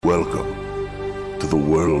the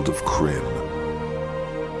world of Kryn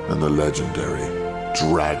and the legendary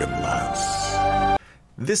DragonLance.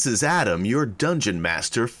 This is Adam, your Dungeon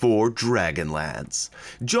Master for DragonLance.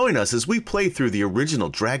 Join us as we play through the original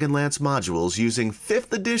DragonLance modules using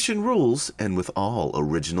 5th edition rules and with all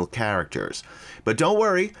original characters. But don't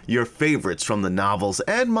worry, your favorites from the novels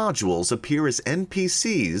and modules appear as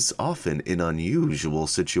NPCs, often in unusual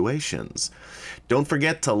situations. Don't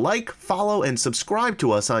forget to like, follow, and subscribe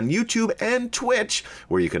to us on YouTube and Twitch,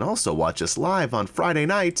 where you can also watch us live on Friday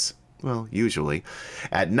nights. Well, usually,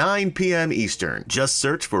 at 9 p.m. Eastern. Just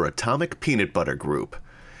search for Atomic Peanut Butter Group.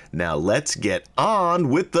 Now let's get on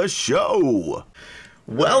with the show.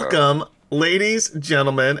 Welcome, ladies,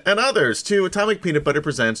 gentlemen, and others, to Atomic Peanut Butter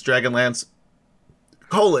Presents DragonLance,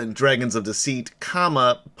 Dragons of Deceit,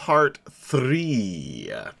 Part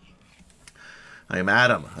 3. I am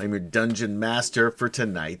Adam. I'm your Dungeon Master for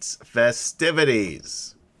tonight's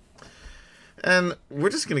festivities. And we're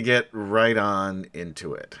just going to get right on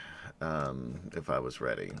into it. If I was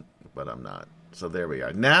ready, but I'm not. So there we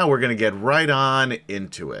are. Now we're going to get right on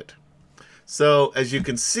into it. So as you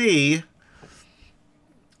can see,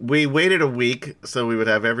 we waited a week so we would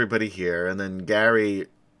have everybody here, and then Gary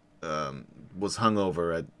was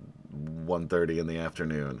hungover at 1:30 in the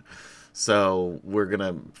afternoon. So we're going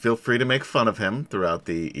to feel free to make fun of him throughout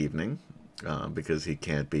the evening because he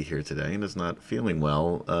can't be here today and is not feeling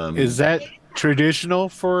well. Is that traditional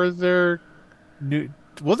for their new...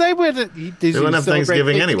 Well, they wouldn't have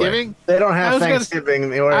Thanksgiving anyway. They don't have Thanksgiving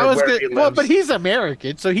but he's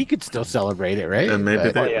American, so he could still celebrate it, right? And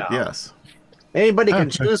maybe yes. Anybody can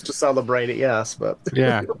choose to celebrate it, yes, but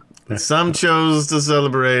yeah. Some chose to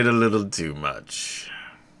celebrate a little too much.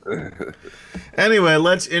 Anyway,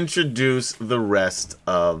 let's introduce the rest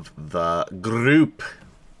of the group.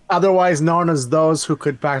 Otherwise known as those who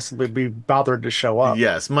could possibly be bothered to show up.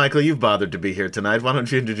 Yes, Michael, you've bothered to be here tonight. Why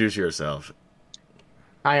don't you introduce yourself?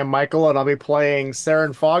 I am Michael, and I'll be playing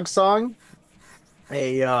Saren Fogsong,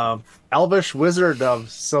 a elvish wizard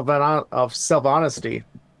of Sylvanesty.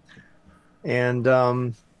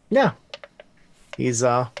 And, yeah, he's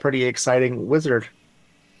a pretty exciting wizard.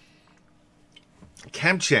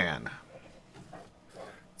 Kemchan.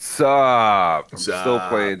 Sup? Still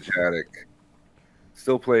playing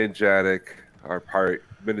Jadik, our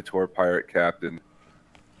Minotaur pirate captain.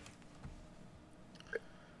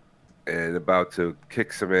 And about to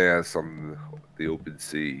kick some ass on the open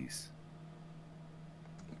seas.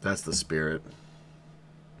 That's the spirit.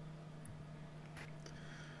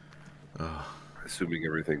 Oh. Assuming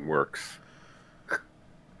everything works.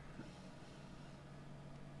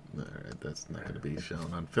 Alright, that's not going to be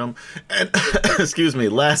shown on film. And, excuse me,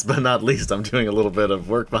 last but not least, I'm doing a little bit of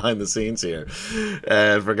work behind the scenes here.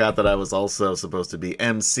 And forgot that I was also supposed to be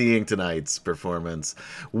emceeing tonight's performance.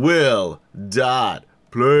 Will Dot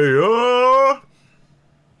Player.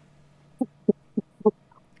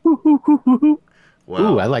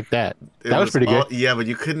 Wow. Ooh, I like that. That was pretty good. Yeah, but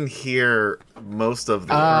you couldn't hear most of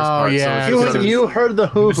the first part. Yeah. So you heard the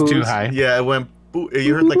hoo-hoos. It was too high. Yeah, it went boop.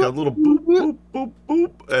 You heard like a little boop, boop, boop,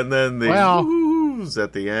 boop, and then the hoo-hoos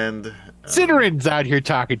at the end. Cinnerin's out here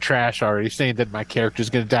talking trash already, saying that my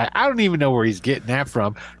character's going to die. I don't even know where he's getting that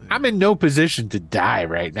from. I'm in no position to die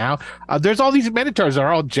right now. There's all these Minotaurs that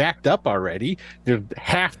are all jacked up already. They're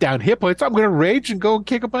half down hit points. I'm going to rage and go and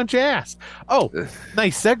kick a bunch of ass. Oh,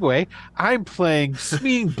 nice segue. I'm playing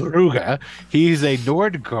Smeen Bruga. He's a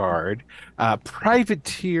Nordgard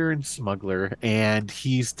privateer and smuggler, and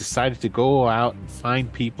he's decided to go out and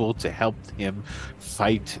find people to help him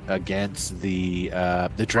fight against the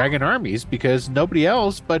dragon armies because nobody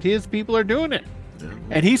else but his people are doing it.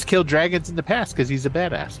 And he's killed dragons in the past because he's a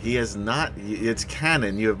badass. He has not. It's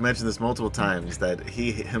canon. You have mentioned this multiple times that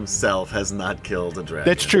he himself has not killed a dragon.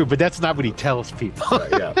 That's true, but that's not what he tells people.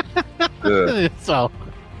 Right, yeah. So,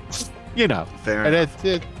 you know, fair enough.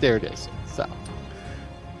 There it is. So,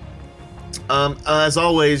 as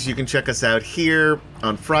always, you can check us out here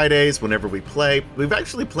on Fridays whenever we play. We've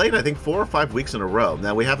actually played, I think, 4 or 5 weeks in a row.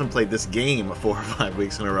 Now, we haven't played this game 4 or 5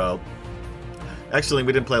 weeks in a row. Actually,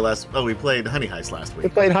 we didn't play we played Honey Heist last week. We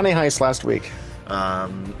played Honey Heist last week.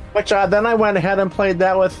 Which then I went ahead and played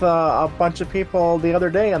that with a bunch of people the other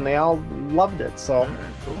day, and they all loved it. So,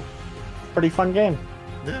 cool. Pretty fun game.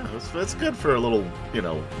 Yeah, it's good for a little,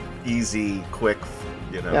 easy, quick,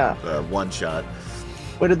 one shot.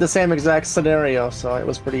 We did the same exact scenario, so it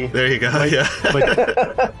was pretty... There you go, yeah.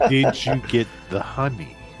 But did you get the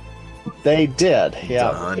honey? They did,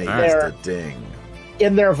 yeah. The honey is the ding.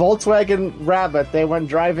 In their Volkswagen Rabbit, they went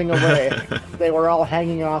driving away. They were all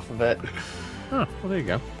hanging off of it. Oh, well, there you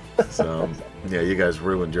go. So, yeah, you guys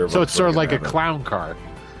ruined your So it's sort of like Rabbit. a clown car.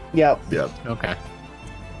 Yep. Yep. Okay.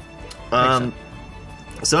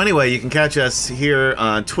 So anyway, you can catch us here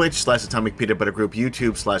on Twitch /Atomic Peanut Butter Group,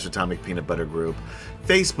 YouTube /Atomic Peanut Butter Group,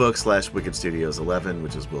 Facebook /Wicked Studios 11,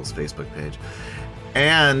 which is Will's Facebook page.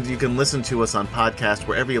 And you can listen to us on podcast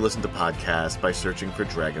wherever you listen to podcasts by searching for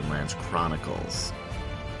DragonLance Chronicles.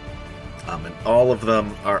 And all of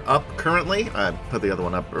them are up currently. I put the other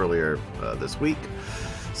one up earlier this week.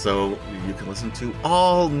 So you can listen to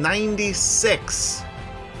all 96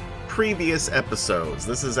 previous episodes.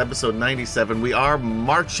 This is episode 97. We are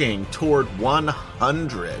marching toward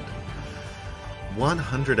 100.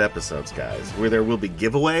 100 episodes, guys, where there will be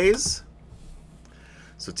giveaways.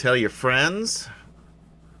 So tell your friends.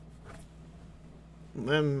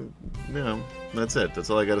 Then, that's it. That's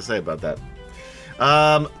all I got to say about that.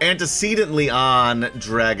 Antecedently on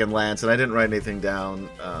DragonLance, and I didn't write anything down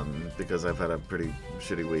because I've had a pretty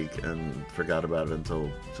shitty week and forgot about it until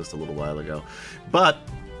just a little while ago. But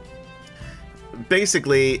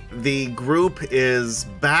basically, the group is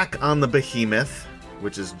back on the Behemoth,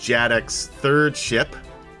 which is Jadek's third ship,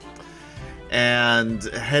 and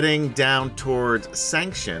heading down towards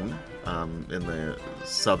Sanction in the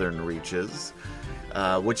southern reaches.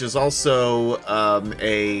 Which is also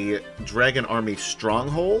a Dragon Army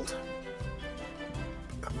stronghold.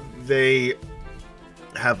 They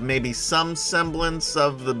have maybe some semblance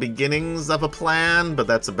of the beginnings of a plan, but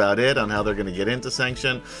that's about it on how they're going to get into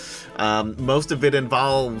Sanction. Most of it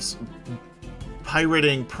involves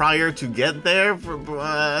pirating prior to get there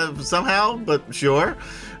somehow, but sure.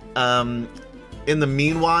 In the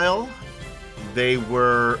meanwhile, they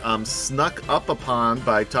were snuck up upon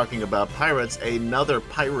by talking about pirates, another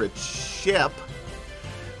pirate ship,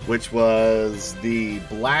 which was the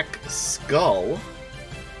Black Skull,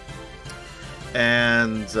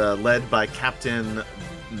 and led by Captain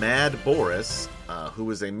Mad Boris, who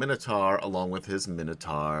is a Minotaur along with his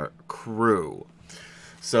Minotaur crew.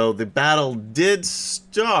 So the battle did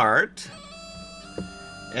start,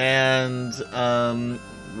 and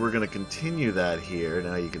we're going to continue that here.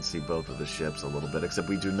 Now you can see both of the ships a little bit, except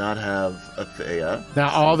we do not have Athea. Now,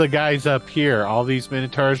 all the guys up here, all these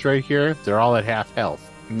Minotaurs right here, they're all at half health.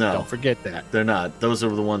 No. Don't forget that. They're not. Those are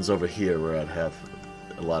the ones over here were at half.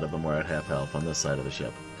 A lot of them were at half health on this side of the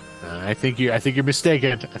ship. I think you're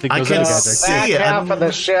mistaken. I think those can other guys are. see Back it. half of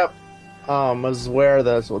the ship is where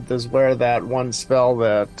that one spell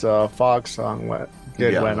that Fog Song went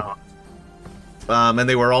on. And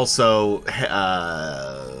they were also,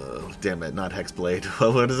 damn it, not Hexblade.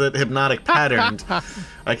 What is it? Hypnotic Patterned.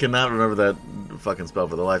 I cannot remember that fucking spell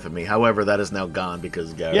for the life of me. However, that is now gone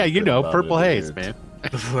because Garrett. Yeah, you know, Purple Haze, man.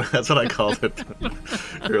 That's what I called it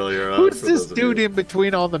earlier on. Who's this dude in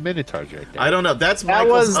between all the Minotaurs right there? I don't know. That's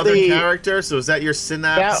Michael's other character. So is that your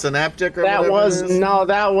synaptic or that whatever was it is? No,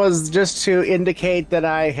 that was just to indicate that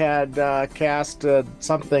I had cast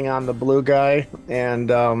something on the blue guy,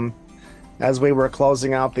 and as we were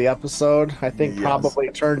closing out the episode, I think probably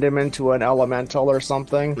turned him into an elemental or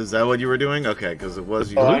something. Is that what you were doing? Okay, because it was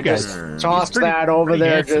you. So I just tossed that over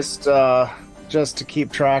there just to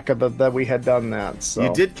keep track of that we had done that. So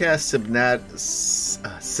you did cast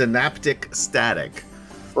synaptic static,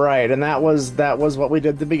 right? And that was what we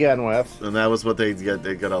did to begin with. And that was what they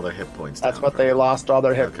got all their hit points. That's what they lost all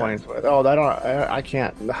their hit points with. Oh, I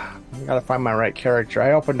can't. I gotta find my right character.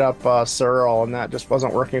 I opened up Cyril, and that just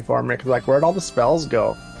wasn't working for me because like, where'd all the spells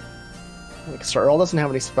go? Like Cyril doesn't have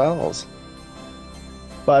any spells.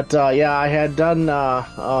 But yeah, I had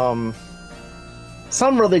done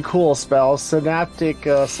some really cool spells, synaptic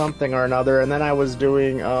something or another, and then I was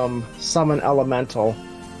doing summon elemental,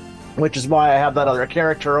 which is why I have that other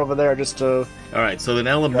character over there just to. All right, so an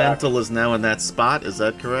elemental is now in that spot. Is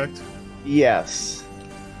that correct? Yes.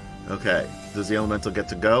 Okay. Does the elemental get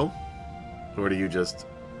to go, or do you just?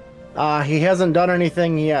 He hasn't done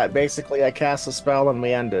anything yet. Basically, I cast a spell and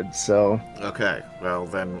we ended. So. Okay. Well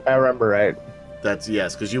then. I remember right. That's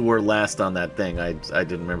yes, because you were last on that thing. I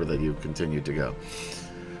didn't remember that you continued to go.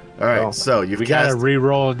 All right, so we got to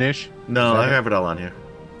re-roll a niche. No, I have it all on here.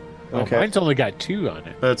 Okay, mine's only got 2 on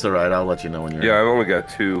it. That's all right. I'll let you know when you're. Yeah, I've only got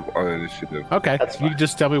 2 on initiative. Okay, you can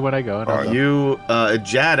just tell me when I go.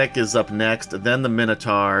 Jadek is up next, then the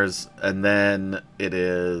Minotaurs, and then it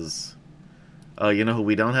is. Oh, you know who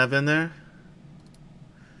we don't have in there?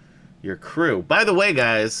 Your crew. By the way,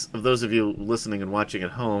 guys, of those of you listening and watching at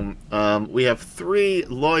home, we have 3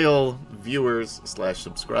 loyal viewers /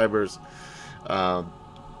 subscribers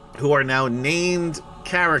who are now named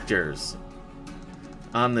characters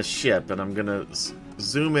on the ship, and I'm gonna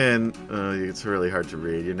zoom in. It's really hard to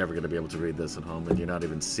read. You're never gonna be able to read this at home, and you're not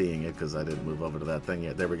even seeing it because I didn't move over to that thing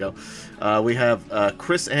yet. There we go. We have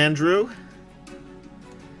Chris Andrew,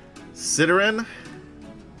 Sidorin,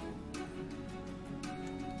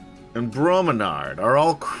 and Bromenard are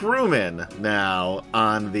all crewmen now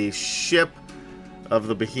on the ship of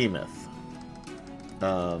the Behemoth.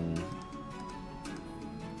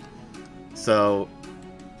 So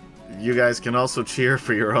you guys can also cheer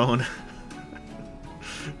for your own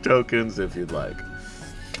tokens if you'd like.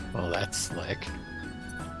 Oh, that's slick.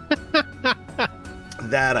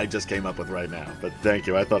 That I just came up with right now, but thank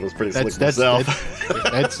you. I thought it was pretty slick That's myself.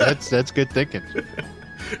 that's good thinking.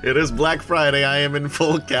 It is Black Friday. I am in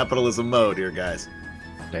full capitalism mode here, guys.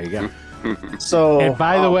 There you go. So, And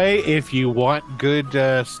by the way, if you want good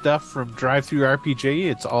stuff from Drive-Thru RPG,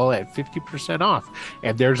 it's all at 50% off.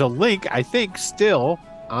 And there's a link, I think, still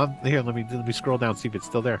on here. Let me scroll down, see if it's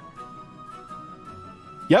still there.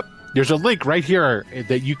 Yep, there's a link right here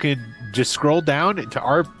that you can just scroll down to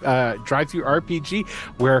our Drive-Thru RPG,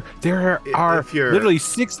 where there are literally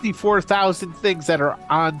 64,000 things that are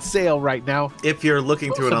on sale right now. If you're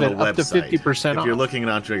looking through it on the website, up to 50% if off. you're looking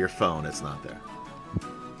onto your phone, it's not there.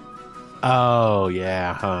 Oh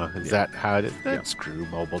yeah, huh? Is that how it is? Screw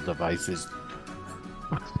mobile devices.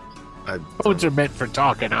 Phones are meant for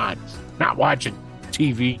talking on, not watching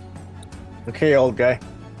TV. okay, old guy.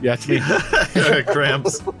 Yeah, that's me.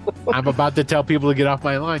 Cramps. I'm about to tell people to get off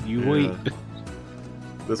my line. You wait.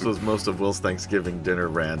 This was most of Will's Thanksgiving dinner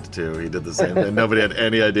rant too. He did the same thing. Nobody had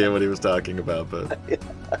any idea what he was talking about, but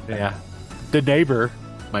Yeah,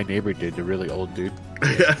 my neighbor did. The really old dude.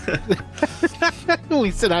 We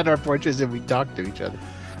sit on our porches and we talk to each other.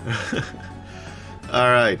 All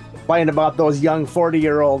right. Find about those young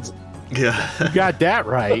 40-year-olds. Yeah. You got that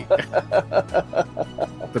right.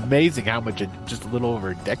 It's amazing how much just a little over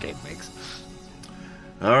a decade makes.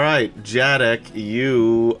 All right, Jadek,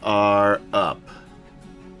 you are up.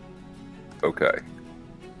 Okay.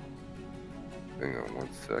 Hang on 1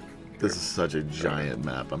 second. This is such a giant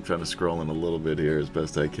map. I'm trying to scroll in a little bit here as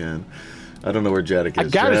best I can. I don't know where Jadek is. I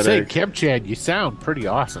gotta say, Jadek. Kemchad, you sound pretty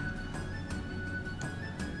awesome.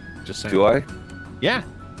 Just saying. Do I? Yeah.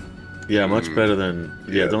 Yeah, much better than.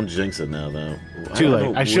 Yeah, Yeah. don't jinx it now, though. Too don't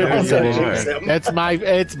late. know I should where have you said are. it.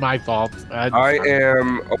 It's my fault. I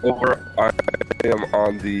am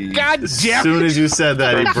on the. God As damn soon it. as you said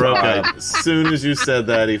that, he broke up. As soon as you said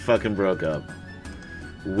that, he fucking broke up.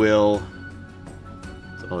 Will,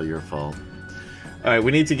 it's all your fault. All right,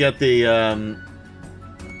 we need to get the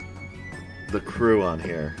crew on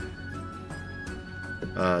here.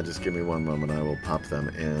 Just give me one moment. I will pop them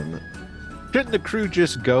in. Shouldn't the crew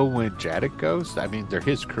just go when Jadek goes? I mean, they're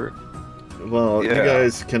his crew. Well, Yeah. you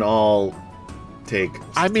guys can all take.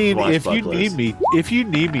 I mean, if you swashbucklers.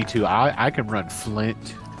 need me to, I can run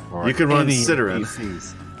Flint. Or You can run any Ciderin.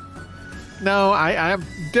 NPCs. No, I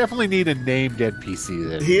definitely need a named NPC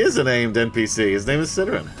then. He is a named NPC. His name is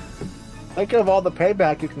Ciderin. Think of all the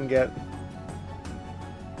payback you can get.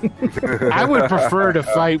 I would prefer to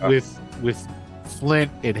fight with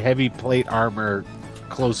Flint in heavy plate armor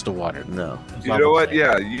close to water. No. You know what?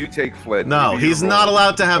 Yeah, you take Flint. No, You do he's your not roll.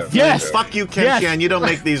 allowed to have. Yes! Fuck you, Ken Yes! Chan. You don't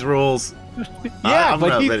make these rules. Yeah, I'm but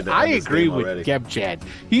not ready to I end this agree game with already. Kemchad.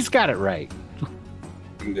 He's got it right.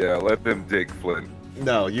 Yeah, let them take Flint.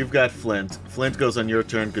 No, you've got Flint. Flint goes on your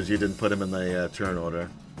turn because you didn't put him in the turn order.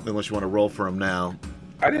 Unless you want to roll for him now.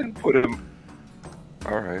 I didn't put him.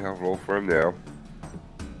 All right, I'll roll for him now.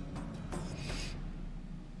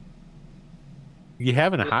 You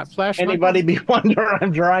having a hot flash? Anybody be wondering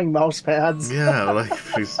I'm drawing mouse pads? Yeah, like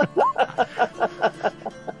he's.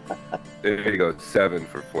 There you go, 7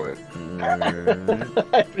 for Flint.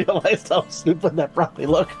 I realized how stupid that probably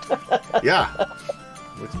looked. Yeah.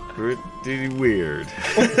 Looks pretty weird.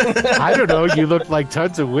 I don't know. You look like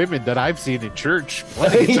tons of women that I've seen in church.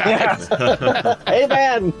 Plenty of times.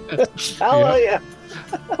 Amen. Hallelujah.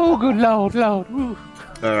 Oh, good Lord, Lord. Woo.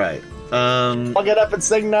 All right. I'll get up and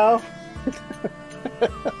sing now.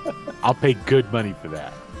 I'll pay good money for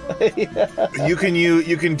that. Yeah. You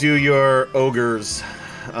can do your ogres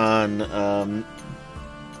on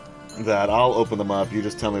that. I'll open them up. You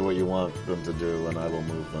just tell me what you want them to do, and I will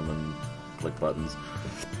move them and click buttons.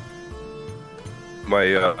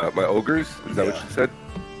 My ogres? Is that what Yeah. you said?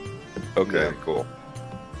 Okay, Yeah. cool.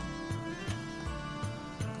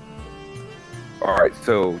 All right,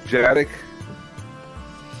 so Jadek.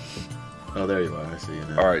 Oh, there you are. I see you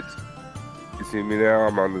now. All right, you see me now?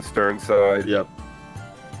 I'm on the stern side, Yep.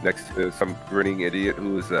 next to some grinning idiot.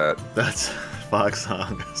 Who is that? That's Fox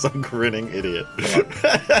Song. Some grinning idiot.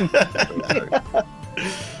 Okay.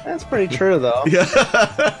 That's pretty true, though. Yeah.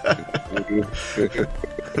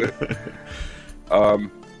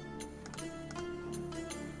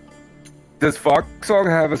 Does Fox Song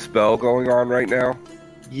have a spell going on right now?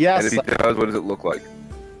 Yes. And if he does, what does it look like?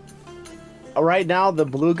 right now the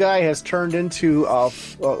blue guy has turned into a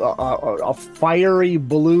fiery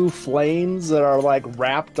blue flames that are like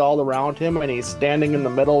wrapped all around him, and he's standing in the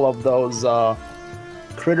middle of those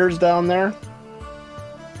critters down there.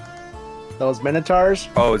 Those minotaurs.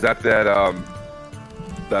 Oh, is that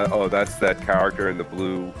that's that character in the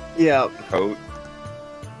blue coat?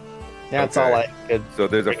 That's Okay. all I could. So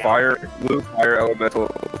there's a blue fire elemental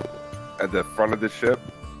at the front of the ship.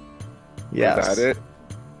 Yes. Is that it?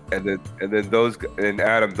 And then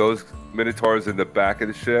Adam, those minotaurs in the back of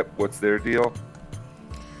the ship, what's their deal?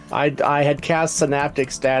 I had cast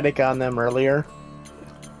synaptic static on them earlier.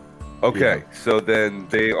 Okay, so then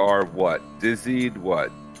they are what? Dizzied,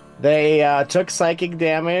 what? They took psychic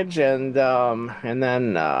damage, and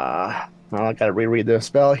then I gotta reread the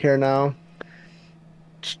spell here now.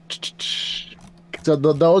 So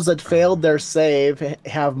those that failed their save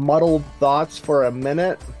have muddled thoughts for a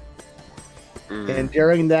minute, and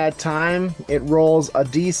during that time, it rolls a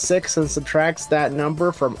d6 and subtracts that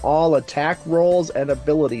number from all attack rolls and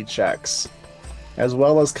ability checks, as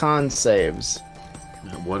well as con saves.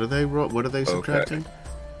 What are they? What are they subtracting?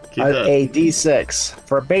 A d6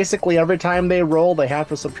 for basically every time they roll, they have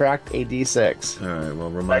to subtract a d6. All right.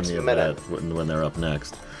 Well, remind me of that when they're up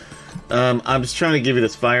next. I'm just trying to give you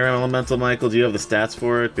this fire elemental, Michael. Do you have the stats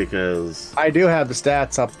for it? Because I do have the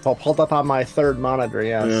stats up. I'll pull up on my third monitor.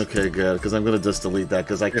 Yes. Okay, good. Because I'm going to just delete that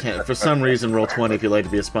because I can't. For some reason, Roll20, if you'd like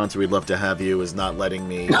to be a sponsor, we'd love to have you. Is not letting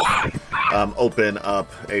me open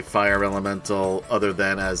up a fire elemental other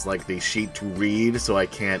than as like the sheet to read, so I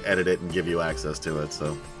can't edit it and give you access to it.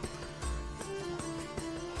 So.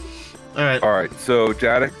 All right. So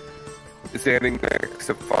Jadek is standing next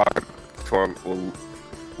to Foghorn.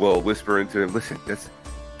 Will whisper into him, listen,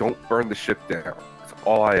 don't burn the ship down. That's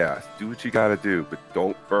all I ask. Do what you gotta do, but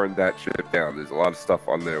don't burn that ship down. There's a lot of stuff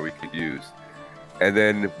on there we could use. And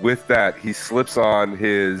then with that, he slips on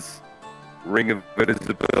his ring of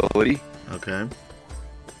invisibility. Okay.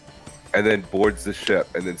 And then boards the ship,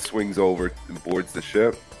 and then swings over and boards the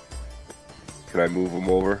ship. Can I move him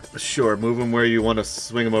over? Sure, move him where you want to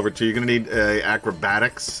swing him over to. You're going to need a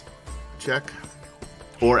acrobatics check.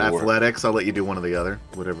 Or athletics. I'll let you do one or the other.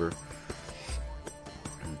 Whatever.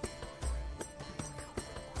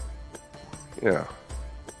 Yeah.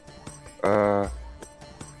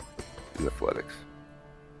 Athletics.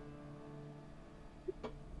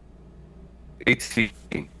 18.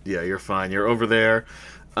 Yeah, you're fine. You're over there.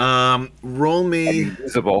 Roll me...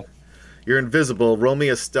 Invisible. You're invisible. Roll me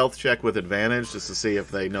a stealth check with advantage just to see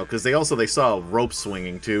if they know. Because they saw rope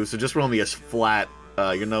swinging too. So just roll me a flat...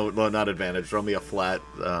 not advantage. Roll me a flat...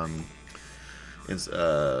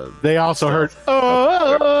 They also heard.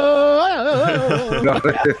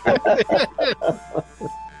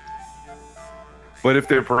 But if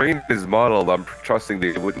their brain is muddled, I'm trusting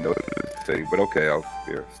they wouldn't know anything. But okay,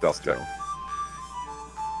 stealth check.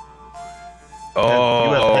 Oh,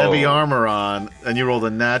 you have heavy armor on, and you rolled a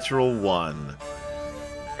natural 1.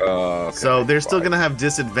 Okay, so they're still gonna have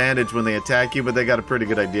disadvantage when they attack you, but they got a pretty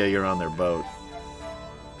good idea you're on their boat.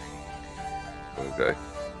 Okay.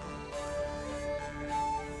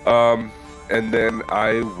 And then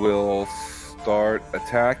I will start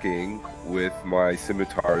attacking with my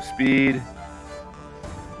scimitar speed.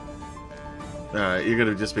 Alright, you're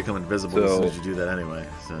gonna just become invisible as soon as you do that anyway,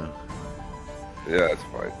 so... Yeah, that's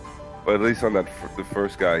fine. But at least on the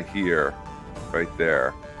first guy here, right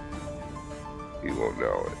there, he won't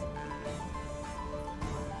know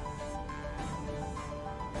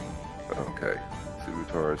it. Okay.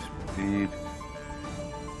 Scimitar speed.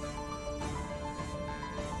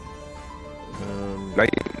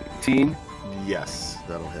 19? Yes,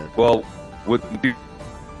 that'll hit. Well,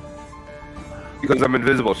 because I'm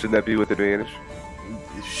invisible, shouldn't that be with advantage?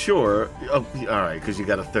 Sure. Oh, all right, because you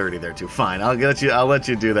got a 30 there too. Fine, I'll let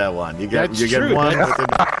you do that one. Get one.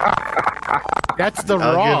 That's the raw.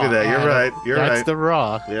 I'll give you that. You're right. That's the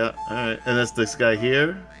raw. Yeah. All right, and that's this guy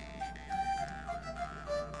here.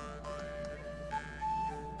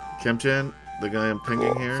 Kemchan, the guy I'm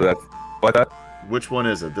pinging here. So that's what? Which one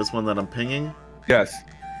is it? This one that I'm pinging? Yes,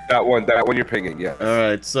 that one. That one you're pinging. Yes. All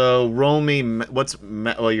right. So roll me.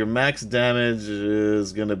 Well, your max damage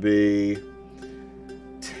is gonna be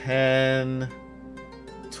 10,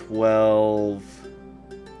 12.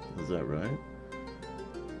 Is that right?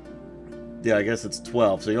 Yeah, I guess it's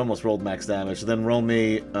 12. So you almost rolled max damage. Then roll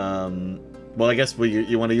me. Well, I guess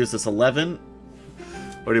you want to use this 11,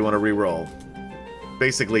 or do you want to re-roll?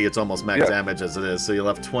 Basically, it's almost max damage as it is. So you'll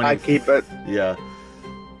have 20. I keep it. Yeah.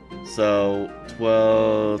 So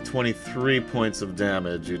 23 points of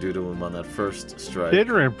damage you do to him on that first strike.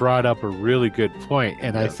 Sidran brought up a really good point,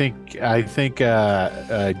 and I think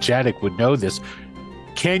Jadik would know this.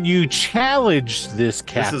 Can you challenge this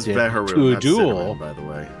captain This is Beharu, to a not duel? Sidran, by the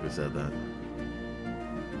way, who said that.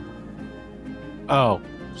 Oh,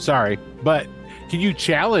 sorry, but can you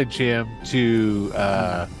challenge him to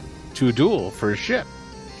a duel for a ship?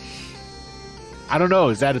 I don't know.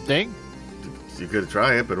 Is that a thing? You could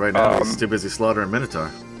try it, but right now he's too busy slaughtering Minotaur.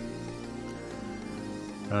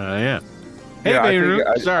 Yeah. Hey, yeah,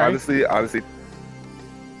 Beirut, sorry. Honestly, I think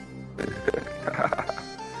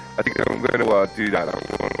I'm going to do that. I'm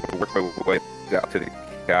going to work my way down to the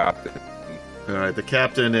captain. All right, the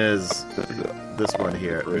captain is this one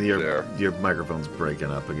here. Right there. Your microphone's breaking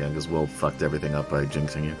up again because Will fucked everything up by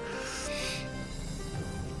jinxing you.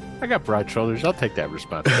 I got broad shoulders. I'll take that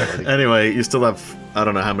responsibility. Anyway, you still have, I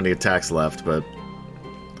don't know how many attacks left, but...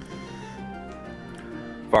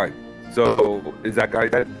 Fine. So, is that guy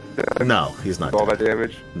dead? No, he's not All dead. that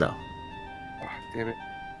damage? No, Oh, damn it.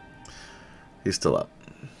 he's still up.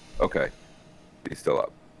 Okay. He's still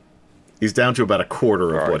up. He's down to about a quarter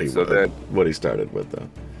of All what right, he so then- what he started with, though.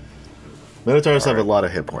 Minotaurs have a right. lot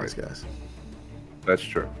of hit points, guys. That's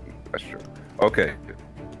true. That's true. Okay.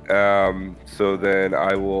 So then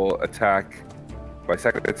I will attack. My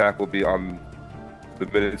second attack will be on the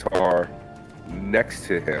Minotaur next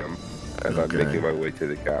to him as I'm Okay. making my way to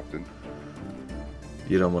the captain.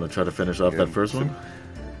 You don't want to try to finish off that first one?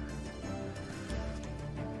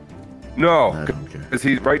 No, I don't care.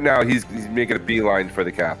 because right now he's making a beeline for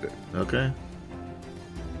the captain, Okay.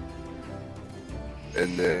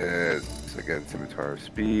 and then again Scimitar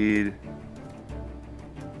speed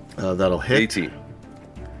That'll hit 18.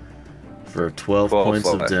 for 12 12 points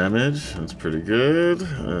of left. damage. That's pretty good.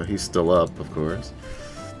 He's still up, of course.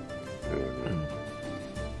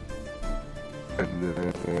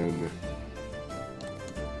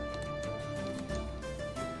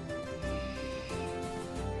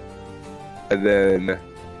 And then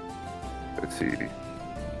let's see.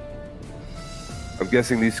 I'm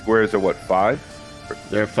guessing these squares are what, 5?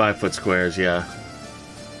 They're 5-foot squares, yeah.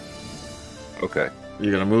 Okay.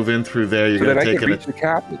 You're gonna move in through there. You're So then gonna I take can reach the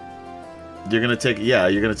captain. You're gonna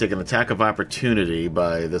take an attack of opportunity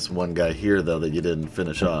by this one guy here, though, that you didn't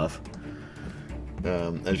finish off.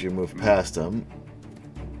 As you move past him.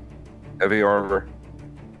 Heavy armor.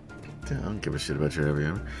 Yeah, I don't give a shit about your heavy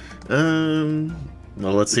armor.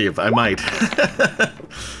 Well, let's see if I might.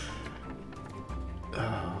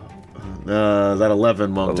 That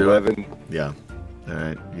 11 won't do it. 11. Yeah. All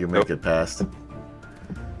right, you make Nope. it past.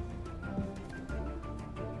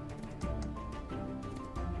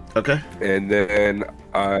 Okay. And then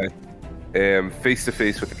I am face to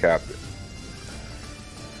face with the captain.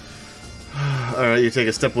 All right, you take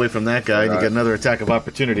a step away from that guy, and you get another attack of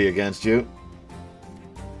opportunity against you.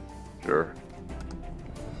 Sure.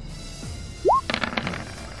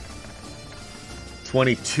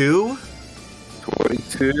 22.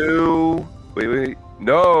 22. Wait.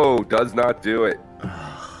 No, does not do it.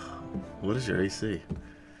 What is your AC?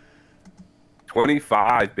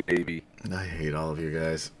 25, baby. I hate all of you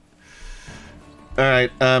guys. All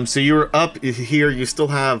right, so you were up here. You still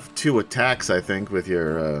have 2 attacks, I think, with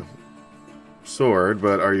your sword.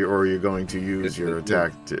 But are you going to use your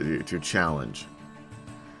attack to challenge?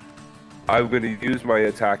 I'm going to use my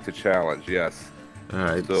attack to challenge. Yes. All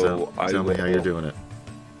right. So So I tell me how will- you're doing it.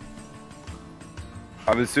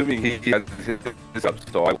 I'm assuming he has his up,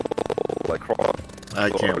 so I will like crawl I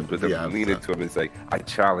can't. forward with him, Yeah. lean into him, and say, "I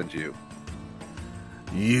challenge you."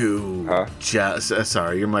 You. Huh?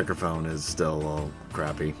 Sorry, your microphone is still all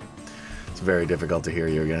crappy. It's very difficult to hear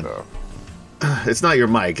you again. So, It's not your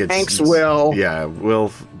mic. Thanks, it's, Will. Yeah,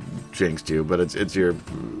 Will jinxed you, but it's your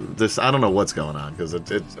this. I don't know what's going on because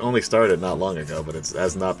it only started not long ago, but it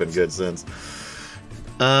has not been good since.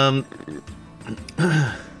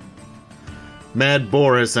 Mad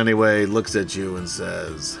Boris anyway looks at you and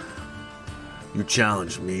says, "You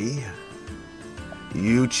challenge me.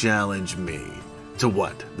 You challenge me to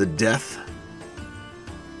what? The death?"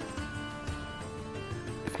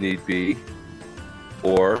 if need be,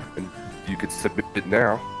 or and you could submit it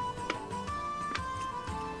now.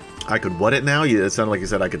 I could what it now? It sounded like you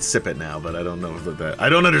said I could sip it now, but I don't know if that. I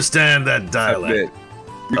don't understand that dialect.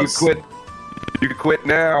 Submit. You can quit. You can quit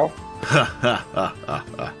now.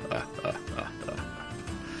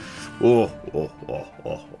 Oh.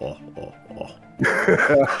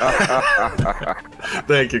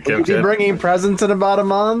 Thank you, Will Kim you be Chan. bringing presents in about a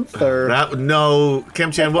month? Or No,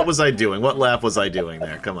 Kim Chan, what was I doing? What laugh was I doing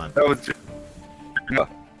there? Come on. That was just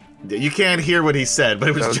You can't hear what he said, but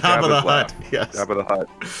it was That was Jabba the Jabba's Hutt. laugh. Yes. Jabba the Hutt.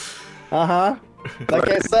 Uh-huh. Like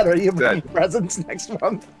I said, are you bringing That- presents next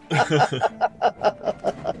month?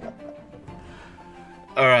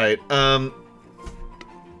 All right.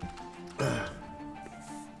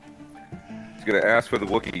 He's gonna ask for the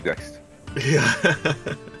Wookiee next. Yeah.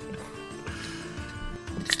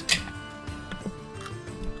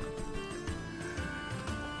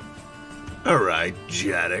 All right,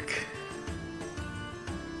 Jadok.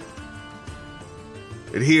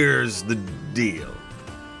 And here's the deal.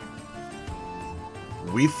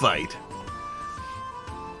 We fight.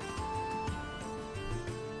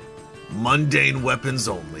 Mundane weapons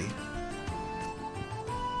only.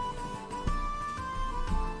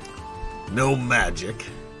 No magic.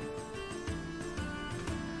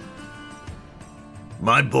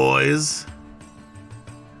 My boys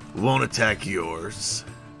won't attack yours.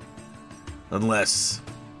 Unless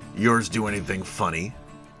yours do anything funny.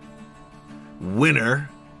 Winner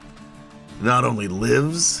not only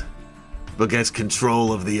lives, but gets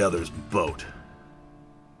control of the other's boat.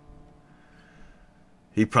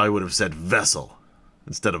 He probably would have said vessel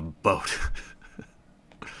instead of boat.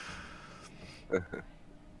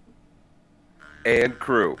 And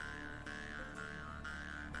crew.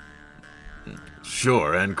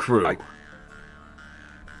 Sure, and crew.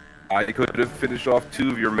 I could have finished off 2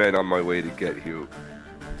 of your men on my way to get you.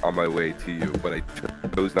 On my way to you, but I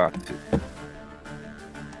chose not to.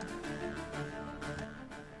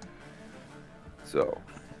 So,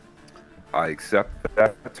 I accept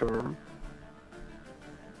that term.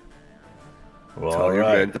 Well, Tell all your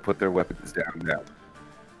right. men to put their weapons down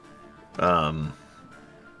now.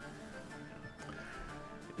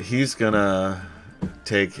 He's gonna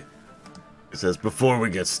take. It says before we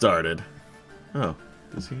get started. Oh,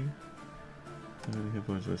 does he? How many hit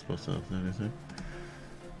points are I supposed to have? Anything?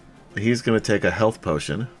 He's gonna take a health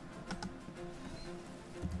potion.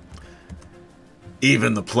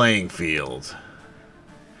 Even the playing field.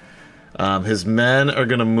 His men are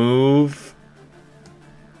gonna move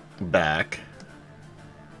back.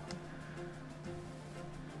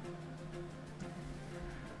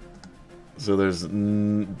 So there's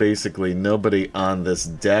basically nobody on this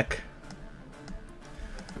deck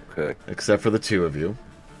Okay. except for the 2 of you.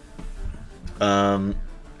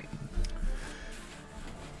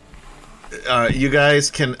 You guys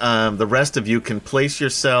can, the rest of you can place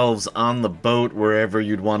yourselves on the boat wherever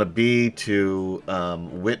you'd want to be to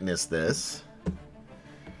witness this.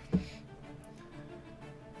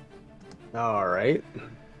 All right.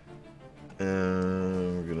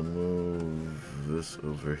 We're gonna move this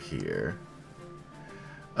over here.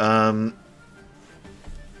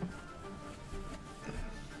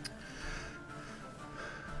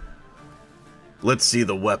 Let's see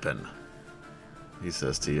the weapon. He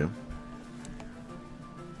says to you.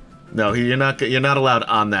 No, you're not allowed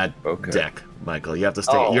on that Okay. deck, Michael. You have to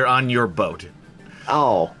stay. Oh. You're on your boat.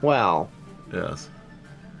 Oh, well. Yes.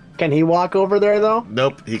 Can he walk over there, though?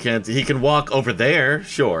 Nope. He can't. He can walk over there,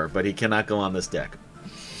 sure, but he cannot go on this deck.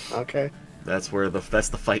 Okay. That's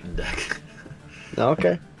the fighting deck.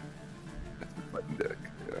 Okay. Button deck.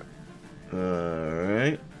 Yeah. All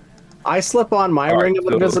right. I slip on my All right, ring of so-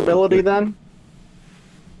 invisibility then?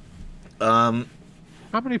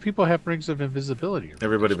 How many people have rings of invisibility?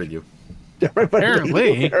 Everybody but you.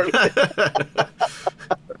 Apparently.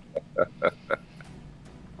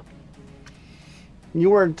 You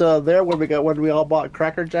weren't there when we all bought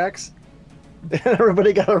Cracker Jacks?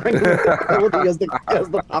 Everybody got a ring of invisibility as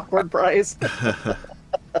the popcorn prize.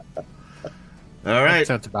 All right.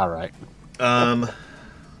 Sounds about right.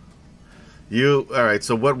 You. All right.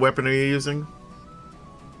 So, what weapon are you using?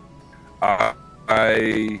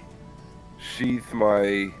 I sheath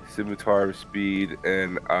my scimitar of speed,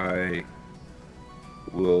 and I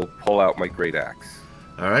will pull out my great axe.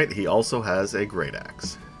 All right. He also has a great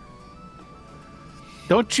axe.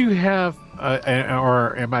 Don't you have,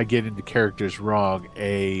 or am I getting the characters wrong?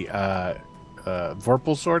 A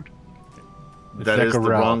Vorpal sword? That is the Zekarel.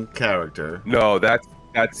 wrong character. No, that's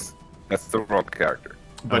the wrong character.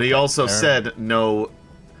 But he Okay, also fair said no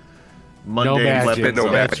No mundane magic. weapons.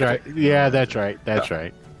 No That's magic. right. Yeah, that's right. That's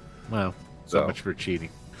right. Well, so So. much for cheating.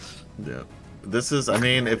 Yeah. This is, I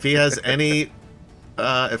mean, if he has any,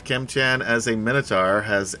 if Kim-chan as a Minotaur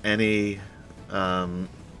has any,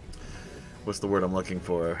 what's the word I'm looking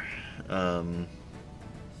for?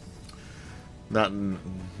 Not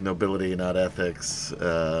nobility, not ethics,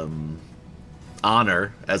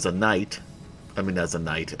 honor as a knight. I mean, as a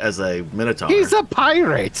Minotaur. He's a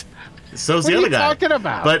pirate. So's What the are other you guy. talking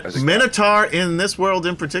about? But As a- Minotaur in this world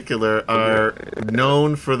in particular are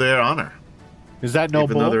known for their honor, Is that even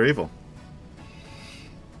though noble? they're evil.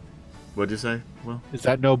 What'd you say? Well, Is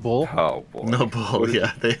that no bull? Oh boy. no bull.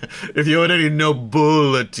 Yeah. If you want any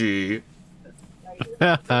nobility.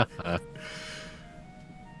 All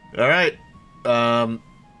right.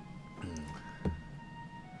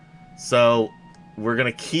 So we're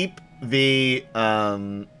gonna keep the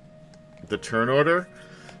turn order,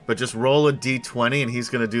 but just roll a d20, and he's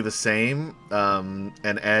gonna do the same, and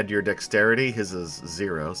add your dexterity. His is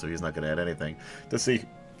 0, so he's not gonna add anything, to see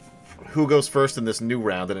who goes first in this new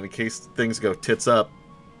round. And in case things go tits up,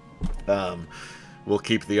 we'll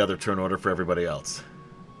keep the other turn order for everybody else.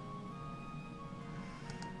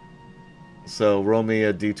 So roll me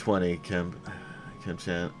a d20, Kim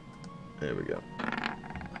Chan. There we go.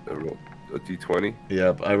 I rolled a d20.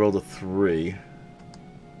 Yep, I rolled a 3.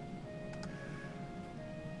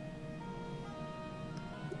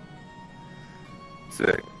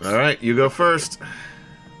 Six. All right, you go first.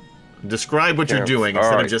 Describe what you're doing All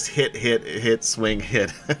instead right. of just hit, swing,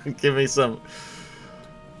 hit. Give me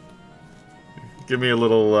a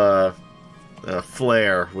little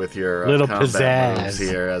flair with your Little combat pizzazz moves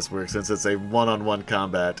here, since it's a one-on-one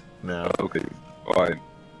combat now. Okay, fine.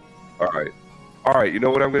 All right. You know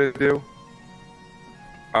what I'm gonna do?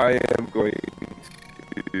 I am going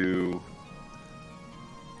to.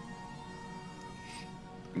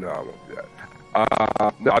 No, I won't do that.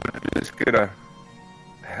 No, I'm just gonna.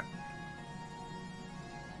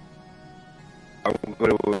 I'm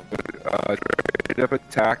gonna straight up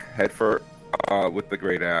attack head first with the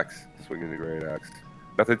great axe, swinging the great axe.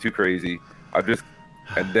 Nothing too crazy. I'm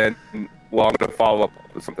gonna follow up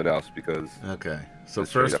with something else because. Okay, so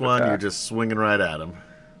Just straight first up one, attack. you're just swinging right at him.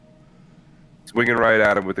 Swinging right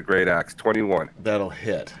at him with the great axe. 21. That'll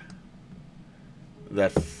hit.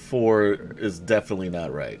 That 4 is definitely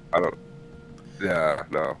not right. Yeah,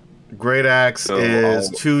 no. Great axe So, is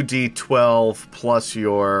 2d12 plus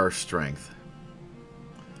your strength.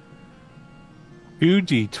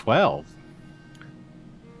 2d12.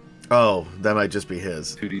 Oh, that might just be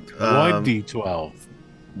his. 2d12. 1d12.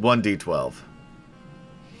 1d12.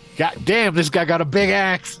 God damn, this guy got a big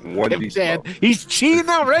axe. 1d12. He's cheating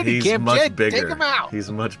already. He's Kim much Chan, bigger. take him out.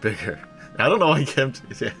 He's much bigger. I don't know why Kim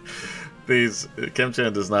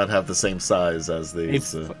Chan does not have the same size as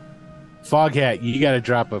these. Foghat, you got to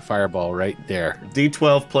drop a fireball right there.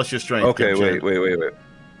 D12 plus your strength. Okay, Kim Chan. wait.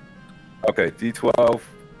 Okay, d12.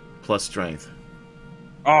 Plus strength.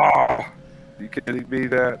 Oh! You kidding me?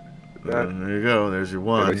 That There you go. There's your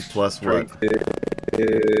 1 plus what? strength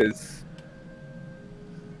is.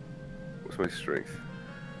 What's my strength?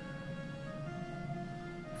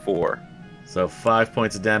 4. So 5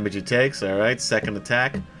 points of damage he takes. All right. Second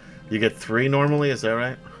attack. You get 3 normally. Is that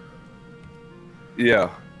right?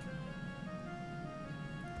 Yeah.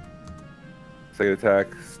 Second attack,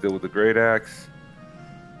 still with the great axe.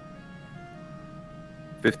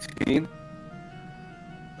 15.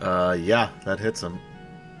 Yeah, that hits him.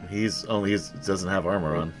 He doesn't have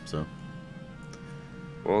armor on, so.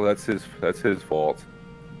 Well, that's his fault.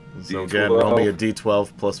 So again, roll me a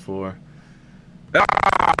D12 plus 4.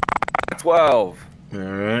 12. All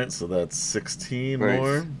right, so that's 16 Nice.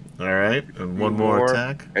 more. All right, and one more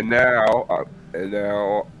attack. And now,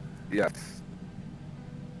 yes,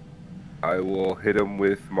 I will hit him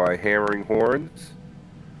with my hammering horns.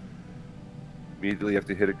 Immediately have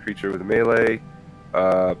to hit a creature with a melee.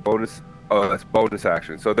 Bonus. Oh, that's bonus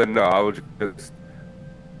action. So then, no, I will just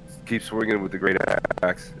keep swinging with the great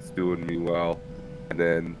axe. It's doing me well. And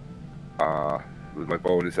then, with my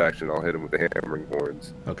bonus action, I'll hit him with the hammering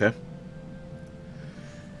horns. Okay.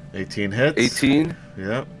 18 hits. 18.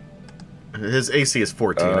 Yep. His AC is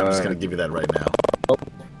 14. I'm just going to give you that right now.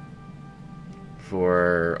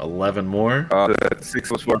 For 11 more. That's 6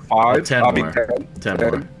 plus 4, 5. 10 I'll be more. 10. 10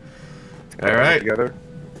 more. All right. Together.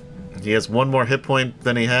 He has one more hit point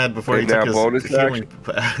than he had before And he took now bonus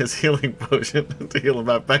his healing potion to heal him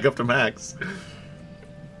back up to max.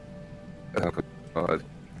 Oh, God.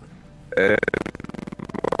 And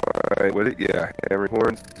hammering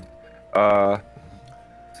horns. So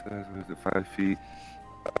was it 5 feet?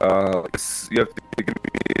 You have to give me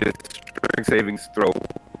a strength savings throw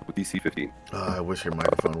with DC 15. Oh, I wish your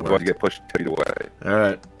microphone Otherwise, worked. you get pushed 10 feet away. All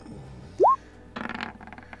right.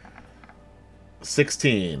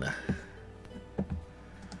 16.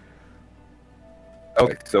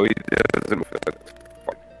 Okay, so he doesn't.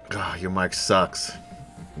 Oh, your mic sucks.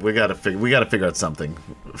 We gotta figure out something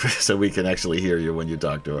so we can actually hear you when you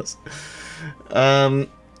talk to us. All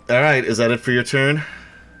right, is that it for your turn?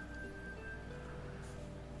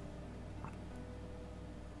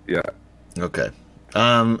 Yeah. Okay.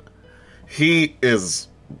 He is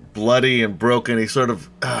bloody and broken. He sort of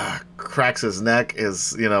cracks his neck,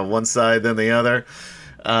 is one side then the other.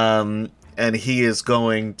 And he is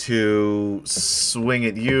going to swing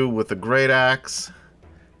at you with a great axe.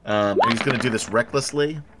 And he's going to do this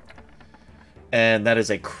recklessly. And that is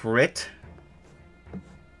a crit.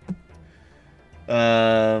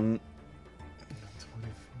 24,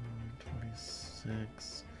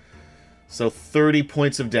 26. So 30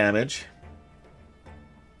 points of damage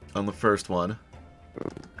on the first one.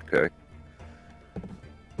 Okay.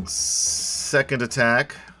 Second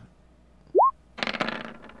attack.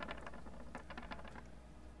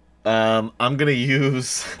 I'm gonna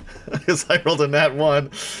use, because I rolled a nat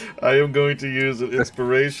 1, I am going to use an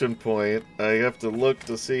inspiration point. I have to look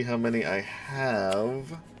to see how many I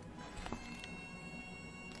have.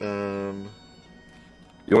 You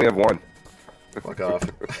only have one. Fuck off.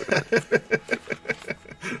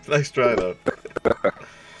 Nice try, though.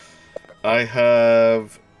 I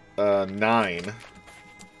have 9.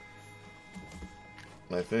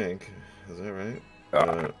 I think. Is that right?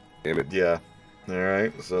 Damn it. Yeah.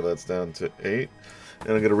 Alright, so that's down to 8. And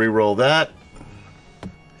I'm going to re-roll that.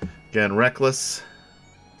 Again, reckless.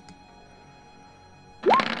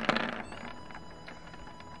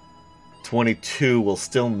 $22 will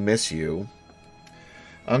still miss you.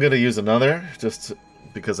 I'm going to use another, just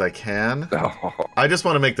because I can. Oh. I just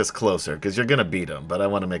want to make this closer, because you're going to beat him, but I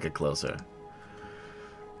want to make it closer.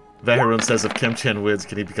 Vaharun says if Kim Chen wins,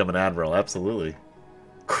 can he become an admiral? Absolutely.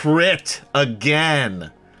 Crit!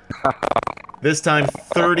 Again! This time,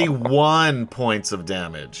 31 points of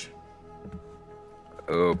damage.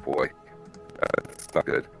 Oh boy, that's not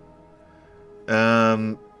good.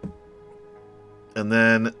 And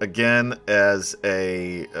then again, as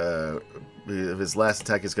a his last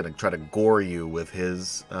attack is going to try to gore you with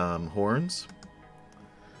his horns.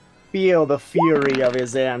 Feel the fury of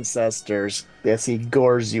his ancestors as he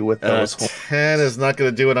gores you with those horns. 10 is not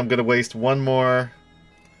going to do it. I'm going to waste one more.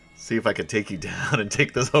 See if I can take you down and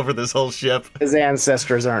take this over this whole ship. His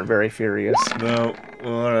ancestors aren't very furious. No.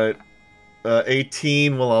 Alright.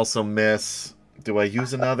 18 will also miss. Do I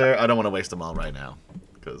use another? I don't want to waste them all right now.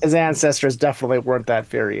 His ancestors definitely weren't that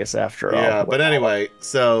furious after all. Yeah, but anyway,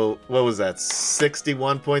 so what was that?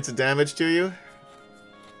 61 points of damage to you?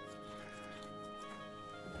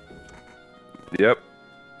 Yep.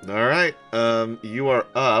 Alright. You are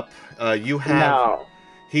up. You have... No.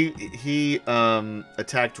 He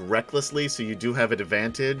attacked recklessly, so you do have an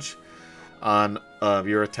advantage on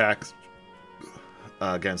your attacks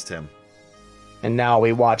against him. And now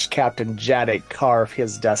we watch Captain Jadek carve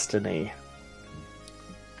his destiny.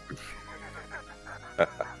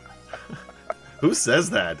 Who says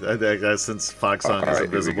that? I guess since Foxsong is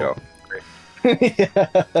invisible.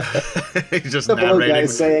 He's just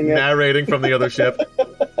narrating from the other ship.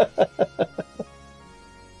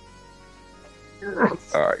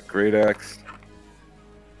 Alright, great axe.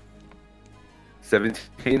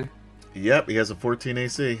 17? Yep, he has a 14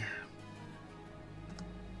 AC.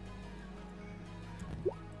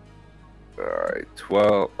 Alright,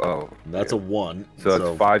 12. Oh. That's a 1. So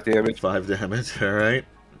that's 5 damage? 5 damage, alright.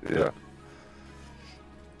 Yeah.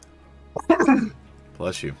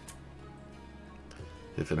 Bless you.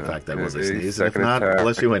 If in fact that was a Okay, sneeze. And if second not, attack.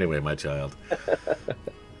 bless you anyway, my child.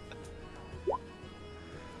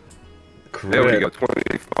 There we go,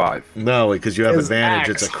 25. No, because you have His advantage.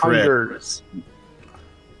 axe It's a crit. hungers.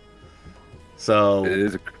 So It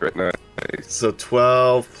is a crit, nice. So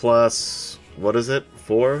 12 plus, what is it?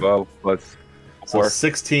 4? 12 plus 4. So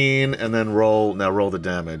 16, and then roll the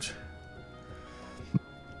damage.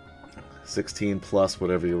 16 plus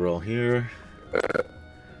whatever you roll here.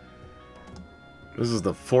 This is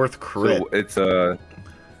the 4th crit. So it's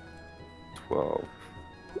 12.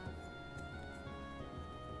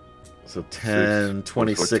 So 10,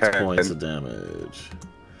 26 10. points of damage.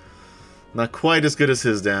 Not quite as good as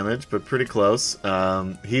his damage, but pretty close.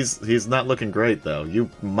 He's not looking great, though. You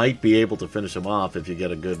might be able to finish him off if you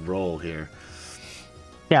get a good roll here.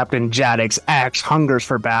 Captain Jadek's axe hungers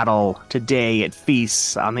for battle. Today it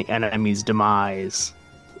feasts on the enemy's demise.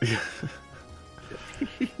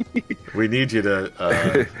 We need you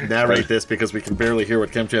to narrate this because we can barely hear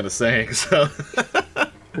what Kemchan is saying. So,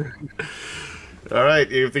 all right,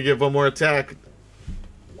 you have to give one more attack.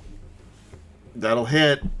 That'll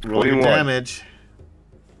hit. Roll your 21. damage.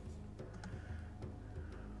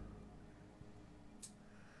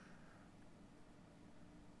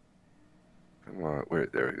 Come on,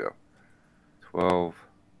 there we go. 12.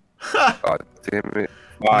 Oh, damn it.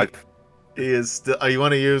 5. He is still. You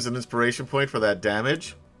want to use an inspiration point for that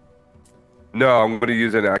damage? No, I'm going to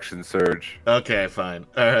use an action surge. Okay, fine.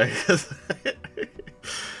 All right.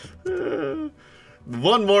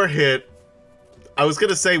 One more hit. I was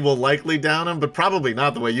gonna say we'll likely down him, but probably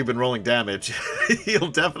not the way you've been rolling damage.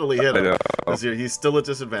 He'll definitely hit him. He's still at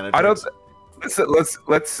disadvantage. I don't.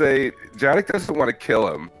 Let's say Janik doesn't want to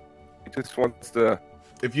kill him. He just wants to.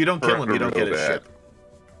 If you don't kill him, you don't get his ship.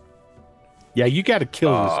 Yeah, you got to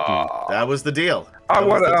kill this dude. That was the deal. I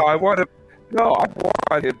want him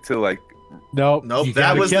to like. Nope.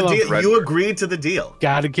 That was the deal. You agreed to the deal.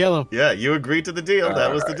 Got to kill him. Yeah, you agreed to the deal.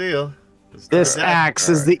 That was the deal. This axe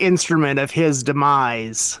is the instrument of his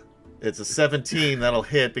demise. It's a 17. That'll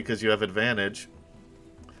hit because you have advantage.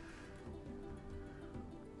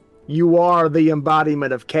 You are the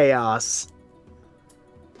embodiment of chaos.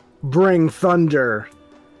 Bring thunder.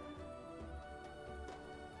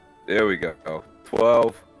 There we go.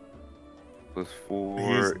 12 plus 4.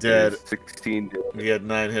 He's dead. 16. He had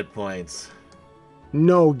 9 hit points.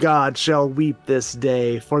 No god shall weep this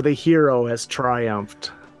day, for the hero has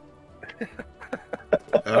triumphed.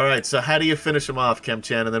 All right, so how do you finish him off,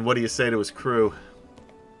 Kem-chan, and then what do you say to his crew?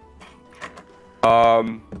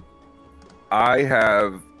 I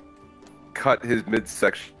have cut his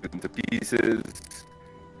midsection into pieces,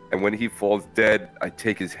 and when he falls dead, I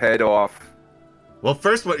take his head off. Well,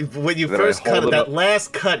 first, when you first cut it, that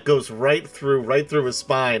last cut goes right through his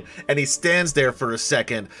spine, and he stands there for a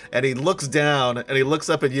second, and he looks down, and he looks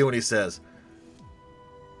up at you, and he says,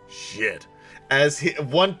 "Shit." As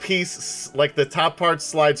one piece, like the top part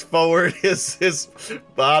slides forward, his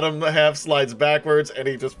bottom half slides backwards, and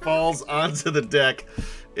he just falls onto the deck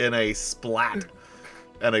in a splat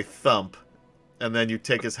and a thump. And then you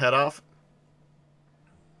take his head off?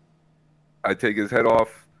 I take his head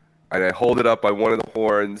off, and I hold it up by one of the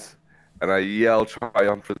horns, and I yell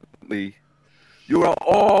triumphantly, "You are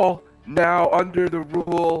all now under the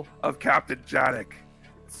rule of Captain Janik.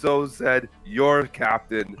 So said your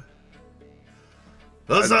captain.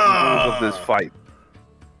 Huzzah! The rules of this fight."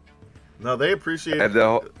 No, they appreciate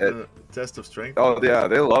test of strength. Oh yeah,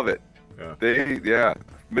 they love it. Yeah.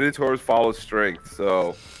 Minotaurs follow strength,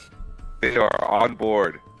 so they are on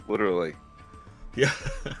board, literally. Yeah.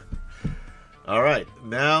 All right.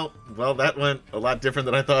 Now, well, that went a lot different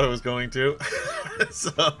than I thought it was going to.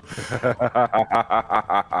 So,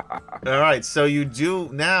 all right. So you do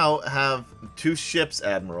now have 2 ships,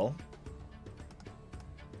 Admiral.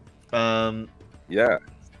 Yeah.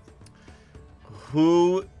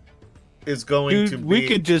 Who is going to be... We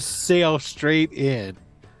could just sail straight in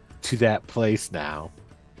to that place now,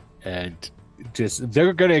 and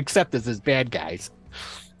they're going to accept us as bad guys.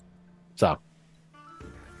 So,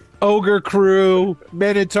 ogre crew,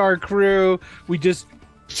 minotaur crew, we just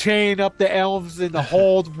chain up the elves in the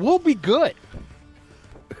hold. We'll be good.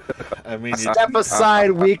 I mean, step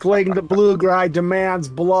aside, weakling. The blue guy demands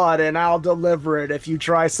blood, and I'll deliver it if you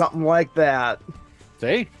try something like that.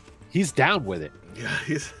 See? He's down with it. Yeah,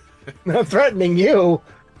 he's not threatening you.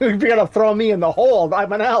 You're gonna throw me in the hold.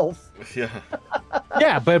 I'm an elf. Yeah.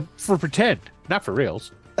 Yeah, but for pretend, not for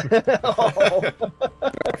reals. Oh.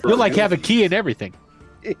 You'll like have a key and everything.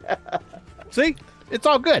 Yeah. See? It's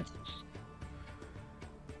all good.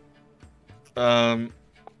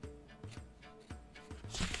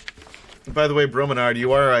 By the way, Bromenard,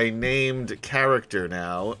 you are a named character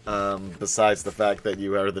now, besides the fact that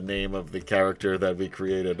you are the name of the character that we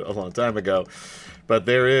created a long time ago. But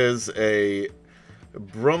there is a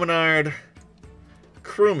Bromenard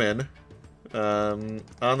crewman on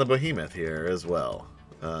the Behemoth here as well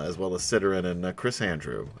as Sidorin and Chris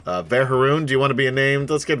Andrew. Verharoon, do you want to be named?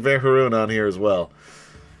 Let's get Verharoon on here as well.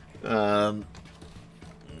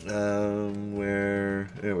 Where...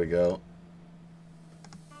 There we go.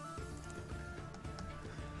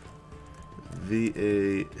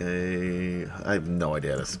 V-A-A... I have no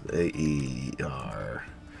idea. This A-E-R-A-U-N.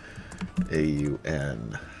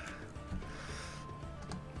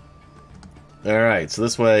 Alright, so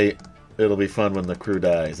this way it'll be fun when the crew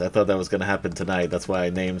dies. I thought that was going to happen tonight. That's why I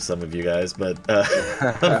named some of you guys, but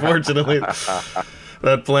unfortunately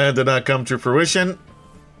that plan did not come to fruition.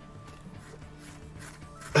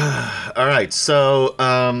 Alright, so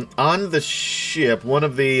on the ship, one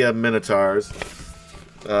of the Minotaurs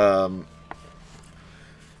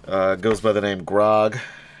goes by the name Grog.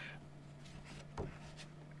 Of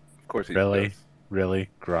course he Really? does. Really?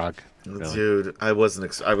 Grog? Really? Dude, I was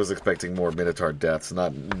expecting more Minotaur deaths,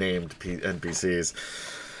 not named NPCs.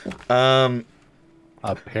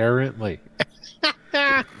 Apparently.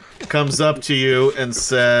 Comes up to you and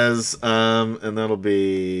says, and that'll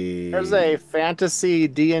be... There's a fantasy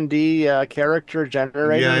D&D character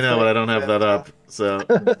generator. Yeah, I know, but I don't have that up, so...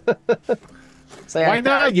 Why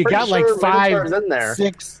not? You got like Minotaurs in there.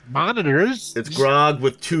 6 monitors. It's Grog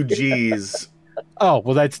with 2 G's Oh,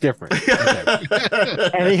 well, that's different. Okay.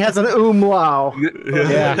 And he has an umlaut.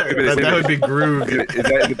 Yeah. That would be Groog. Is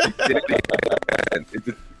that in the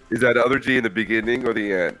beginning? Is that other G in the beginning or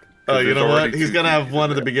the end? Oh, you know what? He's two gonna have Gs one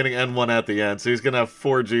in at the there. beginning and one at the end, so he's gonna have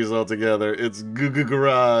 4 G's altogether. It's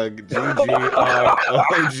Gugugurag,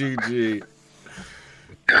 G-G-R-O-G-G.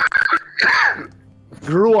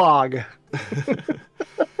 Gruog.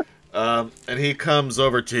 And he comes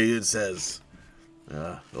over to you and says,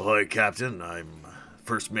 "Ahoy, Captain! I'm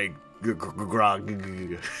First Mate Grog."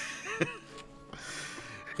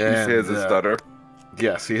 He has a stutter.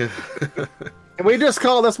 Yes, he is. Can we just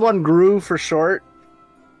call this one Gru for short?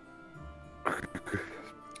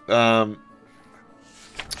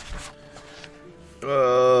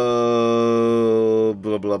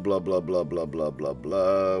 Blah blah blah blah blah blah blah blah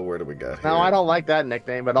blah. Where do we go? No, here? I don't like that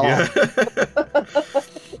nickname at all. Yeah.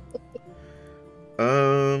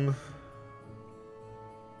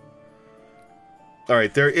 All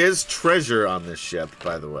right, there is treasure on this ship,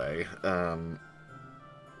 by the way.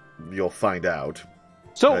 You'll find out.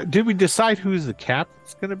 So, Right. did we decide who's the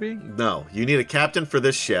captain's going to be? No, you need a captain for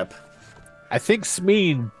this ship. I think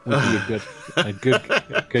Smeen would be a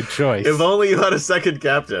good choice. If only you had a second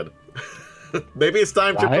captain. Maybe it's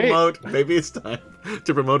time to Right? promote. Maybe it's time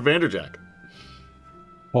to promote Vanderjack.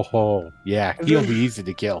 Oh, yeah, he'll be easy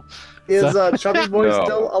to kill. Is Chubby Boy No.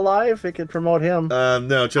 still alive? It could promote him.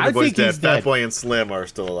 No, Chubby I Boy's think dead. he's Fat dead. Boy and Slim are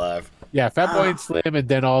still alive. Yeah, Fat Boy and Slim, and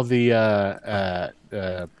then all the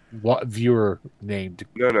viewer named.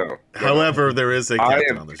 No. However, there is a I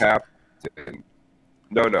captain on am the ship. captain.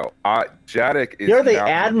 No. Janik is. You're the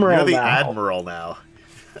captain. admiral. You're the now. admiral now.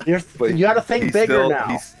 But You got to think bigger now.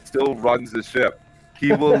 He still runs the ship.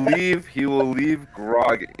 He will leave. He will leave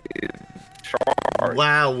Grog in charge.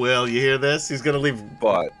 Wow, Will, you hear this? He's gonna leave.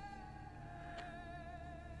 But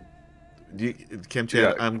Kim Chan,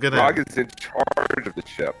 yeah, I'm gonna Grog is in charge of the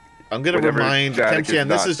ship. remind whenever Kim Janik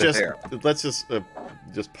Chan. is This is not just. there. Let's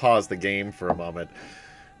just pause the game for a moment.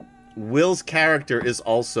 Will's character is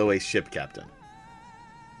also a ship captain.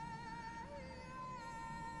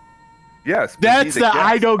 Yes, but That's he's the a guest.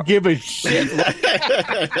 I don't give a shit.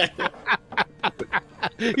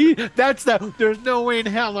 That's the. There's no way in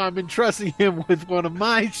hell I'm entrusting him with one of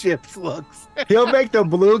my ships. Looks. He'll make the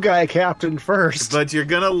blue guy captain first. But you're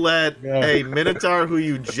gonna let Yeah. a Minotaur who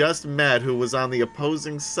you just met, who was on the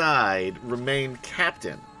opposing side, remain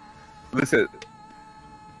captain. Listen,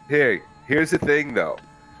 here's the thing though.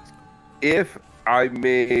 If I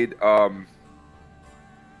made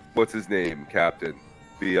what's his name, Captain,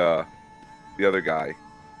 the other guy,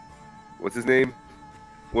 what's his name?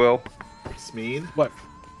 Will, Smeed? What?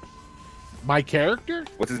 My character?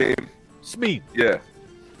 what's his name? Smeen. Yeah,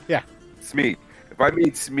 Yeah. Smee. If I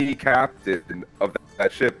made Smee captain of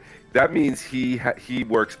that ship, that means he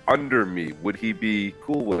works under me. Would he be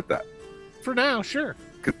cool with that? For now, sure.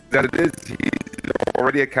 Because that it is, he's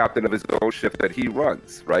already a captain of his own ship that he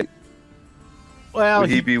runs, right? Well, Would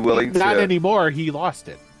he be willing not to- anymore. He lost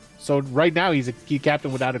it. So right now he's a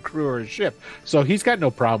captain without a crew or a ship. So he's got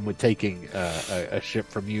no problem with taking a ship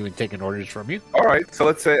from you and taking orders from you. All right, so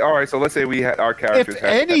let's say we had our characters. If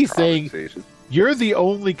had that anything, conversation. You're the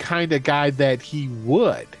only kind of guy that he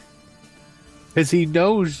would. Because he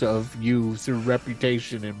knows of you through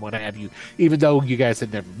reputation and what have you, even though you guys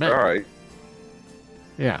had never met. All right,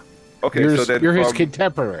 Yeah. okay, You're, so then you're his from-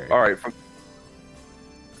 contemporary. All right,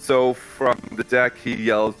 so from the deck, he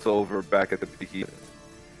yells over back at the behemoth.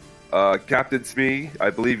 Captain Smee, I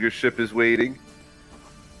believe your ship is waiting.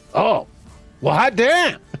 Oh, well, hot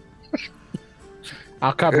damn!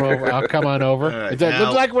 I'll come over. I'll come on over. All right, It now-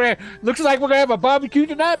 looks like we're gonna have a barbecue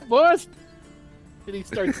tonight, boys. And he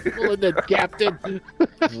starts pulling the captain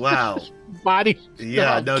Wow. body.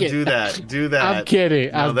 Yeah, I'm no, kidding. do that. Do that. I'm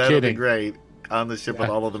kidding. No, I'm that'll be kidding. great. On the ship with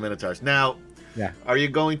Yeah. all of the Minotaurs. Now, Yeah. are you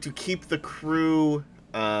going to keep the crew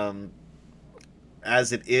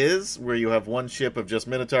as it is, where you have one ship of just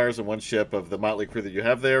Minotaurs and one ship of the motley crew that you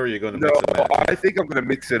have there, or are you going to No, mix it up? I think I'm going to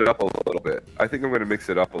mix it up a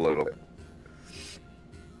little bit.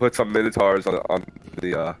 Put some Minotaurs on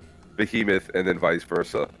the behemoth, and then vice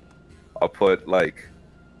versa. I'll put like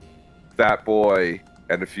Fat Boy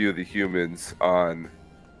and a few of the humans on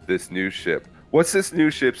this new ship. What's this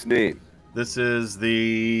new ship's name? This is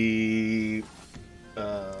the.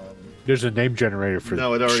 There's a name generator for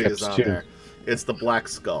No, it already ships is on too. there. It's the Black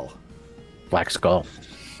Skull. Black Skull.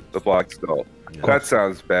 The Black Skull. Yeah. That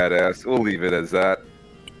sounds badass. We'll leave it as that.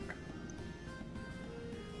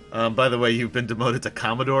 By the way, you've been demoted to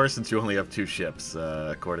Commodore since you only have 2 ships,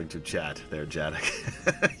 according to chat there,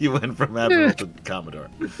 Jadek. You went from Admiral to Commodore.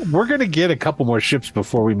 We're going to get a couple more ships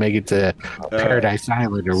before we make it to Paradise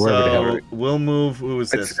Island or wherever the hell. We'll move. Who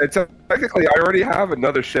is this? It's technically, I already have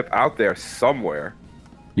another ship out there somewhere.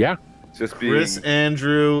 Yeah. It's just being... Chris,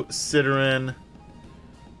 Andrew, Ciderin,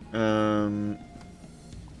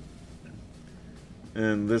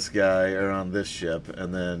 and this guy are on this ship,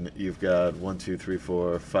 and then you've got 1, 2, 3,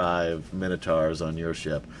 4, 5 Minotaurs on your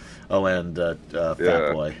ship. Oh, and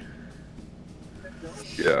Fat Boy.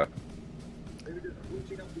 Yeah.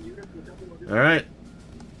 All right.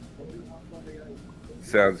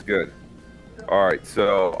 Sounds good. All right,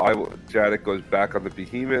 so Jadek goes back on the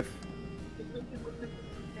Behemoth.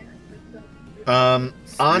 On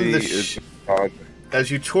the as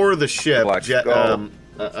you tour the ship,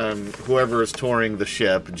 whoever is touring the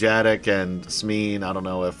ship, Jadek and Smeen, I don't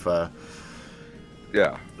know if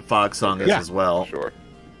Fogsong is as well. Sure.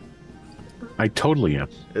 I totally am.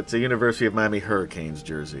 It's a University of Miami Hurricanes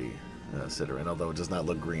jersey, Ciderin, although it does not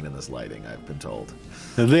look green in this lighting, I've been told.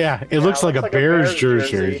 Yeah, it looks like a Bears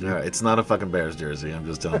jersey. No, it's not a fucking Bears jersey, I'm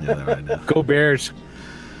just telling you that right now. Go Bears.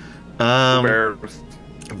 Bears.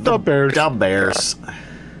 The Bears. The Bears.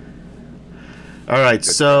 All right,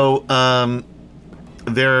 so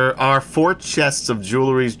there are 4 chests of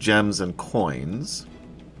jewelries, gems, and coins.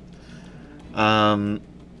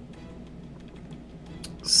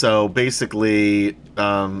 So basically,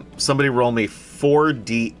 somebody roll me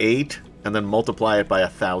 4d8 and then multiply it by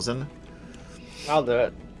 1,000. I'll do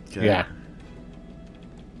it. Okay. Yeah.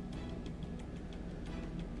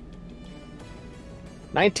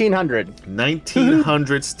 1,900.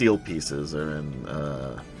 1,900 steel pieces are in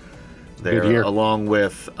there, year. along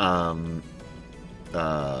with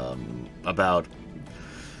about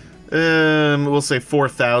we'll say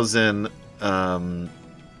 4,000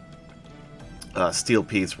 steel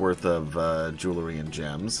piece worth of jewelry and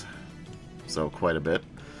gems, so quite a bit.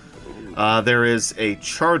 There is a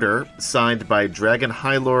charter signed by Dragon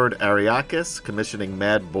High Lord Ariakis, commissioning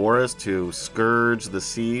Mad Boris to scourge the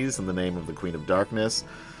seas in the name of the Queen of Darkness,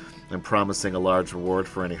 and promising a large reward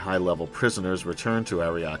for any high-level prisoners returned to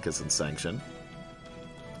Ariakis in sanction.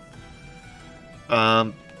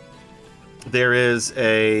 There is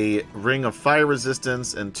a ring of fire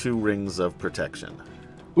resistance and 2 rings of protection.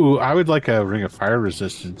 Ooh, I would like a ring of fire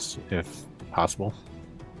resistance, if possible.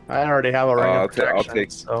 I already have a ring of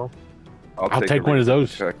protection, I'll take one of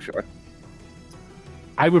those. Protection.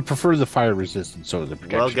 I would prefer the fire resistance over the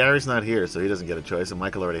protection. Well, Gary's not here, so he doesn't get a choice, and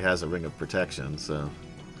Michael already has a ring of protection, so...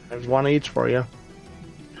 There's one each for you.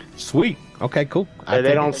 Sweet. Okay, cool.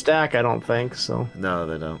 They don't stack, I don't think, so... No,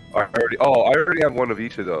 they don't. I already have one of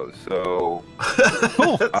each of those, so...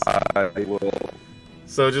 Cool. I will...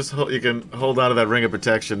 So just you can hold on to that ring of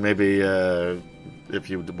protection, maybe if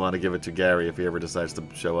you want to give it to Gary if he ever decides to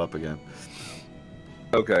show up again.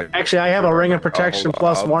 Okay. Actually, I have a ring of protection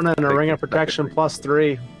 +1 and a ring of protection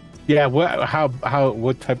 +3. Yeah,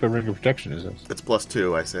 what type of ring of protection is this? It's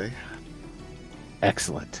 +2, I say.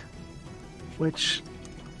 Excellent. Which,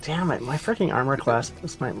 damn it, my freaking armor class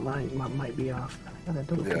this might be off. Yeah,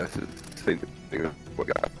 it's the same thing as what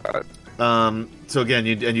got. So again,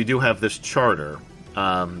 you do have this charter.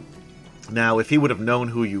 Now, if he would have known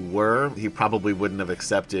who you were, he probably wouldn't have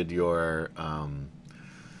accepted your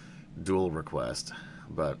duel request,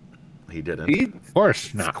 but he didn't. He Of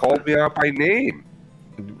course not. called me out by name.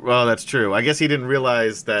 Well, that's true. I guess he didn't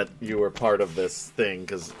realize that you were part of this thing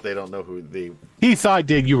because they don't know who the... He thought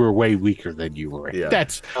that you were way weaker than you were. Yeah.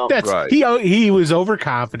 That's right. He was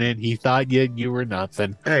overconfident. He thought you were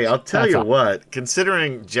nothing. Hey, I'll tell That's you all. what.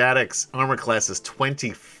 Considering Jadek's armor class is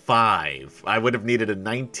 25, I would have needed a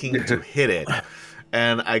 19 to hit it,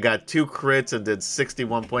 and I got 2 crits and did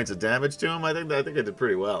 61 points of damage to him. I think I did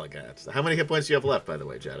pretty well against. How many hit points do you have left, by the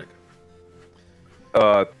way, Jadek?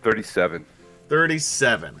 37.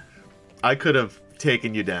 37. I could have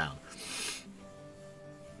taken you down.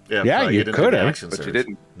 If, Yeah, you didn't could take the have. action But you surge.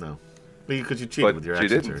 didn't. No, because you cheated But with your she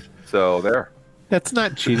action didn't. surge. So there. That's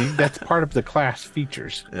not cheating. That's part of the class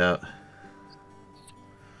features. Yeah.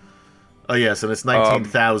 Oh yes, and it's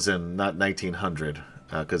 19,000, not 1,900,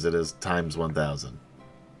 because it is times 1,000.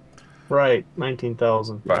 Right,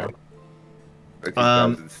 19,000. Right.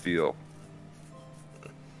 19,000 steel.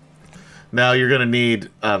 Now you're going to need,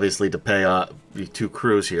 obviously, to pay off 2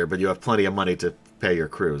 crews here, but you have plenty of money to pay your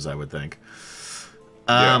crews, I would think.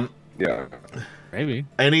 Yeah. Maybe.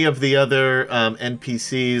 Any of the other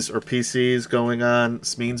NPCs or PCs going on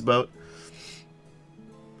Smeen's boat?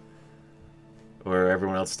 Or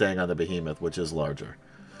everyone else staying on the Behemoth, which is larger?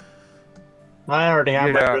 I already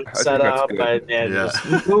have my Yeah, route I think set that's up, good. but Yeah.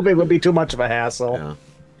 just moving would be too much of a hassle. Yeah.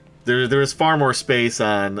 There is far more space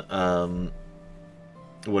on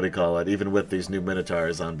what do you call it? Even with these new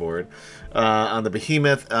Minotaurs on board, on the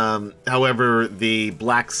Behemoth. However, the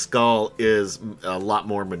Black Skull is a lot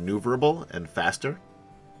more maneuverable and faster.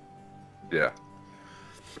 Yeah.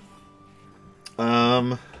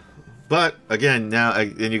 But again, now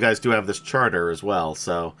and you guys do have this charter as well,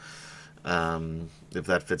 so if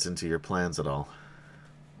that fits into your plans at all.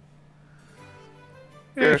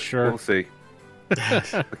 Yeah, sure. We'll see.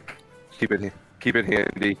 Keep it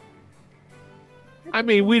handy. I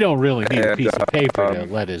mean, we don't really need a And, piece of paper to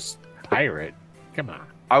let us pirate. Come on.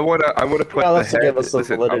 I wanna put Well, the that's to head. give us some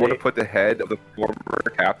Listen, I want to validity. put the head of the former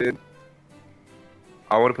captain.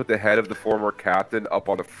 I want to put the head of the former captain up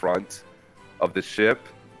on the front of the ship,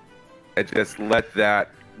 and just let that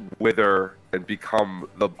wither and become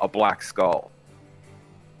a black skull.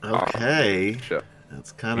 Okay. Ship.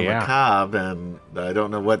 That's kind of Yeah. macabre, and I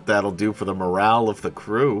don't know what that'll do for the morale of the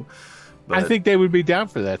crew. But I think they would be down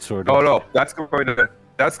for that sort of. Oh no, that's going to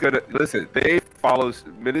listen.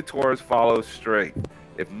 Minotaurs follow strength.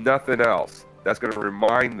 If nothing else, that's going to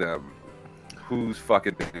remind them who's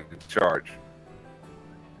fucking in charge.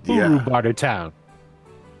 Uru yeah. Barter Town.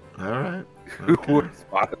 All right. Who was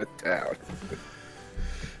out of town?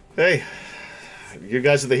 Hey, you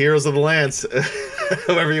guys are the heroes of the Lance.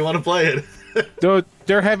 However you want to play it. Though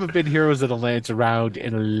there haven't been heroes of the lands around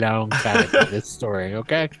in a long time in this story,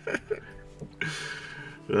 okay?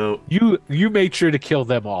 So, You made sure to kill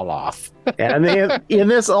them all off. And in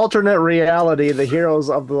this alternate reality, the heroes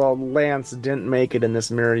of the Lance didn't make it in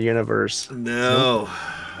this mirror universe. no.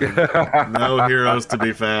 No heroes to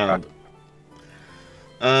be found.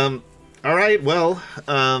 All right, well,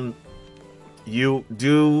 you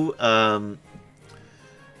do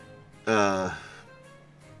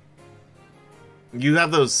you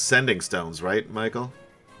have those sending stones, right, Michael?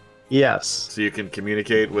 Yes. So you can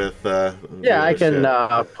communicate with Yeah, I the can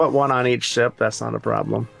ship. put one on each ship. That's not a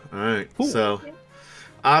problem. All right. So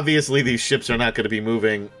obviously these ships are not going to be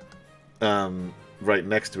moving right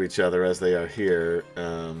next to each other as they are here.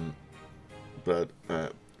 But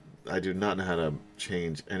I do not know how to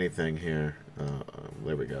change anything here.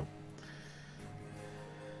 There we go.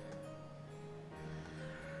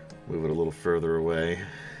 Move it a little further away.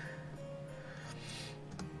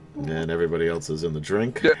 And everybody else is in the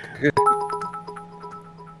drink.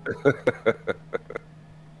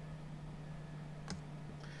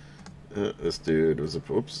 This dude was a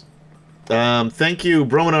whoops. Thank you,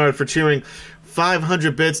 Bromenard, for cheering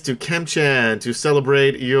 500 bits to Kemchan to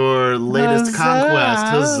celebrate your latest Huzzah! conquest.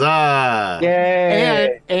 Huzzah!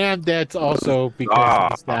 Yay! And that's also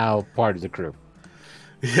because he's now part of the crew.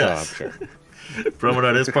 Yes, So I'm sure.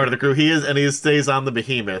 Bromenard is part of the crew. He stays on the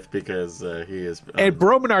Behemoth because he is. And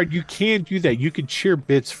Bromenard, you can do that. You can cheer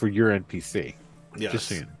bits for your NPC. yes. Just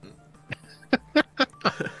saying.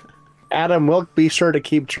 Adam will be sure to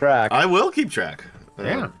keep track I will keep track.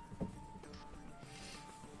 Yeah.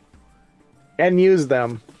 and use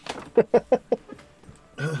them.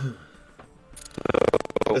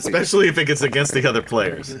 Especially if it gets against the other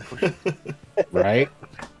players. Right?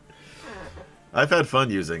 I've had fun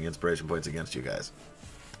using inspiration points against you guys.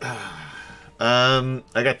 I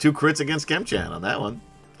got 2 crits against Kemchan on that one.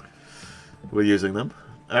 We're using them.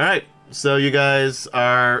 All right, so you guys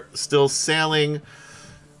are still sailing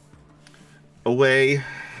away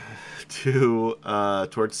to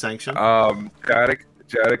towards Sanction.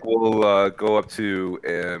 Jadek will go up to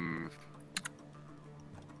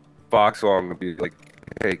Foxong and be like,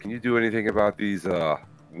 "Hey, can you do anything about these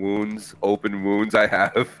open wounds I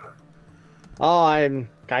have?" Oh, I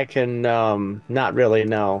can not really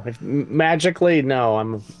know. Magically, no,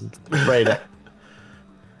 I'm afraid.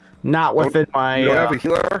 Not within my. You don't have a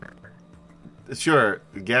healer? Sure,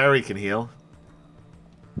 Gary can heal,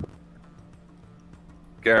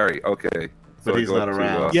 Gary, okay. but he's go not up to,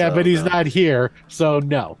 around. Yeah, so, but he's no. not here, so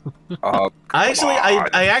no.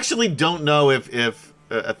 I actually don't know if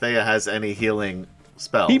Athea has any healing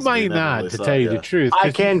spells. He We might never not, really to saw tell it, you the yeah. truth. I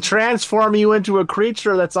 'cause can transform you into a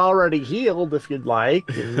creature that's already healed if you'd like.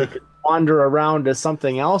 And you could wander around as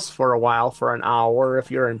something else for a while, for an hour, if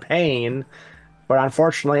you're in pain. But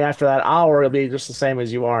unfortunately, after that hour, you'll be just the same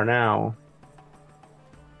as you are now.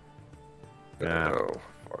 Oh,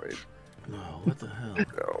 fine. Oh, what the hell?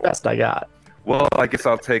 No. Best I got. Well, I guess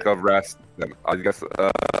I'll take a rest. Then. I guess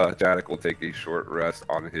Jadek will take a short rest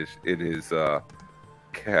in his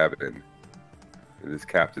cabin, in his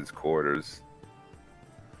captain's quarters.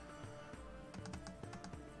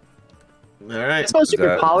 All right. I suppose you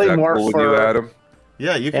could Is that polymorph cool with you, for, Adam?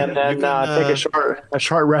 Yeah, you can. and then you can, take a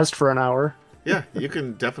short rest for an hour. Yeah, you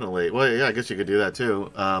can definitely. Well, yeah, I guess you could do that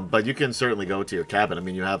too. But you can certainly go to your cabin. I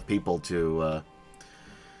mean, you have people to,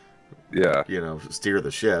 Yeah. steer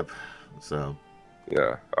the ship. So.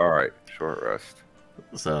 Yeah. All right. Short rest.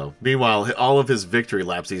 So, meanwhile, all of his victory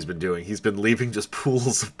laps he's been doing, he's been leaving just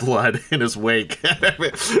pools of blood in his wake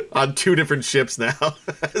on 2 different ships now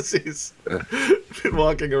as he's been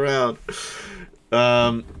walking around.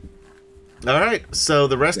 All right, so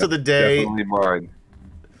the rest of the day, definitely mine.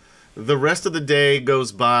 The rest of the day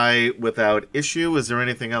goes by without issue. Is there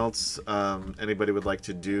anything else anybody would like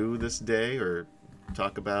to do this day or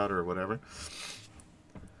talk about or whatever?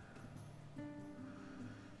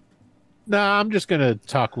 No, I'm just gonna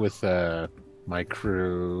talk with my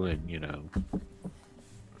crew, and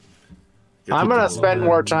I'm gonna spend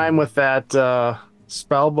more time with that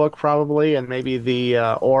spell book probably, and maybe the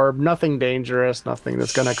orb. Nothing dangerous, nothing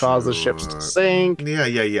that's gonna cause the ships to sink.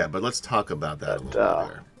 Yeah. But let's talk about that a little bit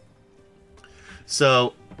here.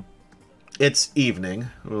 So, it's evening.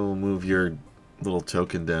 We'll move your little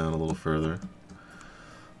token down a little further.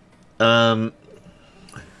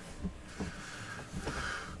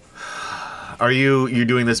 Are you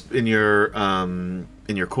doing this in your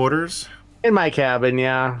quarters? In my cabin,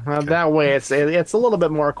 yeah. Okay. That way, it's a little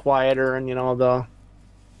bit more quieter, and no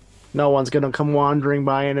one's gonna come wandering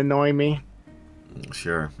by and annoy me.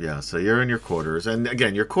 Sure, yeah. So you're in your quarters, and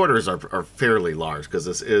again, your quarters are fairly large because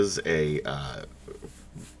this is a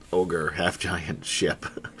ogre half giant ship.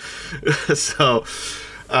 So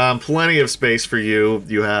plenty of space for you.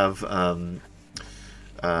 You have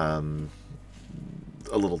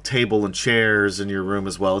a little table and chairs in your room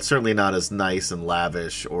as well. It's certainly not as nice and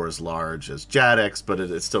lavish or as large as Jadek's, but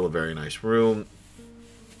it's still a very nice room.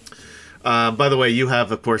 By the way, you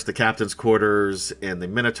have, of course, the captain's quarters in the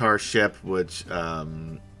Minotaur ship, which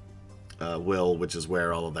which is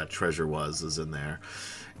where all of that treasure is in there.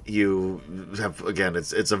 You have, again,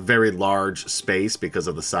 it's a very large space because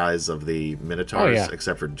of the size of the Minotaurs,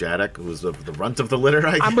 except for Jadek, who's the runt of the litter,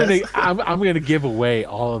 I guess. I'm gonna give away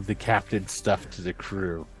all of the captain's stuff to the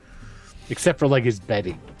crew, except for like his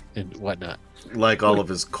bedding and whatnot. Like all of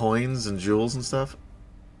his coins and jewels and stuff?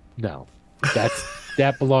 No,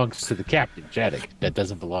 that belongs to the captain, Jadek. That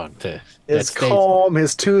doesn't belong to his comb,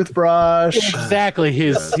 his toothbrush. Exactly.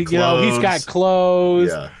 He's got clothes.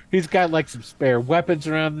 Yeah. He's got like some spare weapons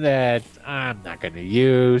around that I'm not going to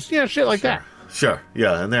use. Shit like that. Sure.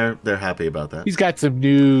 Yeah, and they're happy about that. He's got some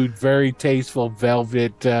new, very tasteful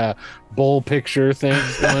velvet bowl picture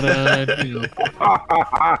things going on.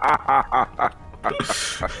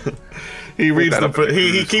 He reads them.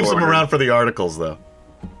 He keeps them around for the articles, though.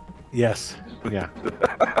 Yes. Yeah.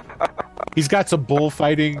 He's got some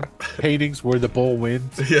bullfighting paintings where the bull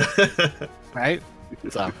wins. Yeah. Right?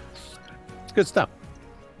 So, it's good stuff.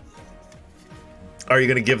 Are you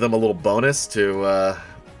going to give them a little bonus to...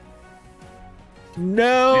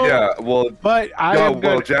 No. Yeah, well... But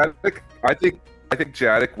Jadek, I think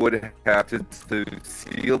Jadek would have to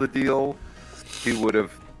seal the deal. He would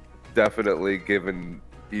have definitely given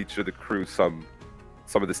each of the crew some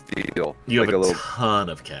of the steel. You have a ton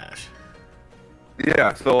of cash.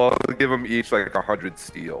 Yeah, so I'll give them each like 100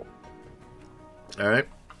 steel. All right.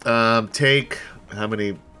 Take how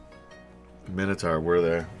many Minotaur were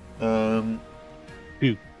there? 2.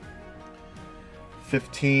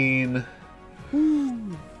 15.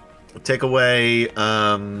 Take away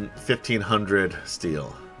 1,500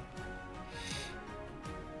 steel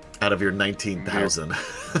out of your 19,000.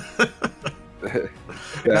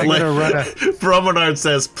 Bromenard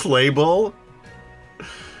says playable.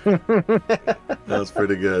 That's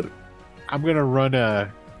pretty good. I'm gonna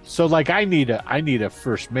run so like I need a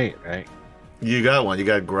first mate, right? You got one. You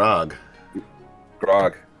got Grog.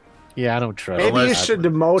 Yeah, I don't trust. Maybe you should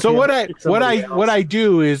demote. So him what I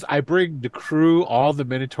do is I bring the crew, all the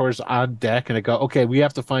Minotaurs on deck, and I go, okay, we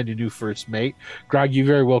have to find a new first mate. Grog, you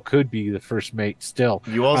very well could be the first mate still.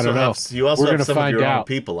 You also have some of your own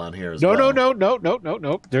people on here as well. No.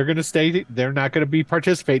 They're gonna stay. They're not gonna be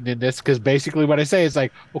participating in this because basically what I say is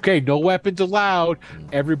like, okay, no weapons allowed.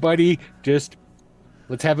 Everybody just.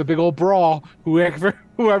 Let's have a big old brawl. Whoever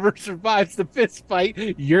survives the fist fight,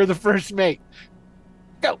 you're the first mate.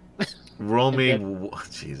 Go. Roll me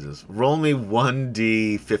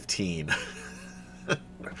 1d15.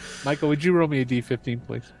 Michael, would you roll me a d15,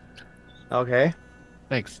 please? Okay.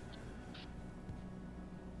 Thanks.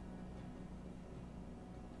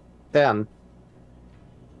 10.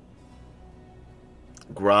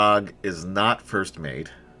 Grog is not first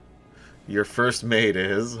mate. Your first mate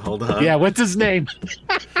is... Hold on. Yeah, what's his name?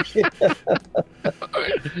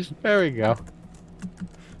 There we go.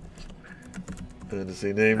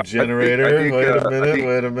 Fantasy name generator. Wait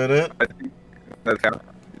a minute. That's how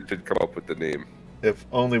you should come up with the name. If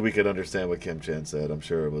only we could understand what Kim Chan said. I'm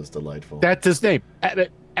sure it was delightful. That's his name. I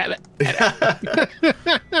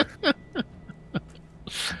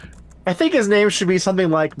think his name should be something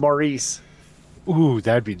like Maurice. Ooh,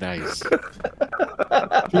 that'd be nice.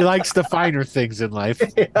 He likes the finer things in life.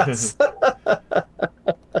 Yes.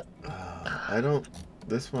 I don't.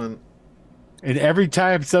 This one. And every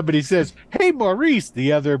time somebody says, "Hey, Maurice,"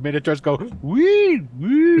 the other Minotaurs go, "Wee,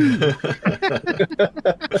 wee."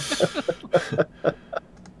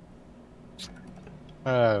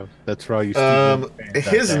 That's for all you.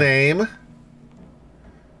 His name.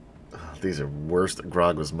 Oh, these are worse.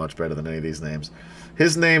 Grog was much better than any of these names.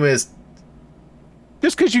 His name is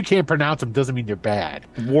Just because you can't pronounce them doesn't mean they're bad.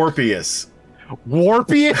 Warpius.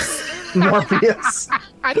 Warpius. Morpheus.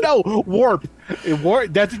 I know, warp.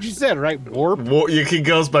 That's what you said, right? Warp. He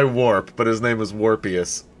goes by Warp, but his name is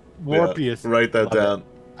Warpius. Warpius. Yeah, write that down.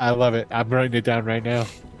 I love it. I'm writing it down right now.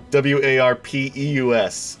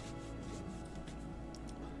 Warpeus.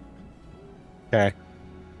 Okay.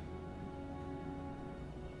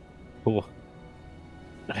 Cool.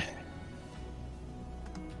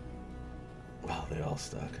 Wow, they all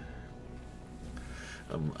stuck.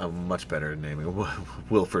 I'm much better at naming.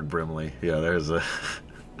 Wilfred Brimley. Yeah, there's a.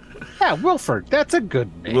 Yeah, Wilford. That's a good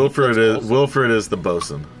name. Wilfred is the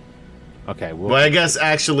bosun. Okay. Well, I guess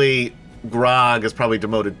actually, Grog is probably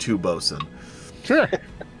demoted to bosun. Sure.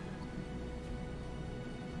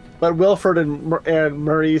 But Wilford and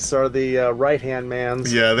Maurice are the right-hand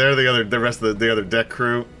mans. Yeah, they're the rest of the other deck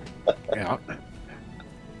crew. Yeah.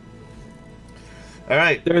 All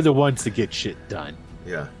right. They're the ones that get shit done.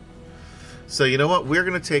 Yeah. So you know what? We're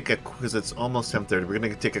gonna take because it's almost 10:30. We're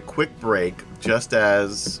gonna take a quick break, just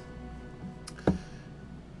as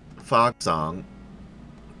Fogsong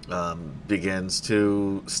begins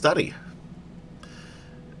to study.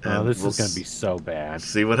 Oh, this is gonna be so bad.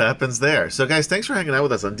 See what happens there. So, guys, thanks for hanging out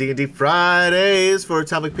with us on D&D Fridays for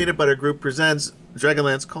Atomic Peanut Butter Group presents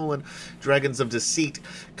DragonLance: Dragons of Deceit,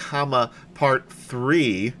 Part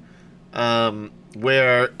 3.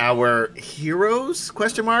 Where our heroes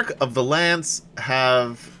of the Lance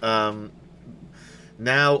have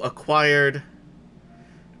now acquired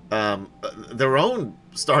their own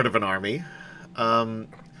start of an army,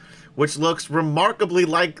 which looks remarkably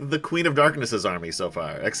like the Queen of Darkness's army so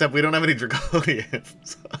far, except we don't have any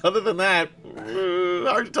Draconians. Other than that,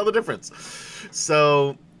 hard to tell the difference.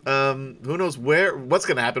 So who knows what's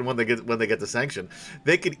going to happen when they get the sanction?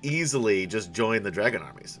 They could easily just join the dragon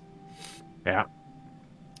armies. Yeah.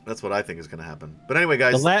 That's what I think is going to happen. But anyway,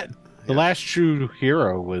 guys. The last true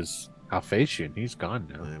hero was Alphasian. He's gone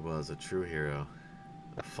now. He was a true hero.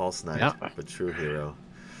 A false knight, Yeah. but true hero.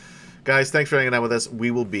 Guys, thanks for hanging out with us. We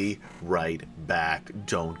will be right back.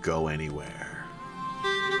 Don't go anywhere.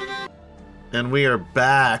 And we are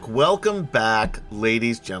back. Welcome back,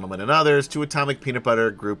 ladies, gentlemen, and others, to Atomic Peanut Butter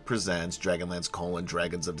Group presents DragonLance: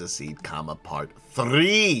 Dragons of Deceit, Part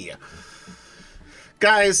 3.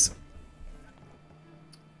 Guys,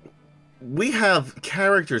 we have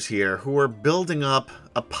characters here who are building up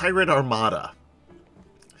a pirate armada.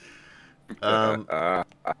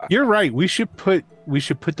 You're right. We should put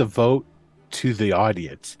the vote to the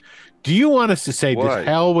audience. Do you want us to say Why? to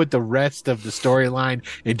hell with the rest of the storyline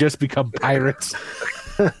and just become pirates?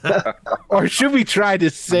 Or should we try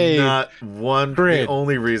to say Not one. Grid. The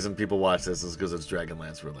only reason people watch this is because it's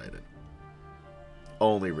Dragonlance related.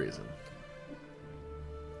 Only reason.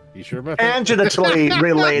 You sure about that? Tangentially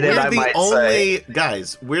related, I might say.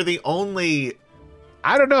 Guys, we're the only.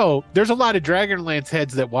 I don't know. There's a lot of Dragonlance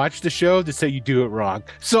heads that watch the show that say you do it wrong.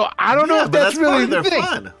 So I don't know if but that's really part of their the thing.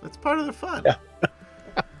 fun. That's part of their fun. Yeah.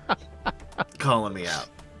 Calling me out.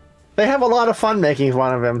 They have a lot of fun making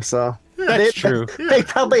fun of him, so. That's true. They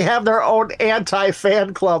probably have their own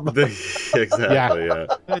anti-fan club. Exactly.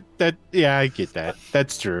 Yeah. Yeah, I get that.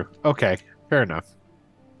 That's true. Okay, fair enough.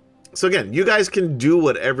 So again, you guys can do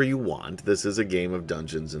whatever you want. This is a game of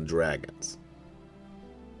Dungeons and Dragons.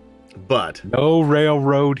 But No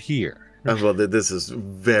railroad here. well, this is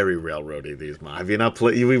very railroady. These have you not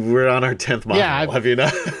played? We're on our 10th module. Yeah, have you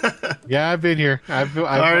not? Yeah, I've been here. I've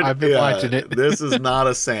been watching it. This is not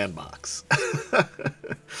a sandbox.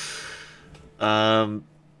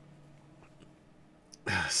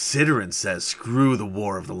 Sidorin says, "Screw the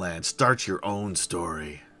War of the Land. Start your own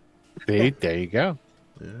story." See, there you go.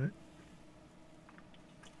 All right.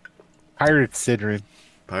 Pirate Sidorin.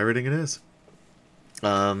 Pirating it is.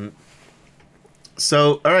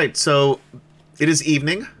 So, all right. So, it is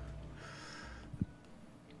evening.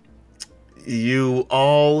 You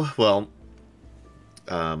all, well,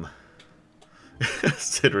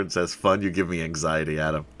 Sidorin says, "Fun. You give me anxiety,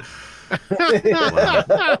 Adam."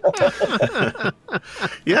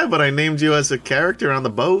 Yeah, but I named you as a character on the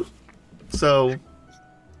boat, so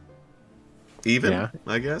even, Yeah.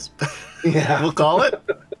 I guess. Yeah. We'll call it.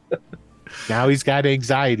 Now he's got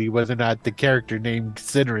anxiety whether or not the character named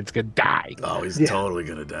Cideron's gonna die. Oh, he's Yeah. totally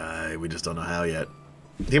gonna die. We just don't know how yet.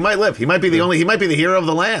 He might live. He might be the hero of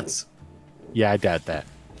the Lance. Yeah, I doubt that.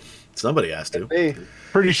 Somebody has to. Hey,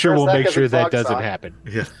 Pretty sure For a we'll make second, sure the that Fox doesn't song. happen.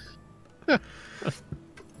 Yeah.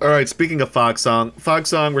 All right, speaking of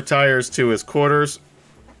Fogsong retires to his quarters.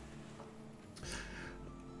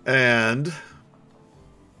 And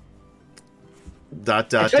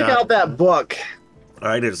check out that book. All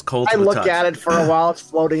right, it is cold to I the look touch. at it for a while. It's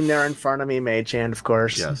floating there in front of me, Mage Hand, of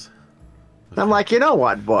course. Yes. I'm like, you know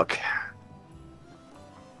what, book?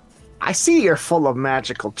 I see you're full of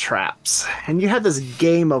magical traps, and you have this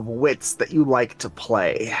game of wits that you like to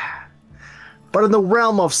play. But in the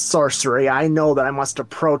realm of sorcery, I know that I must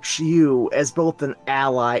approach you as both an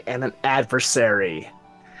ally and an adversary.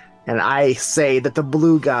 And I say that the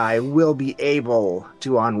blue guy will be able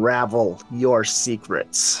to unravel your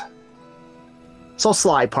secrets. So,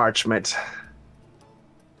 Sly Parchment,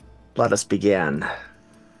 let us begin.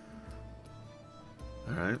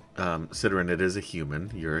 All right. Cideron, it is a human.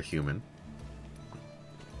 You're a human.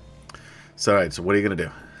 So, all right, so what are you going to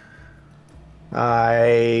do?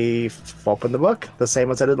 I opened the book, the same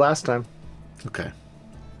as I did last time. Okay.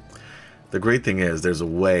 The great thing is there's a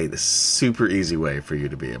way, the super easy way for you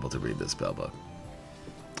to be able to read this spell book.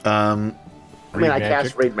 I mean, Read I magic?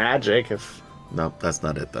 cast Read Magic if... No, that's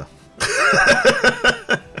not it, though.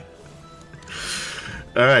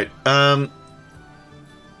 All right.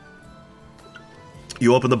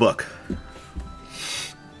 You open the book.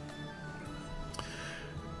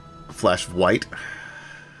 Flash of white.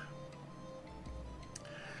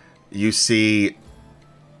 You see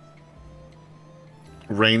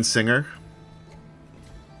Rain Singer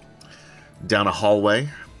down a hallway.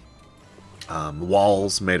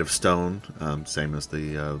 Walls made of stone, same as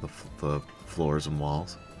the floors and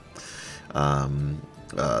walls.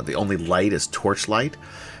 The only light is torchlight.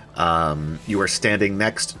 You are standing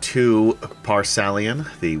next to Parsalian,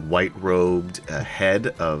 the white-robed head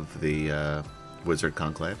of the Wizard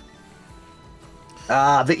Conclave.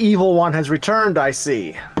 the evil one has returned, I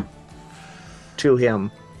see. To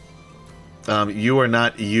him. You are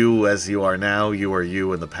not you as you are now. You are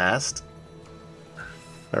you in the past.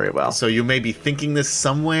 Very well. So you may be thinking this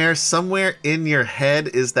somewhere. Somewhere in your head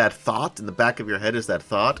is that thought. In the back of your head is that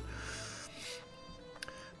thought.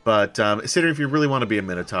 But Cider, if you really want to be a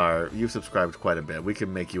Minotaur, you've subscribed quite a bit. We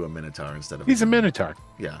can make you a Minotaur instead of. He's a Minotaur.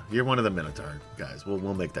 Yeah, you're one of the Minotaur guys.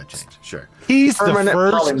 We'll make that change. Sure. He's the Permanent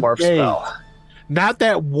first polymorph mate. spell. Not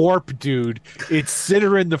that warp dude. It's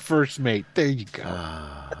Cideron the first mate. There you go.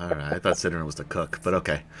 All right. I thought Cider was the cook, but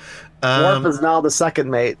okay. Warp is now the second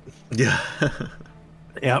mate. Yeah.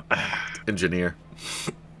 Yep. Engineer.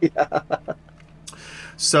 Yeah.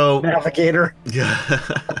 So. Navigator. Yeah.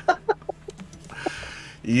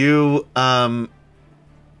 You're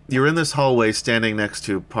in this hallway standing next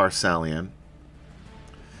to Parsalian.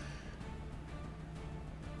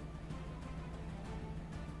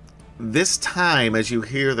 This time, as you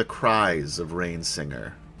hear the cries of Rain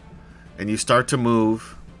Singer, and you start to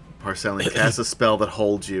move, Parsalian casts a spell that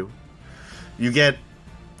holds you. You get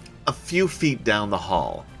a few feet down the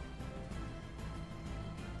hall.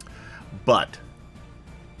 But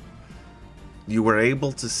you were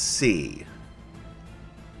able to see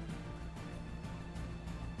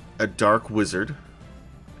a dark wizard,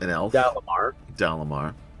 an elf,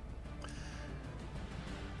 Dalamar,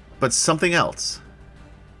 but something else.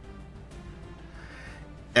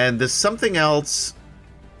 And this something else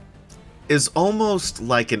is almost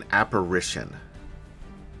like an apparition.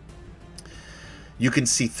 You can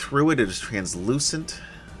see through it. It is translucent.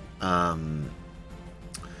 And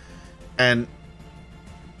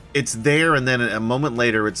it's there, and then a moment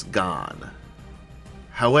later it's gone.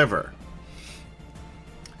 However,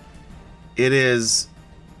 it is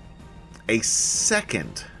a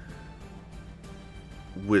second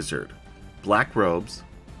wizard. Black robes.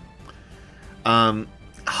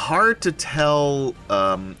 Hard to tell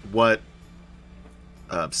what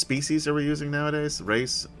species are we using nowadays?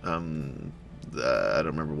 Race? I don't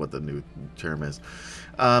remember what the new term is.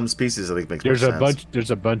 Species, I think, makes more sense.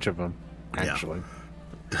 There's a bunch of them, actually. Yeah.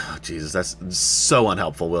 Oh, Jesus, that's so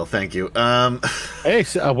unhelpful, Will. Thank you. Hey,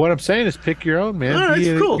 so, what I'm saying is pick your own, man. All right,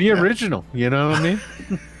 Be, cool. be Yeah. original. You know what I mean?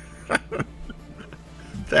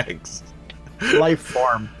 Thanks. Life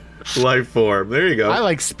form. Life form. There you go.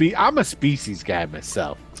 I'm a species guy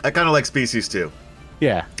myself. I kind of like species too.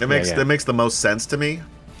 Yeah. It makes the most sense to me.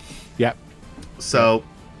 Yep. So,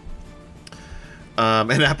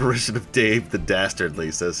 An apparition of Dave the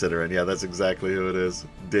Dastardly, says Ciderin. Yeah, that's exactly who it is.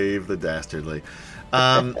 Dave the Dastardly.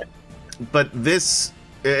 But this,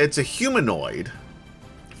 it's a humanoid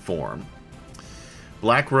form.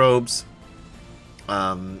 Black robes,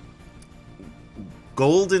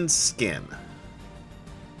 golden skin.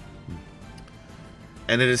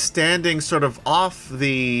 And it is standing sort of off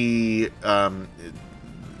the,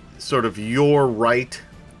 sort of your right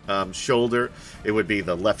shoulder. It would be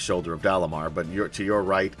the left shoulder of Dalamar, but to your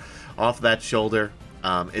right, off that shoulder,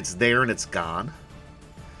 it's there and it's gone.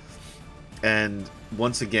 And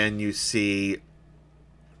once again, you see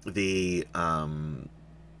the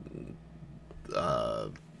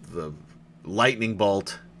lightning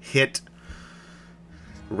bolt hit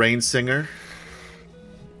Rainsinger.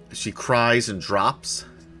 She cries and drops.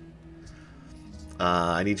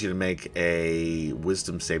 I need you to make a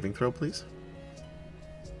wisdom saving throw, please.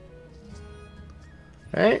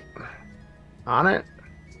 Okay. On it.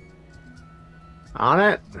 On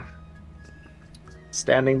it.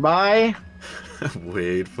 Standing by.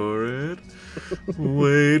 Wait for it.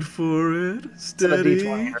 Wait for it.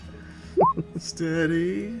 Steady.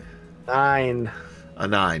 Steady. 9. A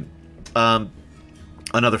 9.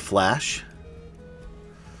 Another flash.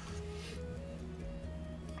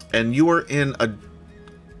 And you are in a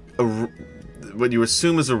what you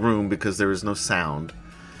assume is a room because there is no sound.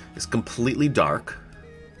 It's completely dark.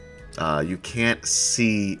 You can't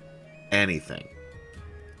see anything.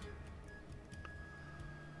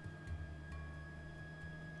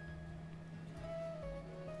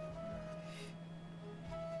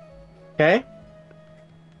 Okay.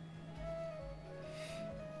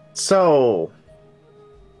 So,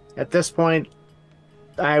 at this point,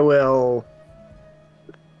 I will...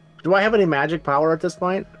 Do I have any magic power at this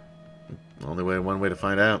point? Only one way to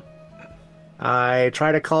find out. I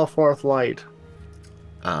try to call forth light.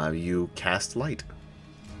 You cast light.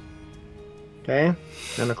 Okay.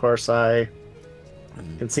 And of course, I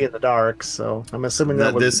can see in the dark, so I'm assuming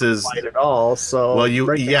that this is light at all. So well,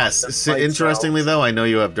 yes. Interestingly, though, I know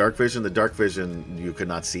you have dark vision. The dark vision you could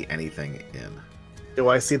not see anything in. Do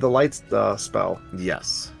I see the light spell?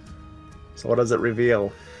 Yes. So what does it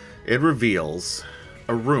reveal? It reveals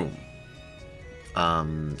a room.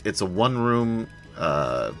 It's a one-room.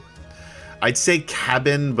 I'd say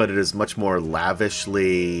cabin, but it is much more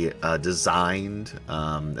lavishly designed,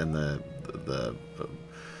 and the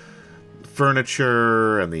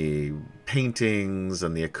furniture and the paintings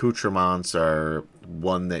and the accoutrements are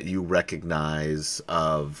one that you recognize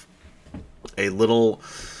of a little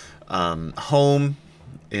home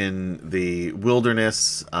in the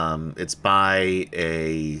wilderness. It's by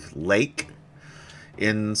a lake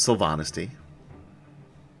in Sylvanesty.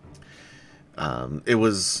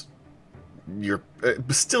 It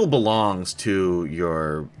still belongs to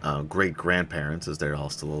your great grandparents, as they're all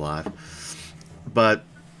still alive, but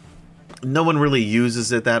no one really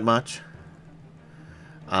uses it that much.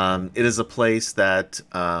 It is a place that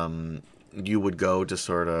you would go to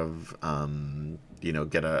sort of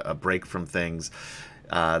get a break from things.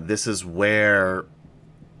 This is where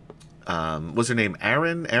what's her name?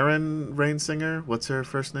 Erin Rainsinger? What's her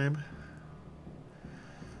first name?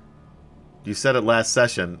 You said it last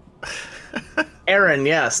session. Erin,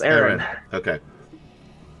 yes, Erin. Okay.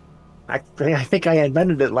 I think I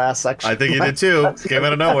invented it last section. I think you did too. It came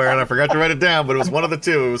out of nowhere, and I forgot to write it down, but it was one of the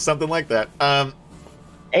two. It was something like that.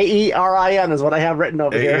 Aerin is what I have written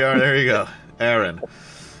over here. There you go. Erin.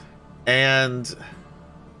 And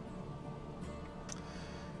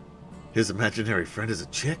his imaginary friend is a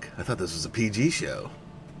chick? I thought this was a PG show.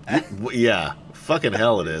 Yeah. Fucking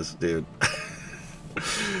hell it is, dude.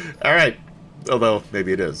 All right. Although,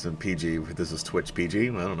 maybe it is in PG. This is Twitch PG.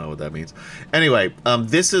 I don't know what that means. Anyway,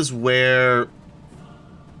 this is where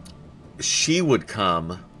she would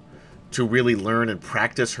come to really learn and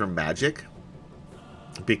practice her magic,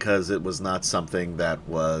 because it was not something that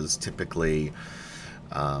was typically...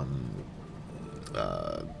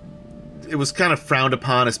 it was kind of frowned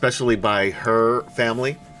upon, especially by her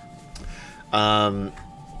family.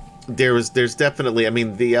 There's definitely... I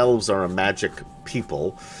mean, the elves are a magic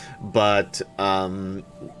people, but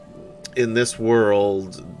in this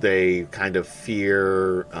world, they kind of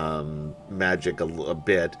fear magic a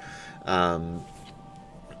bit.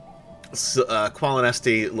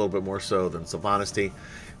 Qualinesti, a little bit more so than Sylvanesty,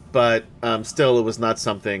 but still, it was not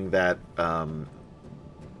something that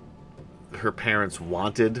her parents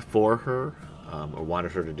wanted for her, or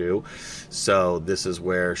wanted her to do. So this is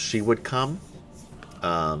where she would come.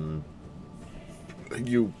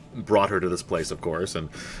 You brought her to this place, of course, and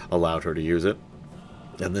allowed her to use it.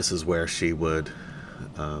 And this is where she would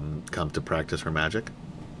come to practice her magic.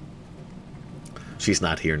 She's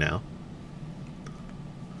not here now.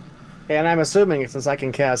 And I'm assuming since I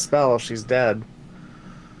can cast spells, she's dead.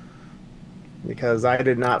 Because I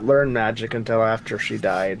did not learn magic until after she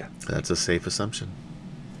died. That's a safe assumption.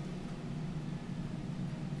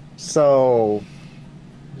 So,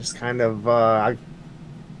 just kind of I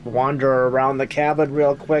wander around the cabin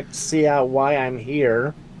real quick to see out why I'm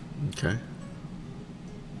here. Okay.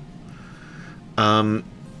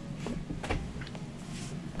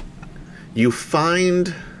 You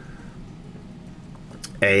find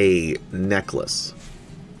a necklace.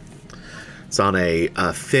 It's on a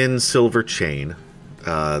thin silver chain.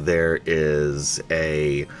 There is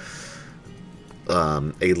a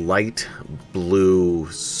light blue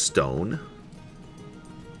stone.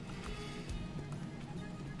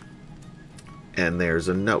 And there's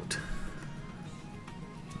a note.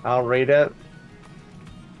 I'll read it.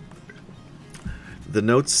 The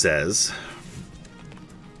note says,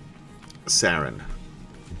 Saren,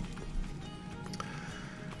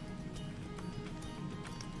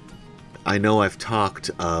 I know I've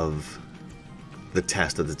talked of the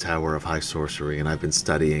test of the Tower of High Sorcery, and I've been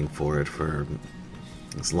studying for it for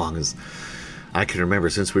as long as I can remember,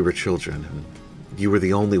 since we were children. And you were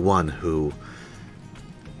the only one who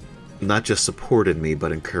not just supported me,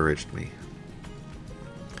 but encouraged me.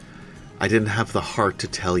 I didn't have the heart to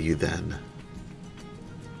tell you then,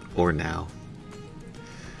 or now,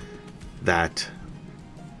 that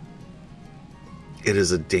it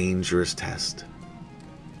is a dangerous test.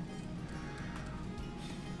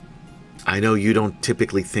 I know you don't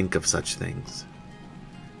typically think of such things.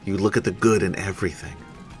 You look at the good in everything.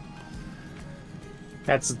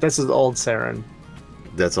 This is old Saren.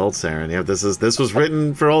 That's old Saren. Yeah, this was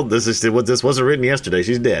written for old. This wasn't written yesterday.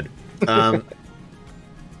 She's dead.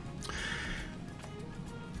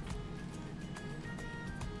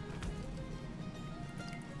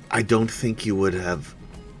 I don't think you would have.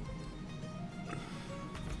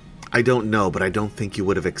 I don't know, but I don't think you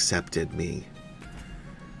would have accepted me,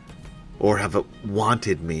 or have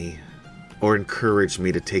wanted me, or encouraged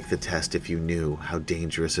me to take the test if you knew how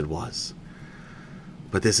dangerous it was.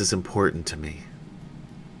 But this is important to me.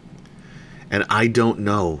 And I don't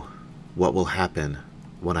know what will happen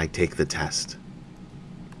when I take the test.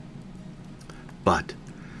 But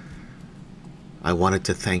I wanted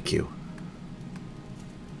to thank you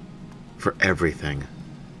for everything.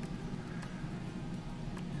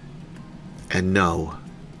 And know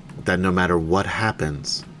that no matter what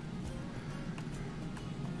happens,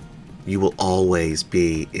 you will always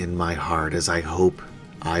be in my heart, as I hope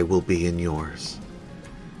I will be in yours.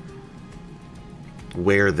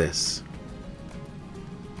 Wear this.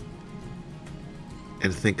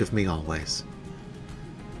 And think of me always.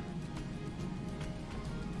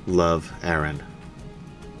 Love, Aaron.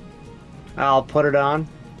 I'll put it on.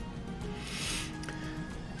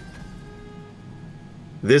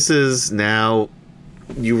 This is now...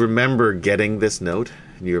 You remember getting this note.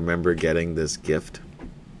 You remember getting this gift.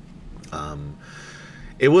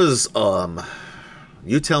 It was...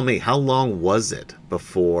 You tell me, how long was it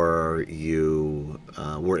before you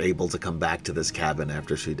were able to come back to this cabin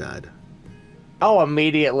after she died? Oh,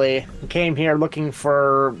 immediately. Came here looking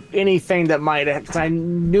for anything that might have... Cause I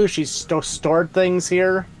knew she stored things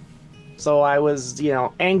here. So I was,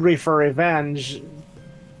 angry for revenge.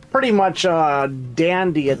 Pretty much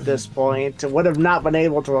dandy at this point. Would have not been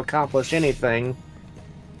able to accomplish anything.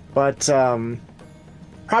 But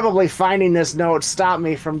probably finding this note stopped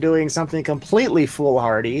me from doing something completely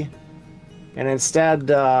foolhardy. And instead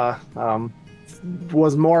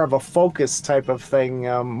was more of a focus type of thing.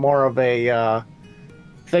 More of a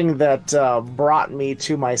thing that brought me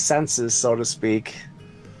to my senses, so to speak.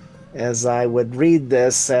 As I would read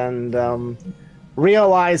this and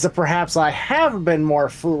realize that perhaps I have been more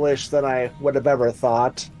foolish than I would have ever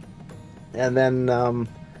thought. And then,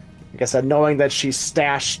 like I said, knowing that she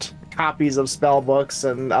stashed copies of spell books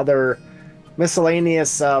and other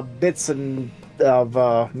miscellaneous bits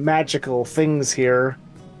of magical things here,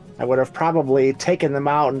 I would have probably taken them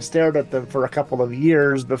out and stared at them for a couple of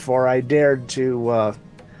years before I dared to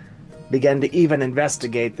begin to even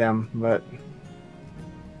investigate them. But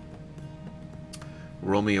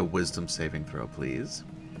roll me a wisdom saving throw, please.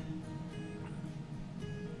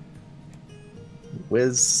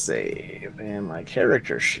 Wiz save, and my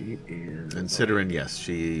character sheet is... Considering, yes,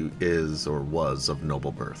 she is or was of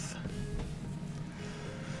noble birth.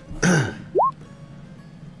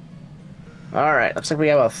 Alright, looks like we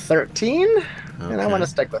have a 13, and I want to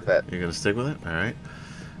stick with it. You're going to stick with it? Alright.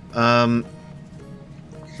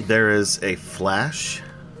 There is a flash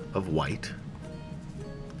of white.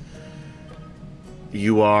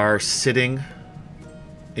 You are sitting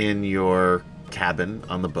in your cabin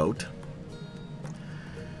on the boat.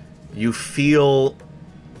 You feel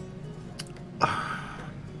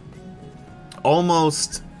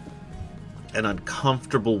almost an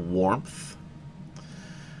uncomfortable warmth,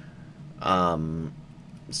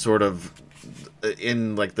 sort of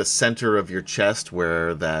in like the center of your chest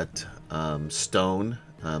where that stone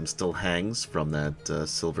still hangs from that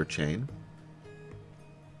silver chain.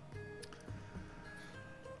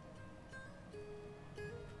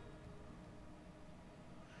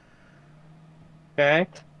 Okay.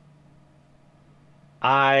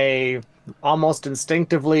 I almost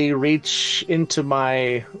instinctively reach into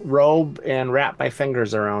my robe and wrap my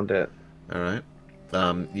fingers around it. All right.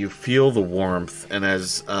 You feel the warmth, and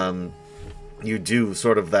as you do,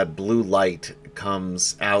 sort of that blue light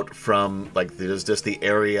comes out from, like, there's just the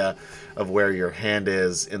area of where your hand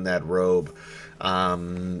is in that robe,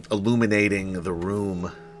 illuminating the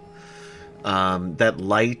room. That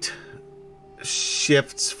light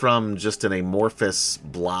shifts from just an amorphous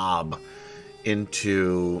blob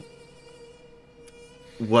into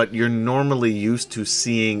what you're normally used to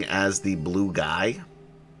seeing as the blue guy.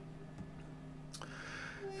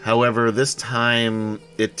 However, this time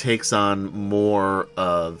it takes on more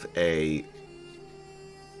of a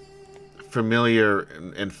familiar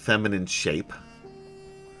and feminine shape.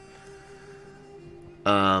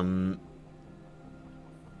 And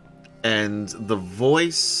the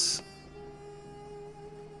voice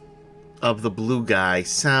of the blue guy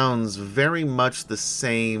sounds very much the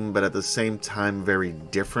same, but at the same time very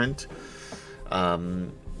different,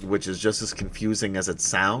 which is just as confusing as it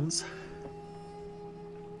sounds.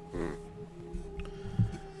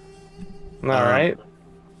 All right.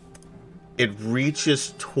 It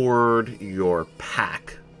reaches toward your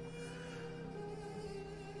pack.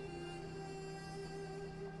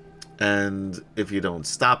 And if you don't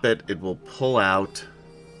stop it, it will pull out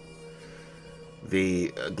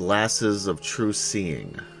the glasses of true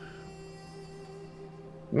seeing.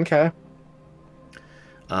 Okay.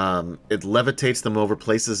 It levitates them over,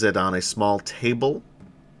 places it on a small table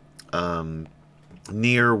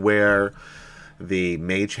near where the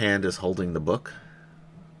mage hand is holding the book.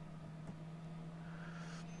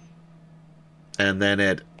 And then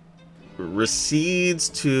it recedes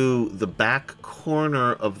to the back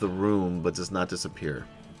corner of the room, but does not disappear.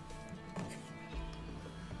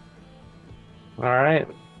 All right.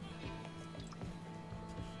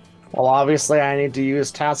 Well, obviously, I need to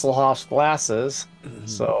use Tasselhoff's glasses,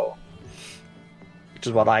 so, which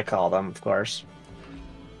is what I call them, of course.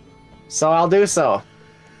 So I'll do so.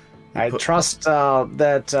 I trust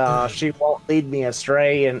that she won't lead me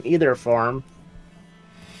astray in either form.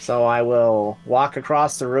 So I will walk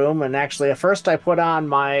across the room, and actually, at first, I put on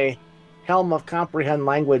my Helm of Comprehend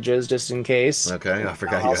Languages just in case. Okay, I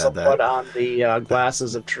forgot you also had that. put on the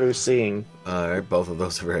glasses of true seeing. All right, both of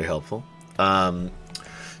those are very helpful.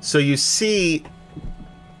 So you see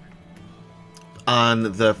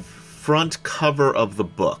on the front cover of the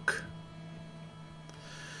book,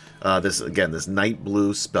 this night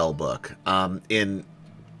blue spell book, in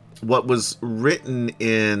what was written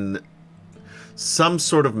in some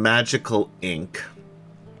sort of magical ink,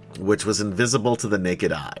 which was invisible to the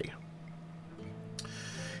naked eye.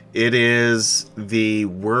 It is the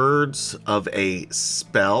words of a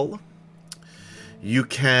spell. You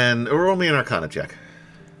can roll me an Arcana check.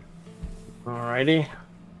 Alrighty.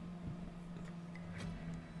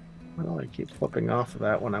 Well, I keep flipping off of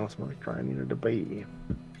that when I was more trying needed to be.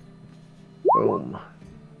 Boom.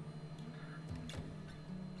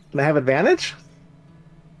 Can I have advantage?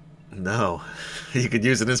 No. You could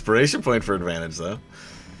use an inspiration point for advantage, though.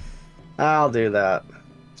 I'll do that.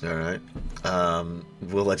 All right.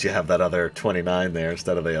 We'll let you have that other 29 there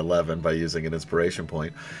instead of the 11 by using an inspiration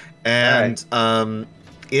point. And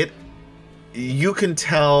you can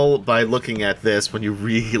tell by looking at this when you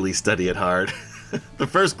really study it hard. The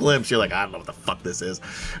first glimpse, you're like, I don't know what the fuck this is.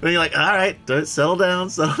 And then you're like, all right, settle down,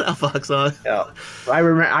 Foxon. Yeah. I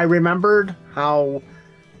remembered how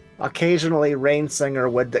occasionally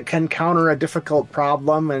Rainsinger can counter a difficult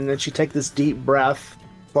problem, and then she'd take this deep breath,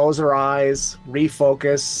 close her eyes,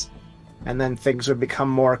 refocus, and then things would become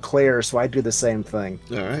more clear, so I do the same thing.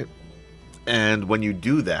 All right. And when you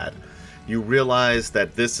do that, you realize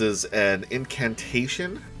that this is an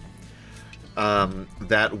incantation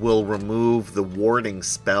that will remove the warding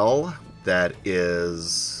spell that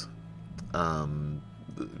is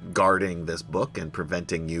guarding this book and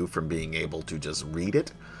preventing you from being able to just read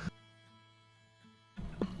it.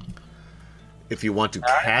 If you want to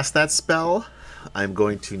cast that spell, I'm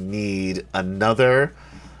going to need another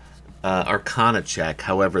Arcana check.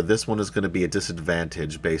 However, this one is going to be a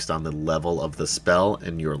disadvantage based on the level of the spell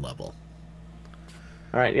and your level.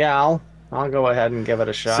 All right, yeah, I'll go ahead and give it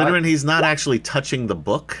a shot. Considering he's not actually touching the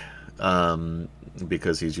book,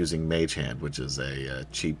 because he's using Mage Hand, which is a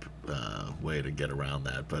cheap way to get around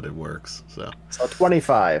that, but it works. So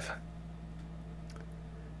 25.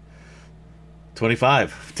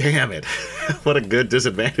 25. Damn it! What a good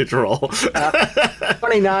disadvantage roll.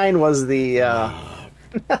 29 was the. You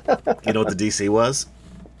know what the DC was?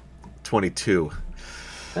 22.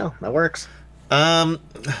 No, that works.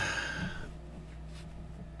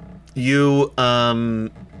 You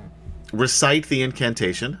recite the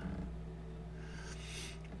incantation,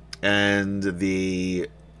 and the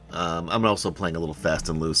I'm also playing a little fast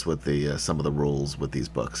and loose with the some of the rules with these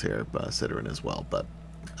books here, Ciderin as well, but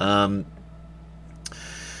and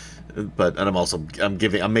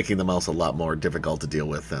I'm making them also a lot more difficult to deal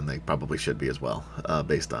with than they probably should be as well,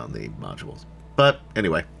 based on the modules. But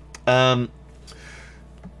anyway,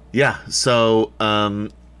 yeah. So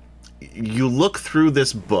you look through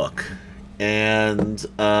this book, and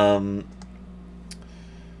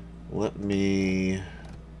let me.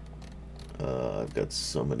 I've got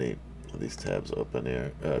so many of these tabs open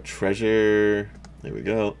here. Treasure. There we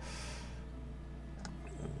go.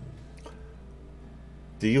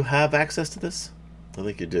 Do you have access to this? I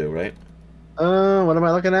think you do, right? What am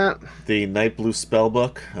I looking at? The Night Blue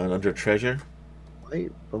Spellbook under Treasure.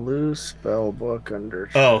 Light blue spell book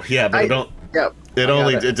under. Oh yeah, but Yep.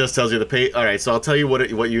 It just tells you the page. All right, so I'll tell you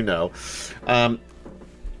what you know.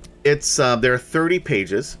 It's there are 30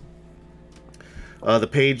 pages. The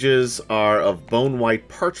pages are of bone white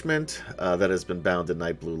parchment that has been bound in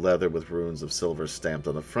night blue leather with runes of silver stamped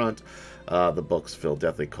on the front. The books feel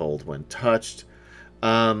deathly cold when touched.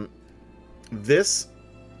 This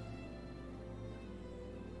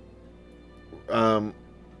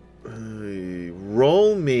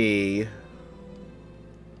roll me.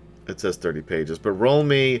 It says 30 pages, but roll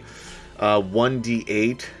me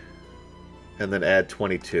 1d8 and then add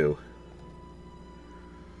 22.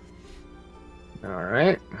 All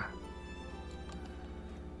right.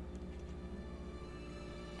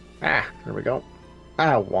 There we go.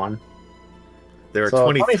 1. There are So,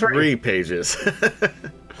 23 pages.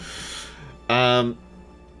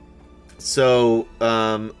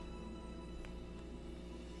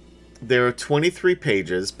 There are 23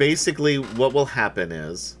 pages. Basically, what will happen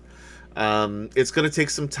is it's going to take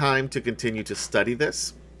some time to continue to study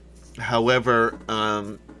this. However,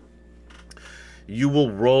 you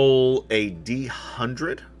will roll a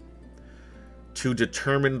d100 to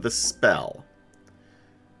determine the spell.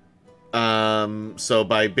 So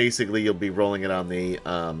by basically you'll be rolling it on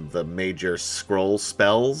the major scroll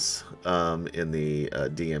spells in the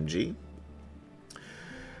DMG.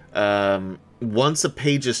 Once a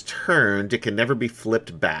page is turned, it can never be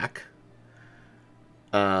flipped back.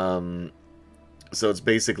 So it's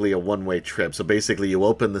basically a one-way trip. So basically you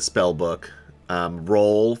open the spell book,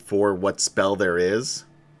 roll for what spell there is,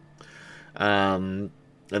 and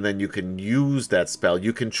then you can use that spell.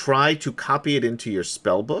 You can try to copy it into your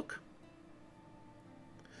spell book.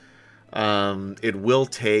 It will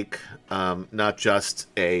take not just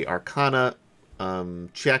a Arcana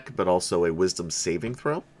check, but also a Wisdom saving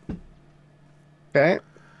throw. Okay.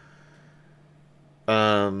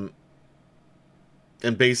 And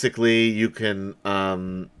basically, you can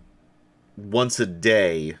once a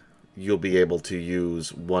day you'll be able to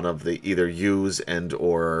use one of the either use and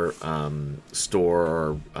or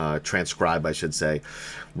store or transcribe, I should say,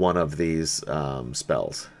 one of these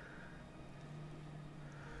spells.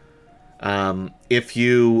 If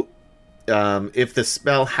the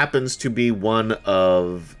spell happens to be one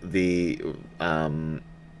of the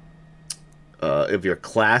of your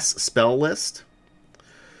class spell list,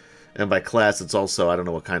 and by class it's also, I don't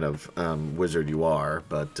know what kind of wizard you are,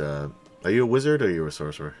 but are you a wizard or are you a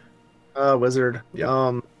sorcerer? Wizard.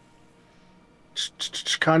 Yeah.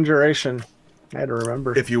 Conjuration. I had to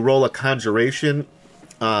remember. If you roll a conjuration,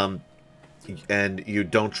 and you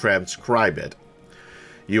don't transcribe it,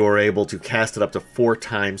 you are able to cast it up to 4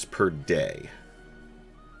 times per day.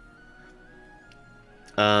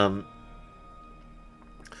 The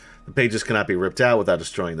pages cannot be ripped out without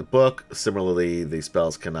destroying the book. Similarly, the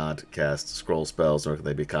spells cannot cast scroll spells, nor can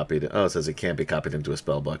they be copied. Oh, it says it can't be copied into a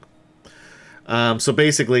spell book. So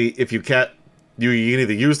basically, if you can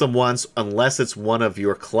either use them once, unless it's one of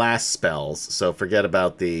your class spells. So forget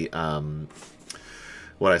about the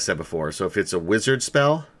what I said before. So if it's a wizard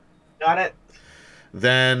spell, Got it.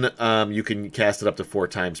 then you can cast it up to 4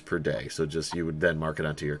 times per day. So you would then mark it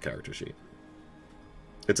onto your character sheet.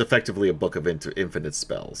 It's effectively a book of infinite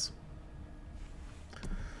spells.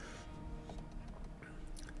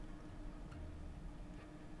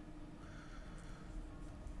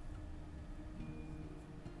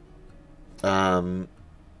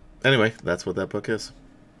 Anyway, that's what that book is.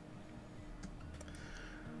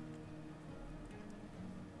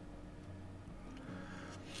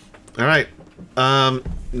 All right.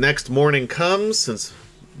 Next morning comes, since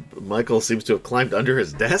Michael seems to have climbed under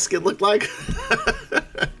his desk, it looked like.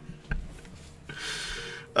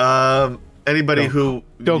 Anybody who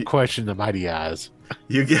don't question the mighty eyes.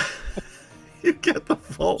 You get the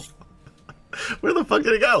full. Where the fuck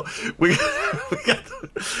did it go?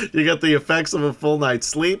 You got the effects of a full night's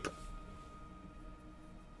sleep.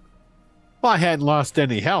 Well, I hadn't lost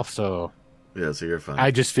any health, so yeah, so you're fine.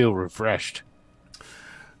 I just feel refreshed.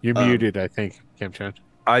 You're muted, I think, Kim Chan.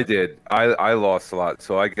 I did. I lost a lot,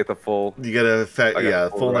 so I get the full. You get a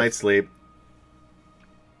full night's sleep.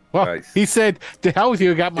 Well, Nice. He said, "To hell with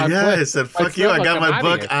you." I got my book. He said, "Fuck you." I got my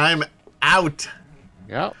book. I'm out.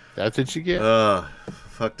 Yep, that's what you get.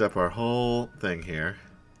 Fucked up our whole thing here.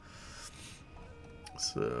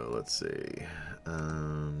 So let's see.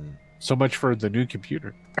 So much for the new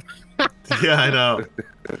computer. Yeah, I know.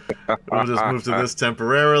 We'll just move to this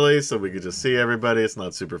temporarily so we could just see everybody. It's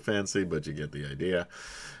not super fancy, but you get the idea.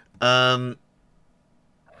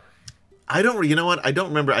 I don't. You know what? I don't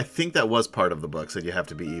remember. I think that was part of the book, that you have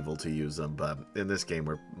to be evil to use them. But in this game,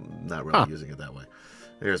 we're not really using it that way.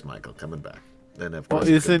 Here's Michael coming back. Then of course,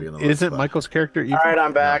 isn't Michael's character evil? All right,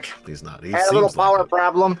 I'm back. No, he's not. I had a little power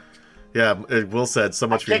problem. Yeah, Will said so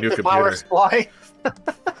much for your new the computer. Power supply.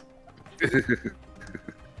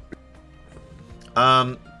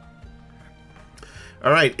 All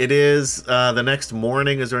right, it is the next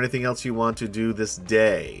morning. Is there anything else you want to do this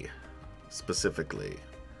day, specifically?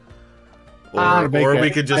 Or we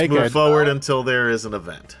could just move forward until there is an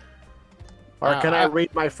event. Or can I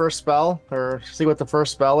read my first spell, or see what the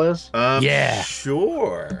first spell is? Yeah.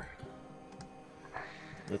 Sure.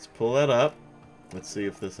 Let's pull that up. Let's see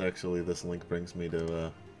if this link brings me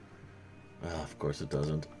to... of course it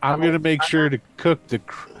doesn't. I'm going to make sure to cook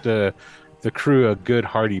the crew a good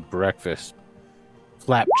hearty breakfast.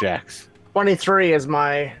 Flapjacks. 23 is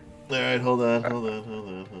my... All right, hold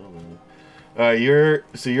on.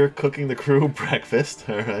 You're cooking the crew breakfast,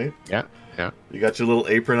 all right? Yeah. You got your little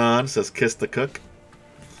apron on, says kiss the cook.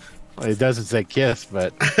 Well, it doesn't say kiss,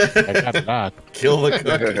 but I got it on. Kill the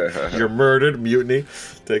cook. You're murdered. Mutiny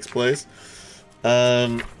takes place.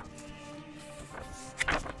 What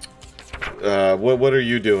are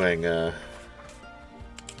you doing,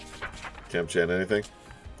 Camp Chan? Anything?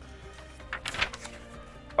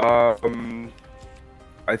 I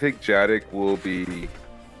think Jadek will be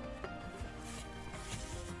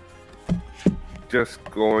just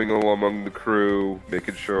going among the crew,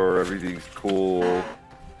 making sure everything's cool.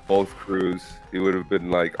 Both crews. He would have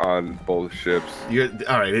been like on both ships.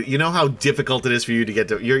 All right. You know how difficult it is for you to get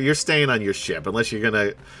to. You're staying on your ship unless you're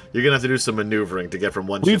gonna have to do some maneuvering to get from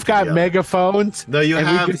one. We've ship got to the other. megaphones. No, you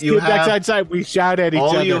have. We just back side. We shout at each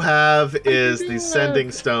other. All you have is the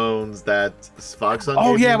sending stones that Foxon.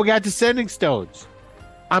 Oh gave yeah, you. we got the sending stones.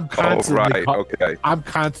 I'm constantly. Okay. I'm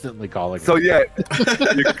constantly calling. So yeah,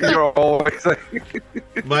 you're always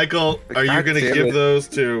like. Michael, are you going to give those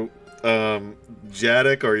to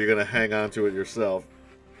Jadek, or are you going to hang on to it yourself?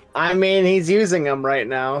 I mean, he's using them right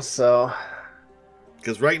now, so...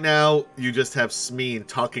 Because right now, you just have Smeen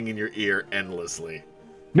talking in your ear endlessly.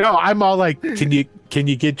 No, I'm all like, can you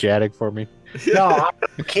get Jadek for me? No, I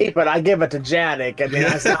don't keep it. I give it to Jadek. I mean,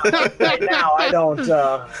 that's not, right now, I don't...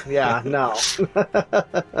 yeah, no.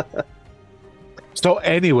 So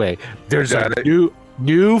anyway, there's a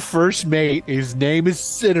new first mate. His name is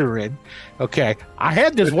Ciderin. Okay, I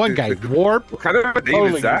had this one guy, Warp. What kind of a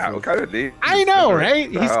name is that? What kind of name? I know, right?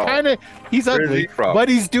 He's ugly, he from? but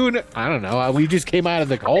he's doing it. I don't know. We just came out of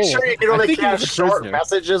the hole. I'm sure you can only cast short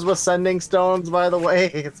messages with sending stones. By the way,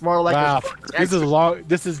 it's more like wow. This is a long.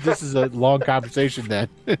 This is a long conversation. Then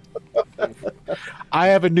I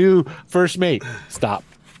have a new first mate. Stop.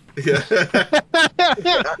 Yeah.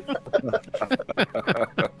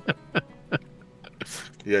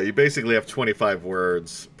 Yeah, you basically have 25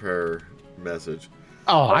 words per message.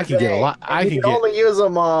 Oh, I can get a lot. I can only use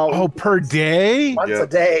them per day? Once a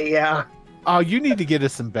day, yeah. Oh, you need to get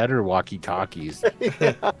us some better walkie-talkies.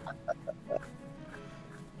 Yeah.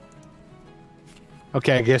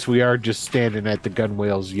 Okay, I guess we are just standing at the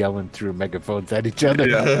gunwales yelling through megaphones at each other.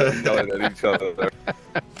 Yeah, yelling at each other.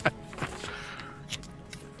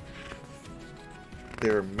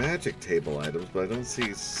 There are magic table items, but I don't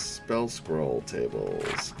see spell scroll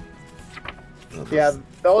tables. Yeah,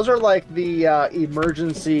 those are like the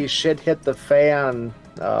emergency shit hit the fan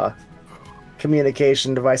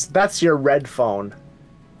communication device. That's your red phone.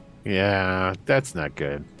 Yeah, that's not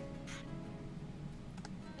good.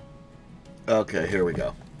 Okay, here we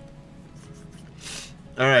go.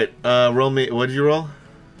 All right. Roll me. What did you roll?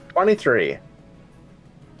 23.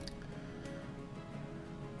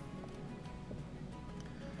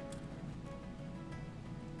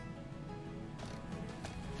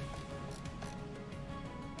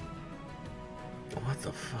 What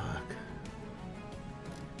the fuck?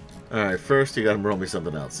 All right. First, you got to roll me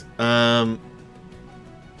something else.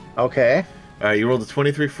 Okay. All right. You rolled a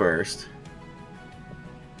 23 first.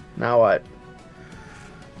 Now what?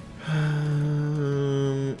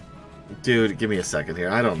 Dude, give me a second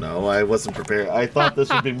here. I don't know. I wasn't prepared. I thought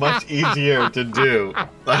this would be much easier to do.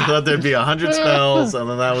 I thought there'd be 100 spells, and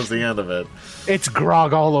then that was the end of it. It's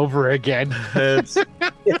Grog all over again. It's...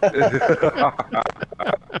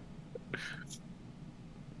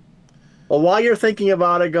 Well, while you're thinking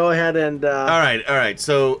about it, go ahead and... All right.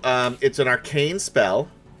 So, it's an arcane spell.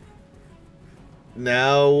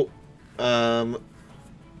 Now,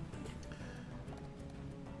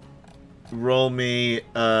 roll me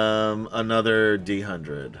another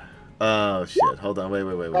D100. Oh shit! Hold on. Wait.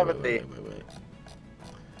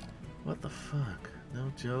 What the fuck?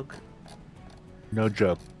 No joke. No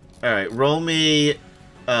joke. All right. Roll me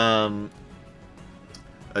a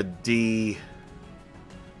D9.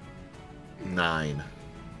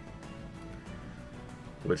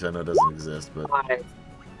 Which I know doesn't exist, but 5.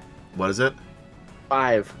 what is it?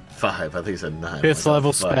 5. 5. I think you said 9. Fifth Like, level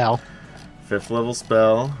oh, fuck. spell. 5th level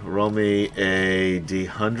spell. Roll me a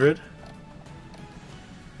D100.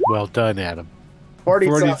 Well done, Adam.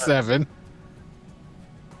 47.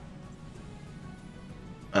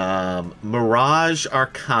 Mirage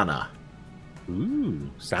Arcana. Ooh,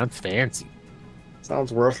 sounds fancy.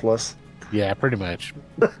 Sounds worthless. Yeah, pretty much.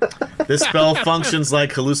 This spell functions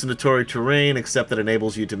like hallucinatory terrain, except that it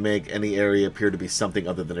enables you to make any area appear to be something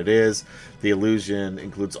other than it is. The illusion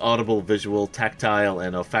includes audible, visual, tactile,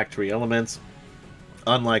 and olfactory elements.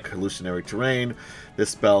 Unlike hallucinatory terrain,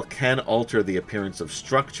 this spell can alter the appearance of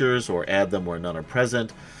structures or add them where none are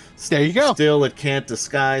present. There you go. Still, it can't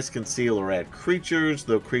disguise, conceal, or add creatures,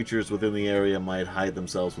 though creatures within the area might hide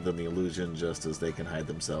themselves within the illusion, just as they can hide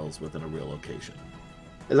themselves within a real location.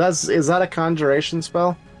 Is that a conjuration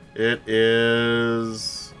spell? It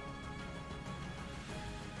is...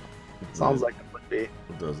 Sounds like it would be.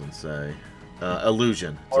 It doesn't say.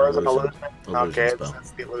 Illusion. It's Or is it illusion? Illusion Okay, spell.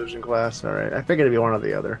 it's the illusion class. All right. I figured it'd be one or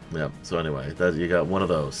the other. Yeah. So anyway, you got one of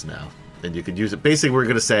those now, and you can use it. Basically, we're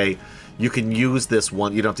going to say you can use this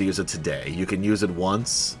one. You don't have to use it today. You can use it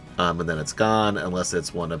once, and then it's gone, unless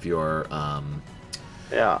it's one of your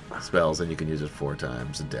spells, and you can use it 4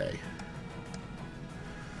 times a day.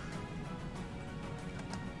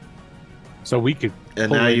 So we could. And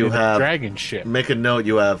pull now it you in a have dragon ship. Make a note.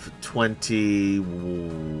 You have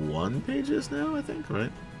 21 pages now, I think,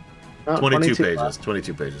 right? 22 pages. left.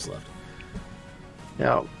 22 pages left.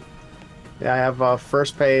 Yeah. Yeah, I have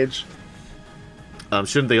first page.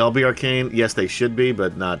 Shouldn't they all be arcane? Yes, they should be,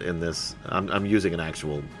 but not in this. I'm using an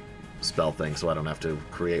actual spell thing, so I don't have to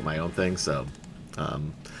create my own thing. So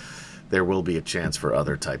there will be a chance for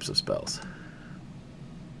other types of spells.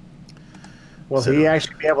 Will he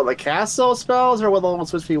actually be able to cast those spells, or will those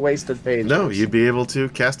supposed to be wasted pages? No, you'd be able to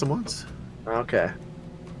cast them once. Okay.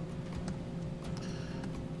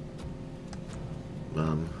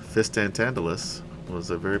 Fist Antandalus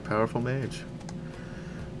was a very powerful mage.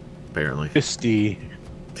 Apparently. Fisty.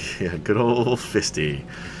 Yeah, good old Fisty.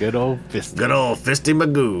 Good old Fisty. Good old Fisty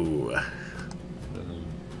Magoo.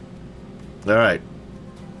 All right.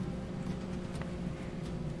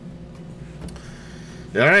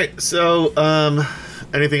 All right. So,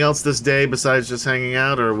 anything else this day besides just hanging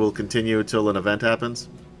out, or we'll continue until an event happens?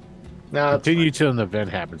 No, Continue till an event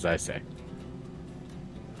happens, I say.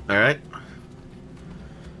 All right.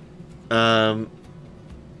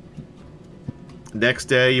 Next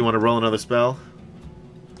day, you want to roll another spell?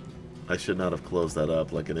 I should not have closed that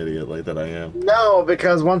up like an idiot like that I am. No,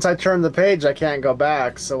 because once I turn the page, I can't go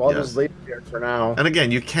back, so I'll Yeah. just leave it here for now. And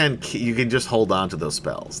again, you can just hold on to those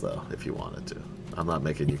spells though if you wanted to. I'm not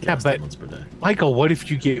making you cast but- them once per day. Michael, what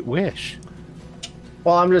if you get Wish?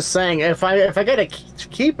 Well, I'm just saying, if I get to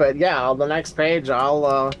keep it, yeah, on the next page,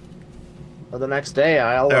 or the next day,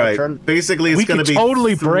 I'll All right. turn. Basically, We it's going could to be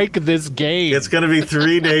totally break this game. It's going to be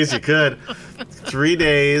 3 days. You could 3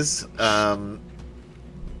 days. And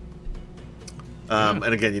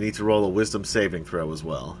again, you need to roll a Wisdom saving throw as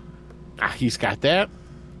well. He's got that.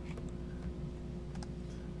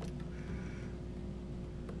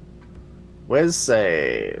 Wiz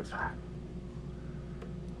save.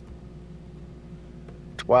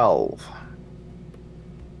 12.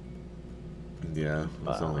 Yeah,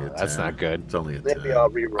 it's only a 10. That's not good. It's only a 10. Maybe I'll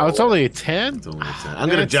re-roll. Oh, it's only a 10? It's only a 10. I'm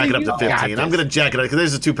going to jack it up to 15. I'm going to jack it up because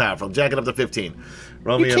this is too powerful. Jack it up to 15.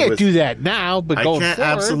 Roll You me can't do that now, but I going can't,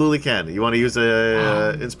 forward. absolutely can. You want to use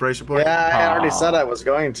a inspiration point? Yeah, I already said I was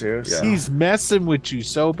going to. So He's messing with you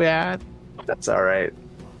so bad. that's all right.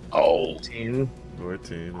 Oh. 14.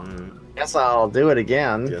 14. All right. Guess I'll do it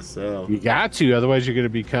again. Guess so. You got to, otherwise you're going to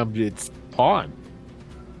become its pawn.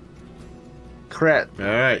 Crit. All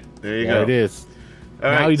right. There you Yeah, go. it is. All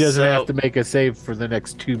Now right, he doesn't so have to make a save for the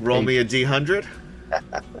next 2 roll me a D100.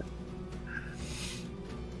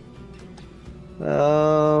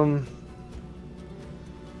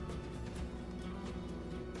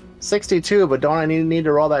 62, but don't I need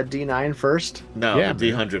to roll that D9 first? No, Yeah,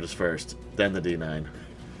 the D100 is first, then the D9.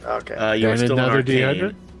 Okay. You're Then still another on arcane,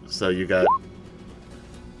 D100? so you got.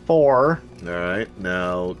 4. All right,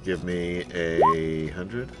 now give me a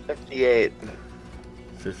 100. 58.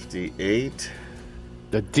 58.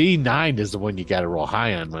 The D9 is the one you got to roll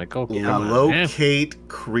high on, Michael. Come on, man. Locate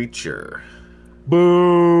creature.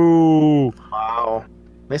 Boo! Wow.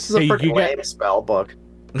 This is a Hey, freaking you got- lame spell book.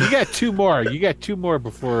 You got 2 more. You got 2 more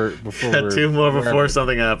before. Got 2 more before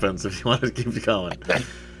something happens. If you want to keep going.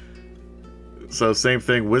 So same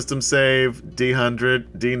thing. Wisdom save.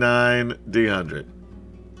 D100. D9. D100.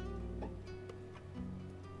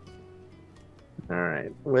 All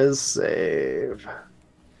right. Wiz save.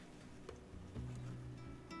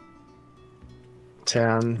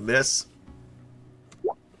 10. Miss.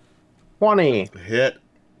 20. Hit.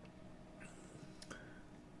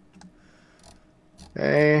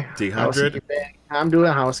 Okay. D100. Housekeeping. I'm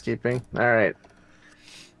doing housekeeping. All right.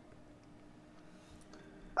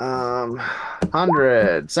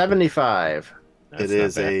 175. It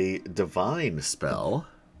is a divine spell.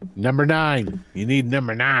 Number 9. You need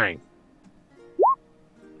number 9.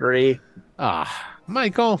 3. Ah,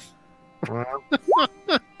 Michael.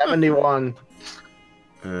 71.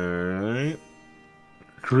 All right.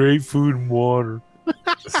 Great food and water.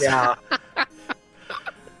 Yeah.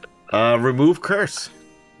 Remove curse.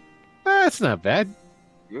 That's not bad.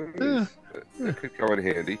 That could come in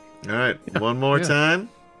handy. All right. One more Yeah. time.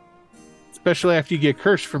 Especially after you get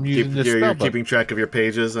cursed from using this You're spell book. keeping track of your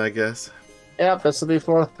pages, I guess. Yep, this will be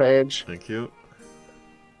 4th page. Thank you.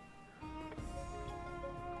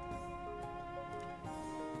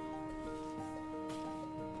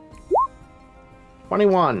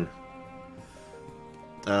 $21.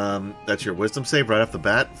 That's your wisdom save right off the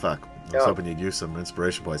bat. Fuck. I was Yep. hoping you'd use some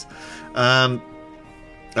inspiration points. All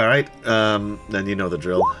right. Then you know the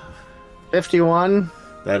drill. 51.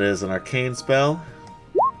 That is an arcane spell.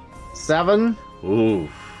 7. Ooh.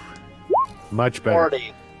 Much better.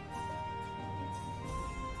 40.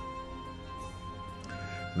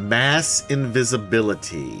 Mass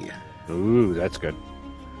invisibility. Ooh, that's good.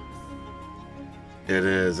 It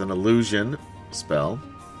is an illusion spell.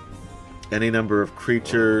 Any number of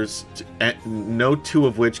creatures, no 2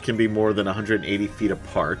 of which can be more than 180 feet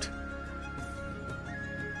apart.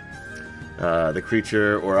 The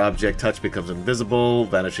creature or object touched becomes invisible,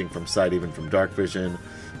 vanishing from sight even from dark vision.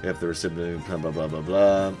 If the recipient, blah, blah, blah, blah,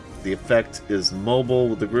 blah. The effect is mobile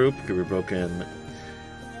with the group, can be broken.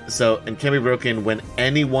 So, and can be broken when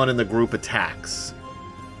anyone in the group attacks.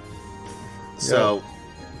 So,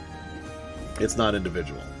 it's not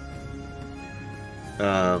individual.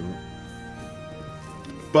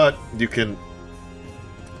 But you can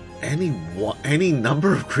any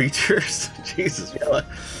number of creatures. Jesus, what?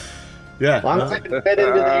 Yeah. As long as I can fit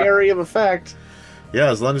into the area of effect. Yeah,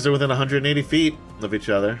 as long as they're within 180 feet of each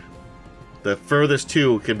other. The furthest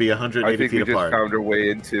 2 can be I 180 think we feet just apart. found our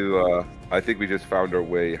way into. I think we just found our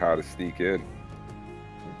way how to sneak in.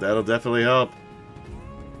 That'll definitely help.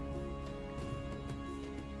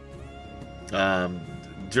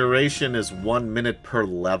 Duration is 1 minute per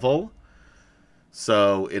level.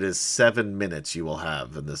 So it is 7 minutes you will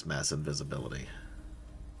have in this mass invisibility.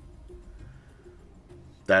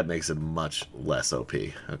 That makes it much less OP.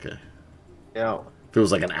 Okay. Yeah. If it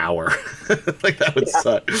was like an hour, like that would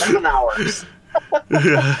suck. 7 hours.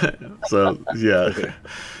 So, yeah.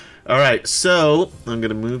 All right, so I'm going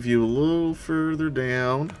to move you a little further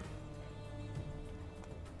down.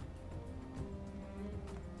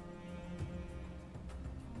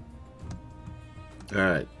 All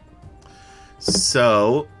right.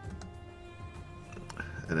 So,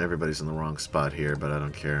 and everybody's in the wrong spot here, but I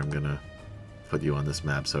don't care. I'm going to put you on this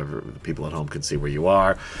map so the people at home can see where you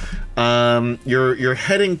are. You're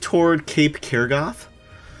heading toward Cape Kirgoth.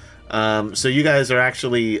 So you guys are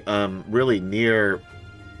actually really near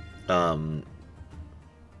Southern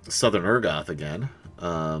Urgoth again.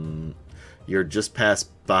 You're just passed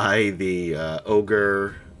by the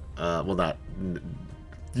ogre. Well, not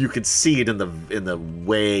you could see it in the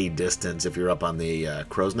way distance if you're up on the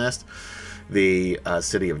Crow's Nest, the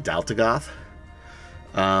city of Daltagoth.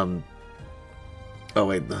 Oh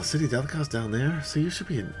wait, the city of Daltagoth's down there, so you should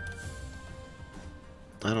be in...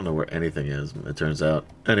 I don't know where anything is, it turns out.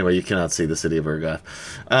 Anyway, you cannot see the city of Urgoth.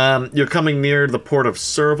 You're coming near the port of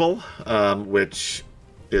Serval, which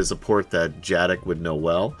is a port that Jadok would know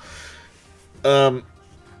well.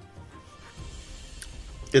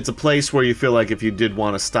 It's a place where you feel like if you did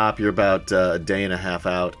want to stop, you're about a day and a half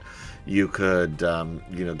out. You could,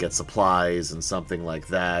 get supplies and something like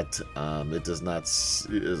that. It does not,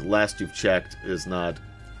 last you've checked, is not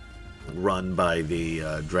run by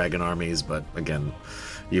the dragon armies, but again,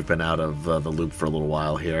 you've been out of the loop for a little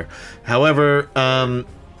while here. However,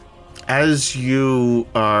 as you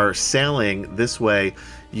are sailing this way,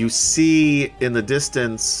 you see in the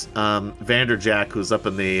distance Vanderjack, who's up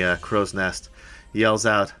in the Crow's Nest, yells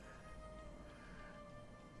out,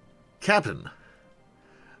 "Captain,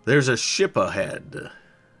 there's a ship ahead.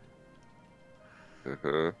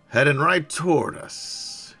 Heading right toward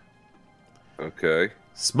us. Okay.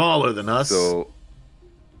 Smaller than us." So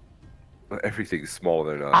everything's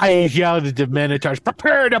smaller than us. I yelled at the Minotaurs,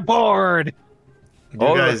 "Prepare to board!"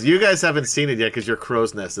 You guys haven't seen it yet because your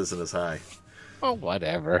Crow's Nest isn't as high. Oh,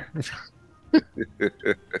 whatever.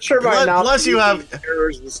 Sure, by now. Plus you have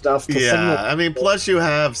errors and stuff. Yeah, I mean, plus you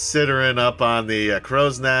have Citterin up on the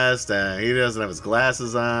Crow's Nest, and he doesn't have his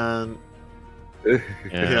glasses on.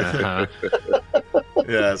 Uh-huh.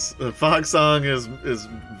 Yes, the Fog Song is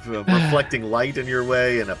reflecting light in your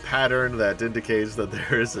way in a pattern that indicates that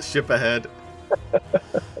there is a ship ahead.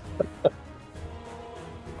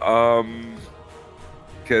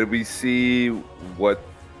 Can we see what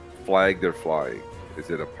flag they're flying? Is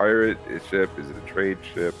it a pirate ship? Is it a trade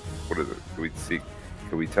ship? What is it? Can we see?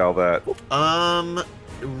 Can we tell that?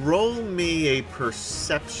 Roll me a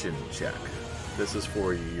perception check. This is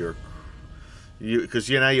for because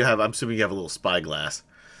now you have. I'm assuming you have a little spyglass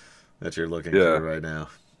that you're looking through right now.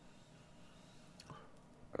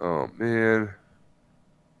 Oh man.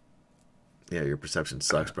 Yeah, your perception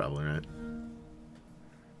sucks, probably, right?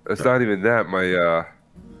 It's not even that. My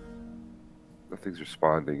nothing's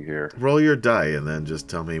responding here. Roll your die and then just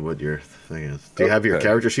tell me what your thing is. Do you have your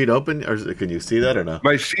character sheet open, or can you see that or no?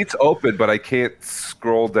 My sheet's open, but I can't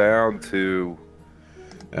scroll down to.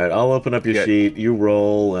 All right, I'll open up your sheet. You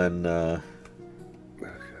roll, and there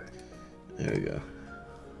you go.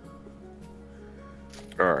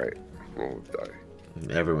 All right, roll die.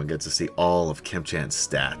 Everyone gets to see all of Kempchan's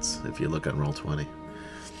stats if you look on Roll20.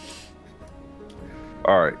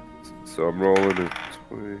 All right, so I'm rolling a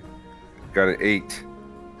 20. Got an 8.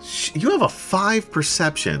 You have a 5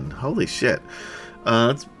 perception. Holy shit!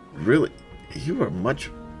 That's really. You are much.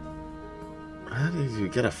 How did you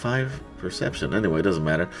get a 5 perception? Anyway, it doesn't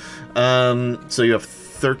matter. So you have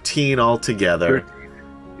 13 altogether. 13.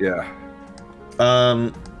 Yeah.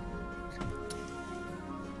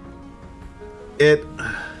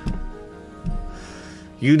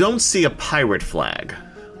 You don't see a pirate flag.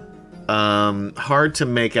 Hard to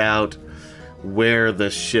make out where the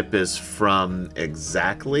ship is from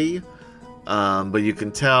exactly, but you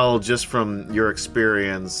can tell just from your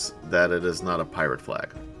experience that it is not a pirate flag.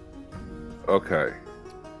 Okay.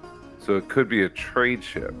 So it could be a trade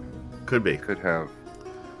ship. Could be. Could have.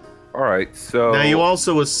 All right, so... Now, you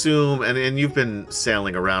also assume, and you've been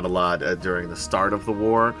sailing around a lot during the start of the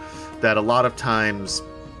war, that a lot of times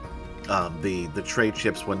the trade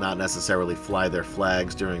ships would not necessarily fly their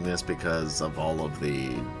flags during this because of all of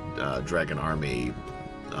the Dragon Army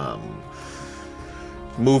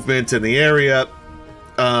movement in the area.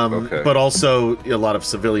 Okay. But also, a lot of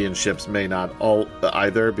civilian ships may not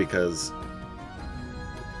either because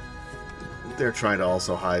they're trying to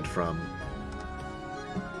also hide from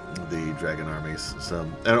the Dragon Armies.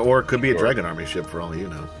 Or it could be a Dragon Army ship for all you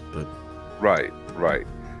know. But Right.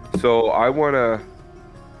 So I want to...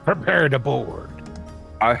 Prepare to board.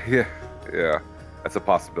 Yeah, that's a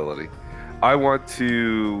possibility. I want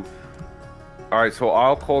to... All right, so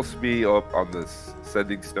I'll call me up on this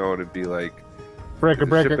sending stone and be like, Breaker,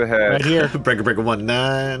 ship ahead. right here. Breaker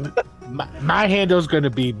 19. My handle's going to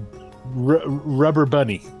be Rubber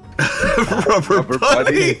Bunny. Rubber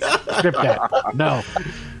Bunny. Strip that. No.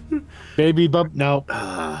 Baby bump. No.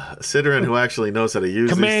 Citterin, who actually knows how to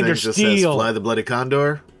use Commander these things, Steele. just says "Fly the Bloody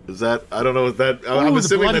Condor." Is that? I don't know what that. I'm the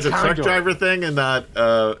assuming that's a Bloody truck Condor. driver thing and not.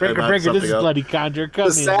 Breaker, this something is else. Bloody Conjure. Come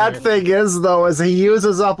The sad here. thing is, though, is he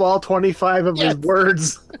uses up all 25 of his Yes.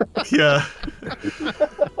 words. Yeah,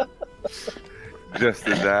 just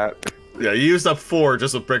in that. yeah. You used up 4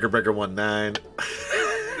 just with Breaker 19.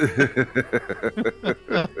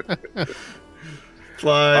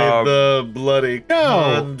 Clyde the Bloody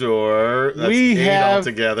Condor. That's we 8 have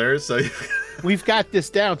altogether. So we've got this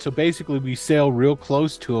down. So basically, we sail real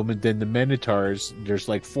close to them, and then the Minotaurs. There's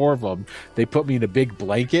like 4 of them. They put me in a big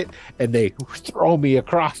blanket, and they throw me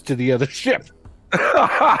across to the other ship. And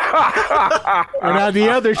on the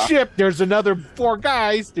other ship, there's another 4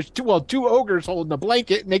 guys. There's 2 ogres holding the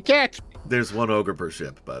blanket, and they catch me. there's 1 ogre per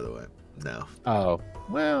ship, by the way. No. Oh.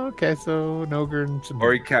 Well, okay, so an ogre and some...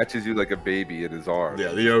 Or he catches you like a baby in his arms.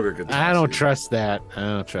 Yeah, the ogre could. I don't trust that. I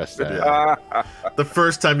don't trust that. Yeah. The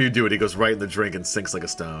first time you do it, he goes right in the drink and sinks like a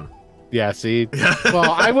stone. Yeah, see?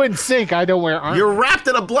 Well, I wouldn't sink. I don't wear armor. You're wrapped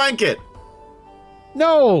in a blanket!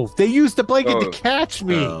 No, they used the blanket to catch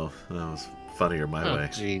me. Oh, that was funnier my way.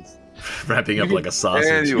 Jeez. Wrapping up like a sausage.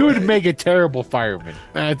 Anyway. You would make a terrible fireman.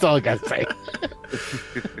 That's all I got to say.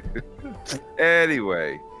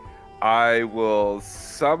 Anyway, I will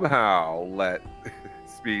somehow let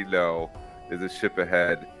Speed know there's a ship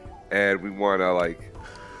ahead, and we want to like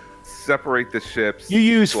separate the ships. You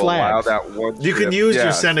use to flags. allow that one. You can ship- use yeah,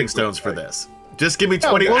 your sending super stones for flag. this. Just give me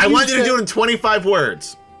 20. well, I you want you to said- do it in 25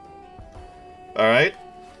 words. All right?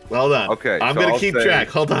 Well done. Okay, I'm so going to I'll keep say- track.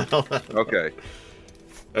 Hold on. Okay.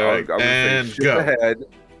 All right. I'm gonna And say ship go. ahead.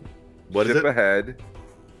 What is ship it? ahead.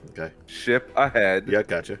 Okay. Ship ahead. Yeah,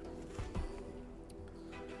 gotcha.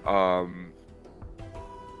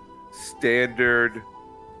 Standard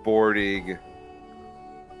boarding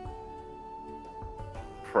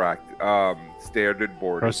standard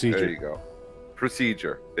boarding Procedure. There you go.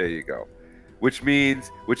 Procedure. There you go. Which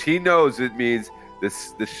he knows it means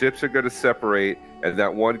the ships are going to separate, and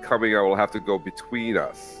that one coming out will have to go between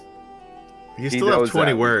us. You He still have knows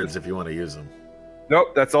 20 that. words if you want to use them.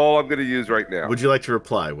 Nope, that's all I'm going to use right now. Would you like to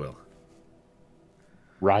reply, Will?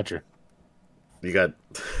 Roger. You got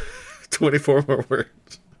 24 more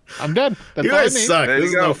words. I'm done. That's You all I guys need. suck. There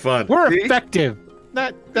This you is go. no fun. We're See? effective.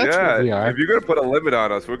 That's yeah, what we are. if you're going to put a limit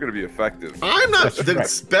on us, we're going to be effective. I'm not. That's The right.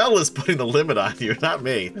 spell is putting the limit on you, not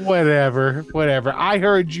me. Whatever. I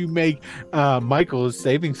heard you make Michael's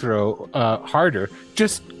saving throw harder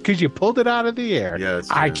just because you pulled it out of the air. Yeah, that's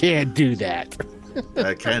I true. can't do that.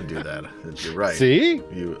 I can do that. You're right. See?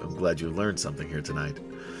 I'm glad you learned something here tonight.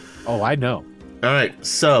 Oh, I know. All right,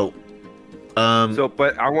 so,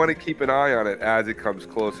 But I want to keep an eye on it as it comes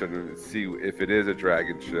closer to see if it is a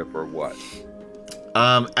dragon ship or what.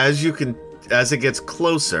 as it gets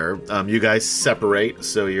closer, you guys separate,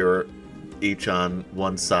 so you're each on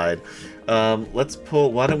one side. Let's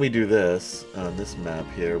pull. Why don't we do this on this map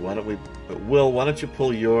here? Will, why don't you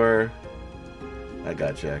pull your? I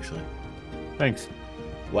got you actually. Thanks.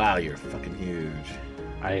 Wow, you're fucking huge.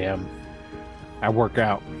 I am. I work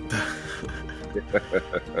out.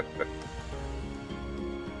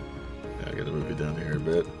 I gotta move you down here a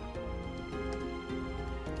bit.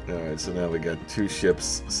 Alright, so now we got 2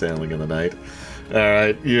 ships sailing in the night.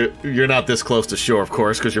 Alright, you're not this close to shore, of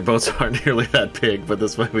course, because your boats aren't nearly that big, but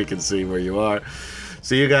this way we can see where you are.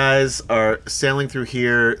 So you guys are sailing through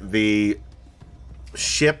here. The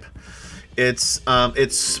ship, it's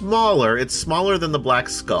smaller. It's smaller than the Black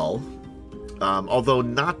Skull, although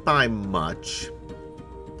not by much.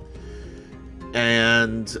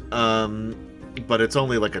 And but it's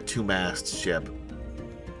only like a 2-mast ship.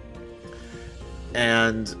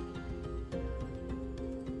 And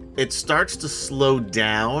it starts to slow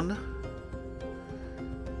down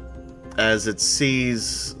as it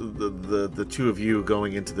sees the 2 of you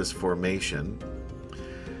going into this formation.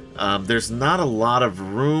 There's not a lot of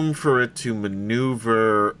room for it to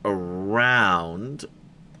maneuver around.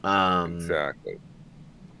 Exactly.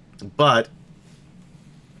 But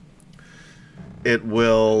it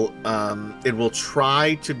will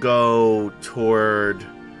try to go toward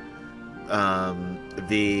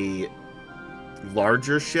the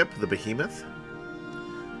larger ship, the behemoth,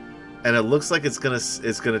 and it looks like it's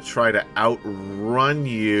gonna try to outrun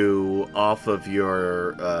you off of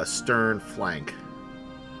your stern flank.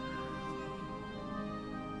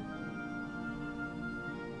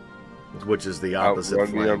 Which is the opposite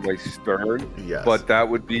Outrun me on flank. my stern. Yes. But that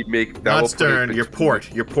would be Not stern, your port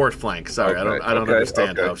flank. Sorry, Okay, I don't okay,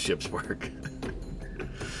 understand okay. how ships work.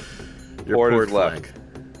 Your Port is port left. flank.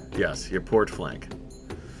 Yes, your port flank.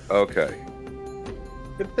 Okay.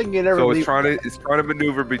 Good thing you never So leave. it's trying to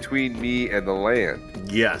maneuver between me and the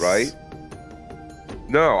land, Yes. right?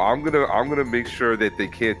 No, I'm gonna make sure that they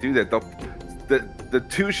can't do that. The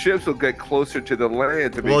 2 ships will get closer to the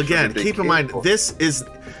land to make Well, sure again, that they keep in can't mind, go.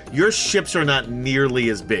 your ships are not nearly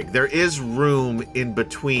as big. There is room in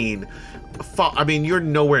between. I mean, you're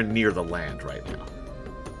nowhere near the land right now,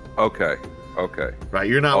 Okay. right?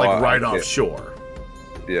 You're not Oh, like I right get it. offshore.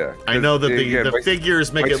 Yeah. I know that Again, the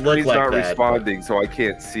figures make my it look screen's like not that. responding, so I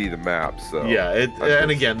can't see the map. So Yeah,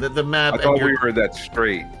 and again, the map. I thought we were in that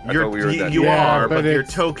straight. I thought we were in that. You Yeah, are, but your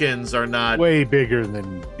it's tokens are not. way bigger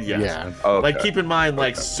than Yes. yeah. Okay. Like, keep in mind,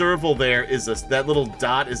 like, Serval there is that little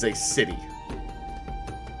dot is a city.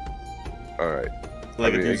 All right.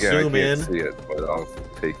 Like, if you again, zoom I can't in, see it, but I'll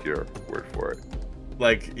take your word for it.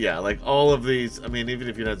 like, yeah, like all of these. I mean, even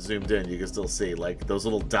if you're not zoomed in, you can still see like those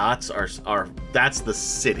little dots are that's the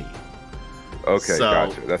city. Okay, So-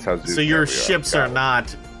 gotcha. That's how. So your ships are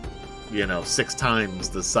not. not, 6 times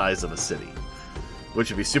the size of a city, which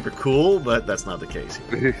would be super cool, but that's not the case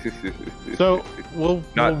here. So we'll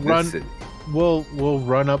not run this city. we'll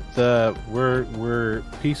run up the we're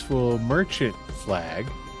peaceful merchant flag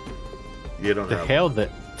You don't to have hail them.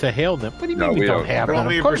 What do you No, mean we we don't don't. have Roll them?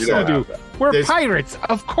 me Of a course we percent. do. We're There's- pirates.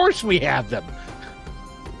 Of course we have them.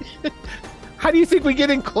 How do you think we get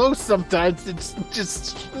in close sometimes and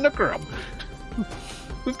just snooker them?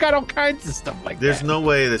 We've got all kinds of stuff like There's that. no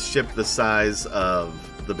way the ship the size of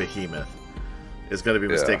the Behemoth is going to be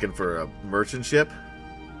Yeah. mistaken for a merchant ship.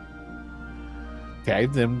 Okay,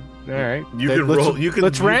 then all right. You Then can let's, roll- you can-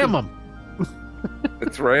 let's you ram can- them.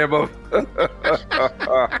 It's Rambo.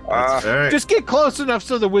 All right. Just get close enough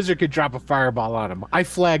so the wizard could drop a fireball on him. I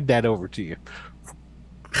flagged that over to you.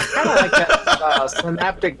 Kind of like that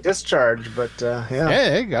synaptic discharge, but yeah. Yeah,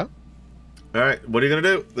 there you go. All right. What are you going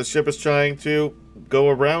to do? The ship is trying to go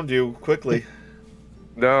around you quickly.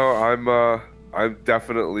 No, I'm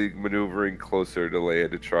definitely maneuvering closer to Leia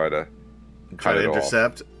to try to Try cut to it off.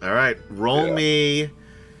 intercept. All right. Roll Yeah. me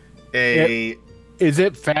a. Is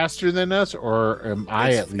it faster than us, or am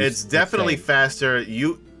I at least? It's the definitely same? faster.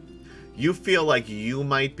 You feel like you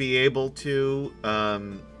might be able to,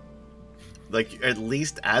 like at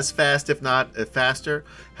least as fast, if not faster.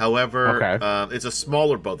 However, Okay. it's a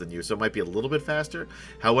smaller boat than you, so it might be a little bit faster.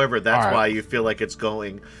 However, that's All right. why you feel like it's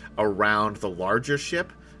going around the larger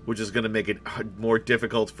ship, which is going to make it more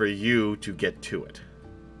difficult for you to get to it.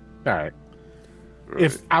 All right. Right.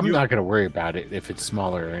 If I'm You- not going to worry about it, if it's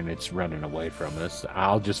smaller and it's running away from us,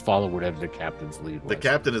 I'll just follow whatever the captain's lead was. The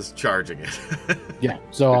captain is charging it. Yeah.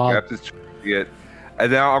 So The I'll, captain's trying to get, and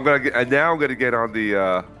now I'm gonna get on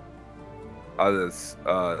the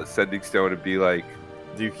sending stone and be like,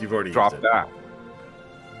 You've already drop used it. back.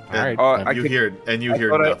 all right. Oh, And you hear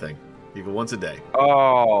thought I- nothing. You go once a day.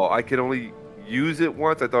 Oh, I can only use it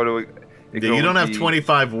once. I thought it would. It could You don't only have be-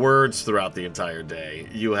 25 words throughout the entire day.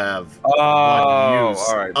 You have Oh, one use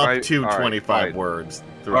all right. up to All right, 25 fine. words.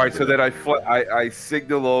 All right, the so day. then I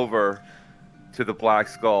signal over to the Black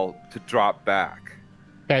Skull to drop back.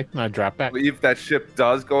 Okay. I drop back. If that ship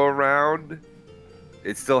does go around,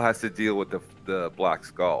 it still has to deal with the Black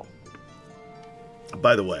Skull.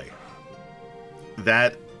 By the way,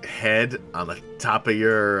 that head on the top of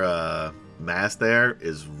your mast there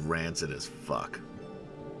is rancid as fuck.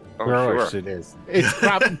 Oh, Of course sure. it is. It's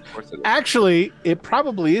probably Of course it is. actually it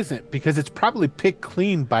probably isn't because it's probably picked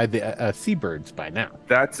clean by the seabirds by now.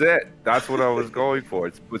 That's it. That's what I was going for.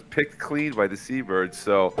 It was picked clean by the seabirds.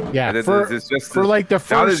 So Yeah, and then for- there's just For this- like the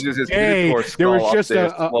now there's first just this day, minotaur there was skull up just there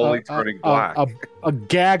a slowly turning black. a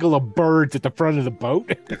gaggle of birds at the front of the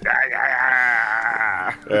boat.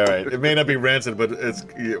 All right, it may not be rancid, but it's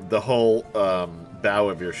the whole bow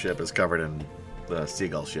of your ship is covered in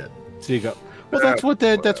seagull shit. So you go. Well, that's what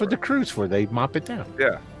the crew's for. They mop it down.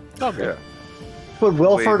 Yeah, Okay. yeah. What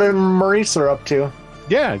Wilford and Maurice are up to.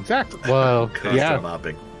 Yeah, exactly. Well, Constant yeah.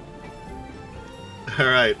 mopping. All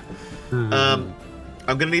right. I'm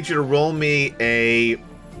gonna need you to roll me a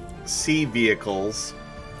sea vehicles,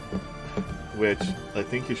 which I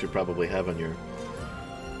think you should probably have on your.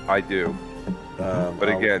 I do. But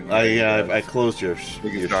again, I closed your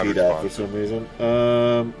think your it's not sheet out for responsive. some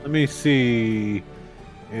reason. Let me see.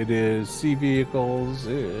 It is sea vehicles.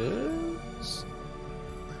 Is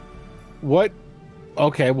what?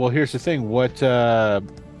 Okay. Well, here's the thing. What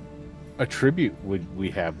attribute would we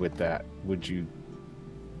have with that? Would you?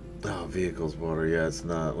 Oh, vehicles, water. Yeah, it's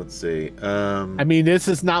not. Let's see. I mean, this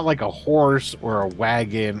is not like a horse or a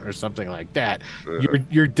wagon or something like that.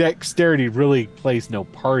 Your dexterity really plays no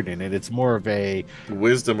part in it. It's more of a.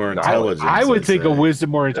 wisdom or No, intelligence. I would I'd think say. of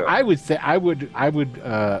wisdom or. Yeah. I would say I would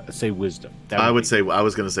say wisdom. That I would be- say I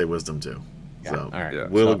was going to say wisdom too. Yeah, So all right. yeah.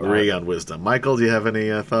 we'll So, agree on wisdom. Michael, do you have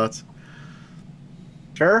any thoughts?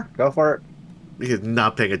 Sure, go for it. He's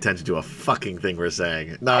not paying attention to a fucking thing we're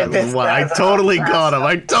saying. Not It's one. I that totally fast. got him.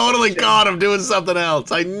 I totally got him doing something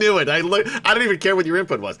else. I knew it. I didn't even care what your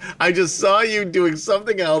input was. I just saw you doing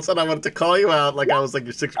something else, and I wanted to call you out like I was like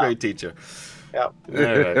your sixth grade teacher. Yep. All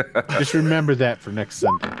right. Just remember that for next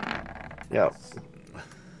Sunday. Yep.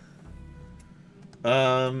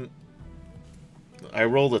 I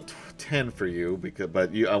rolled a 10 for you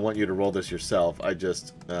but I want you to roll this yourself. I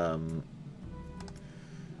just Here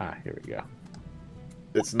we go.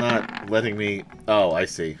 it's not letting me. Oh, I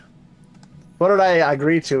see. What did I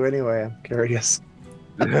agree to anyway? I'm curious.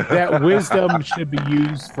 That wisdom should be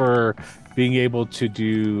used for being able to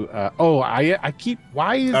do. I keep.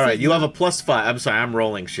 Why is All right, it you not- have a +5. I'm sorry, I'm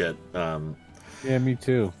rolling shit. Yeah, me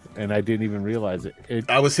too. And I didn't even realize it.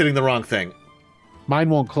 I was hitting the wrong thing. Mine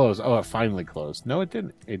won't close. Oh, it finally closed. No, it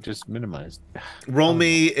didn't. It just minimized. Roll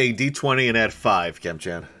me a d20 and add 5,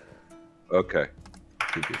 Kemchan. Okay.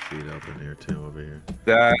 Keep your sheet open here too, over here.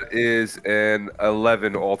 That is an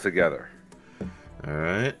 11 altogether. All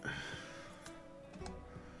right.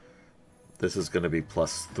 This is going to be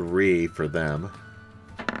 +3 for them.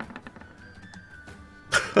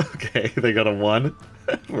 Okay, they got a 1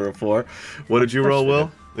 for a 4. What did you roll,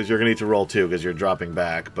 Will? Because you're going to need to roll 2 because you're dropping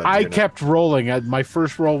back. But I kept rolling. My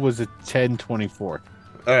first roll was a 10-24. All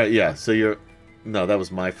right, yeah. So you're. No, that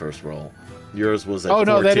was my first roll. Yours was at 14,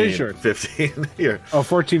 no, that is yours. 15. Here. Oh,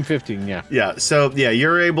 14-15, yeah. Yeah, so yeah,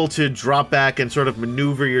 you're able to drop back and sort of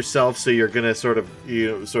maneuver yourself. So you're gonna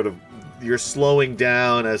you're slowing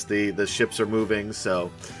down as the ships are moving.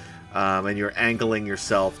 So, and you're angling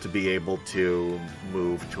yourself to be able to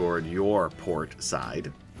move toward your port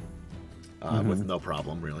side with no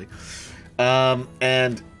problem, really.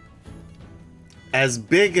 And as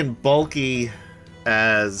big and bulky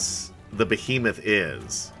as the behemoth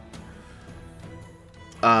is.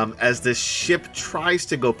 As this ship tries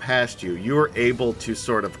to go past you, you're able to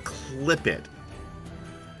sort of clip it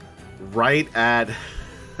right at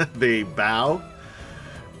the bow.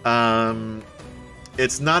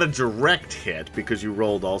 It's not a direct hit because you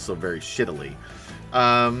rolled also very shittily.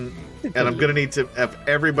 And I'm going to need to have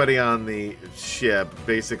everybody on the ship,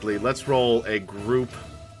 basically, let's roll a group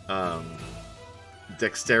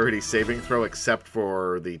dexterity saving throw, except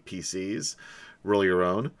for the PCs. Roll your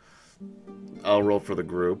own. I'll roll for the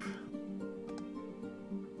group.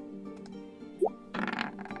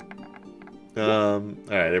 All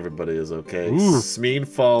right, everybody is okay. Ooh. Smeen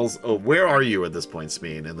falls. Oh, where are you at this point,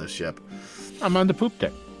 Smeen, in the ship? I'm on the poop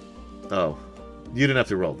deck. Oh, you didn't have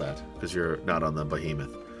to roll that because you're not on the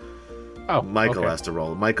behemoth. Oh, Michael okay. has to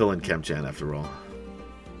roll. Michael and Kemchan have to roll.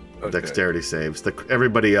 Okay. Dexterity saves.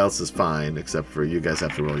 Everybody else is fine except for you guys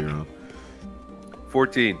have to roll your own.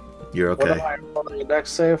 14. You're What okay. am I rolling a dex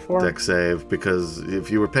save for? Deck save, because if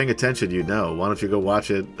you were paying attention, you'd know. Why don't you go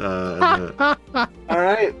watch it in the All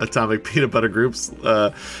right. Atomic Peanut Butter Groups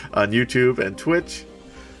on YouTube and Twitch?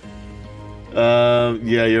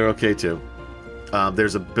 Yeah, you're okay too.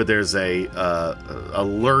 There's a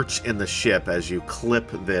lurch in the ship as you clip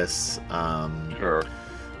this Sure.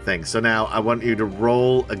 thing. So now I want you to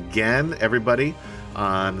roll again, everybody,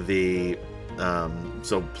 on the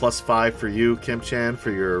so +5 for you, Kim-chan,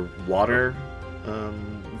 for your water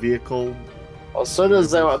vehicle. Well, as soon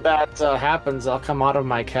as that happens, I'll come out of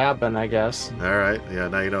my cabin, I guess. All right, yeah,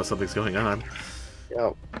 now you know something's going on.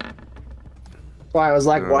 Yep. So I was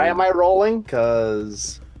like, why am I rolling?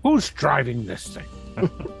 Because Who's driving this thing?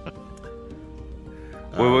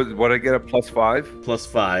 What I get a +5?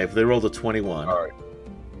 +5. They rolled a 21. All right.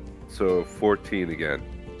 So 14 again.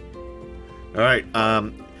 All right.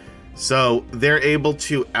 So they're able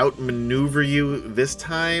to outmaneuver you this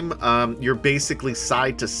time. You're basically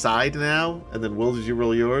side to side now. And then, Will, did you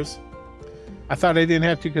roll yours? I thought I didn't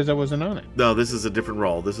have to because I wasn't on it. No, this is a different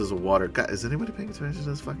roll. This is a water. God, is anybody paying attention to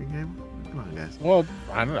this fucking game? Come on, guys. Well,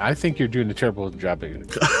 I think you're doing a terrible job.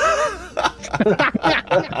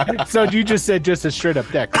 So you just said just a straight up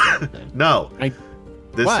deck. No.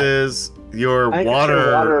 This What? is your I got water,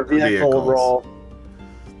 your water vehicle vehicles. roll.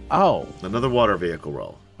 Oh, Another water vehicle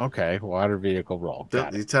roll. okay. Water vehicle roll.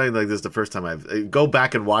 Got You're it. telling me like this is the first time I've. Go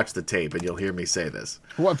back and watch the tape, and you'll hear me say this.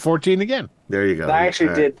 What, 14 again? There you go. I actually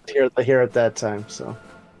All right. did hear at that time, so.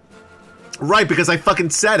 Right, because I fucking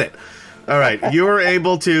said it. All right, you were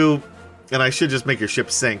able to, and I should just make your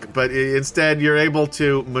ship sink, but instead you're able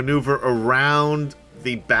to maneuver around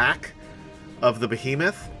the back of the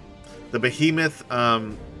behemoth. The behemoth,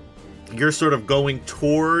 you're sort of going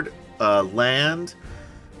toward land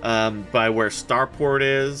by where Starport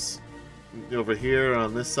is, over here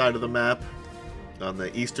on this side of the map, on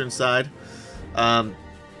the eastern side. I'm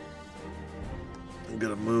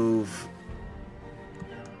gonna move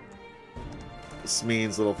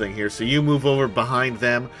Smeen's little thing here. So you move over behind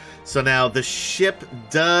them. So now the ship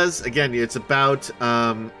does, again, it's about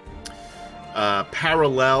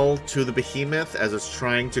parallel to the behemoth as it's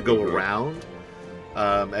trying to go around.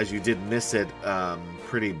 As you did miss it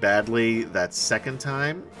pretty badly that second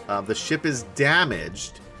time. The ship is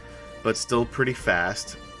damaged, but still pretty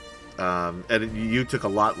fast. And you took a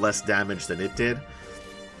lot less damage than it did.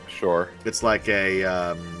 Sure. It's like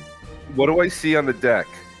a... What do I see on the deck?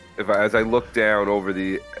 As I look down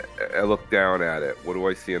I look down at it. What do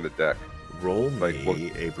I see on the deck? Roll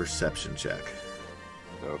me a perception check.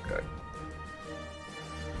 Okay.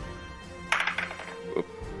 Oop.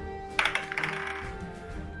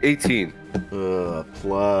 18.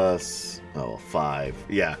 Plus 5.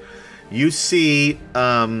 Yeah. You see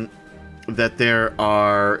that there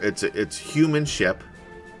are... It's human ship.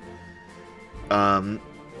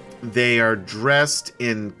 They are dressed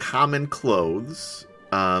in common clothes.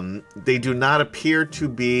 They do not appear to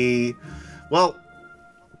be... Well,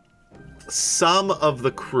 some of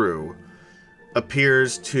the crew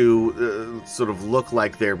appears to sort of look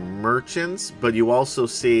like they're merchants, but you also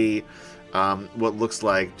see what looks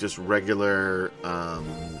like just regular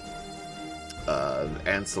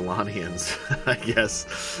Ancelonians, I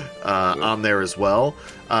guess, on there as well,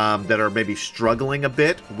 that are maybe struggling a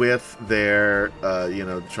bit with their,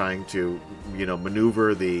 trying to,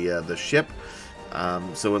 maneuver the ship.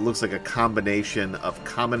 So it looks like a combination of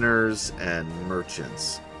commoners and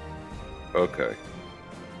merchants. Okay.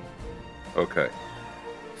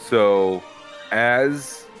 So,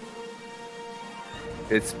 as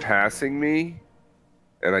it's passing me,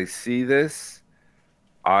 and I see this,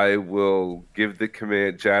 I will give the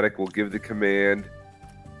command. Jadek will give the command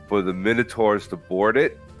for the Minotaurs to board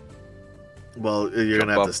it. Well, you're going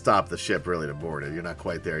to have to stop the ship, really, to board it. You're not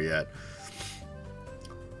quite there yet.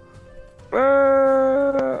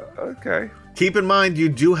 Okay. Keep in mind, you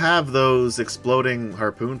do have those exploding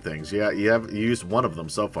harpoon things. Yeah, you used one of them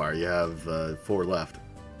so far. You have 4 left.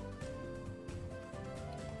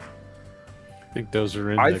 I think those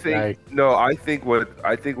are in I think what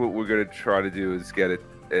we're gonna try to do is get it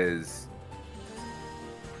is.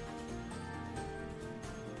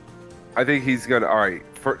 I think he's gonna. All right,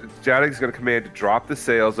 Jadek's gonna command to drop the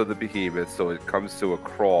sails of the behemoth so it comes to a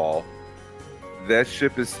crawl. That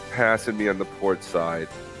ship is passing me on the port side,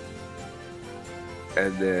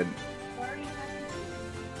 and then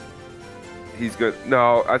he's good.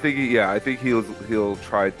 No, I think he'll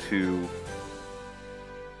try to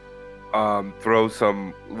throw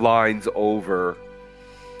some lines over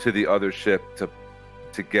to the other ship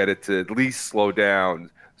to get it to at least slow down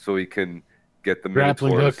so he can get the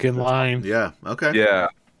grappling Minotaurs. hook in line. Yeah. Okay. Yeah.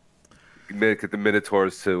 Get the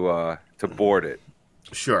Minotaurs to board it.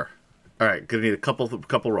 Sure. All right. Gonna need a couple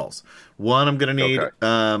rolls. One, I'm gonna need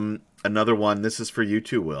another one. This is for you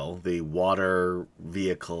too, Will. The water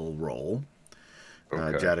vehicle roll.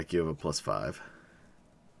 Okay. Jadek, you have a +5.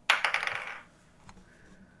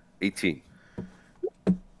 18.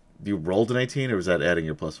 You rolled an 18, or was that adding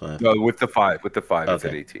your +5? No, with the 5. With the 5, it's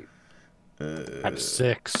Okay. an 18. I have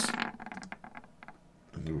 6.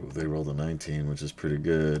 Ooh, they rolled a 19, which is pretty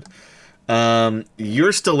good.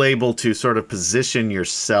 You're still able to sort of position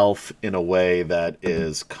yourself in a way that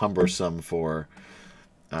is cumbersome for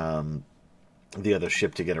the other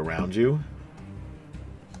ship to get around you.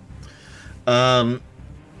 Now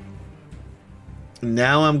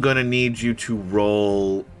I'm going to need you to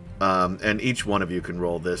roll, and each one of you can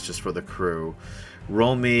roll this just for the crew.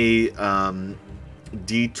 Roll me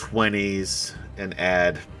D20s and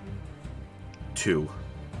add 2.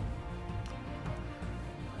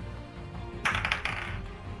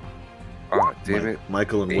 Oh, damn it.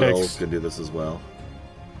 Michael and Will can do this as well.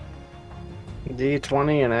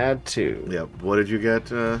 D20 and add 2. Yep. What did you get,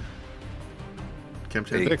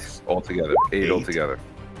 Kempton? 8 altogether. 8 altogether.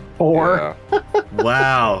 4. Yeah.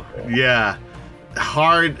 Wow. Yeah.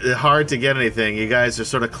 Hard to get anything. You guys are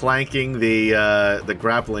sort of clanking the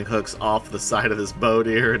grappling hooks off the side of this boat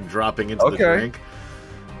here and dropping into the drink.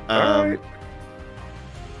 All right.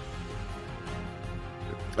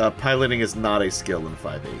 Piloting is not a skill in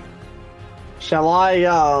 5e. Shall I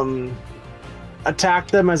attack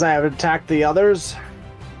them as I have attacked the others?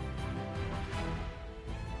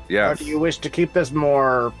 Yes. Or do you wish to keep this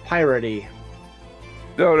more piratey?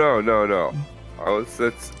 No.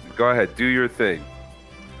 Let's go ahead. Do your thing.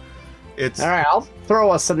 It's All right, I'll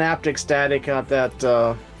throw a synaptic static at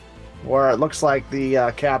that where it looks like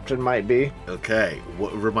the captain might be. okay.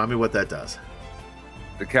 Remind me what that does.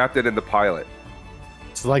 The captain and the pilot.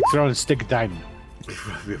 It's like throwing a stick of dynamite.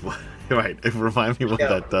 Right. Remind me what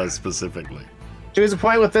that does specifically. Choose a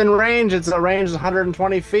point within range. It's a range of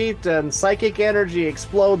 120 feet, and psychic energy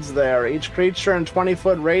explodes there. Each creature in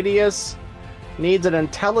 20-foot radius needs an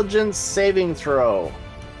intelligence saving throw.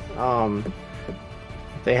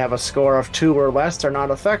 They have a score of 2 or less. They're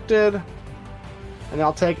not affected. And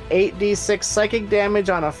they'll take 8d6 psychic damage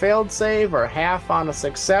on a failed save or half on a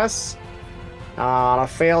success. On a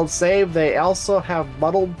failed save, they also have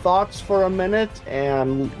muddled thoughts for a minute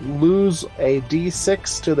and lose a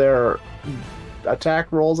d6 to their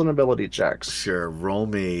attack rolls and ability checks. Sure, roll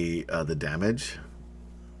me the damage.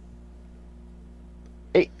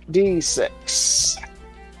 8d6.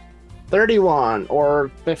 31 or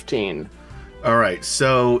 15. All right,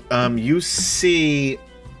 so you see...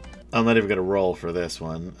 I'm not even going to roll for this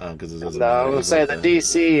one because it doesn't matter. I'm going to say the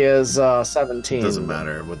DC is 17. It doesn't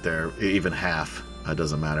matter what they're... Even half. It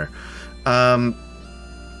doesn't matter.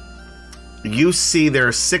 You see there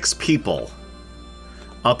are 6 people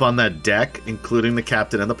up on that deck, including the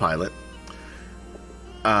captain and the pilot.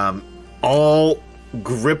 All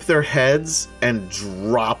grip their heads and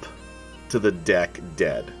drop to the deck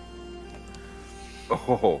dead.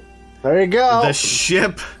 Oh. There you go. The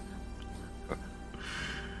ship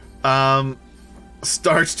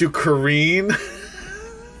starts to careen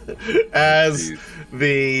as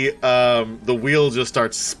the wheel just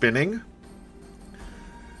starts spinning.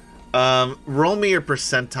 Roll me your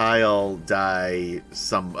percentile die.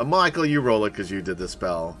 Michael, you roll it because you did the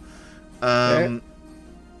spell. Okay.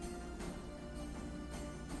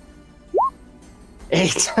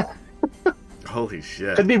 8. Holy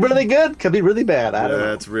shit! Could be really good. Could be really bad. I don't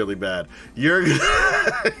know. That's really bad. You're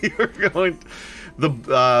going.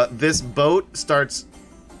 This boat starts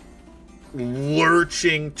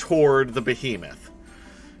lurching toward the behemoth.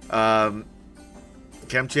 Kemchan,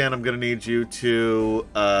 I'm going to need you to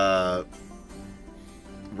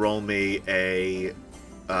roll me the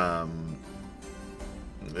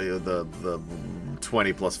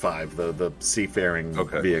 20 plus 5, the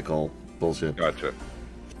seafaring vehicle bullshit. Gotcha.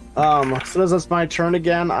 As soon as it's my turn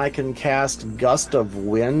again, I can cast Gust of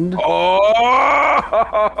Wind.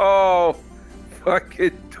 Oh,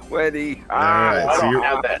 fucking 20. All right, I so don't you're...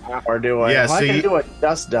 have that power, do I? Yeah, If so I can you- do a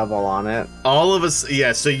Dust Devil on it. All of us,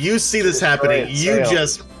 yeah. So you see this happening. its You sails.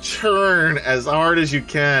 just turn as hard as you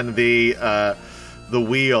can the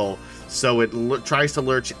wheel, so it tries to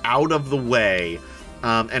lurch out of the way,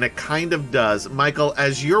 and it kind of does. Michael,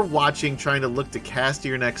 as you're watching, trying to look to cast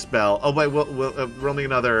your next spell. Oh wait, we'll roll me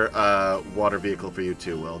another water vehicle for you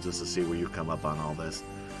too, Will, just to see where you come up on all this.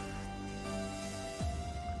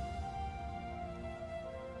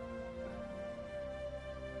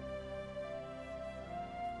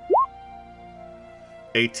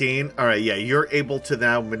 18. All right, yeah, you're able to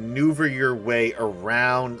now maneuver your way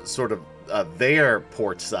around sort of their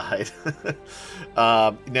port side.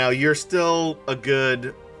 Now you're still a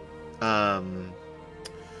good oh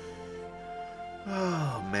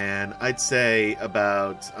man, I'd say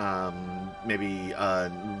about maybe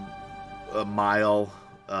a mile,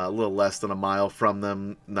 a little less than a mile from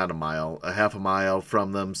them. Not a mile, a half a mile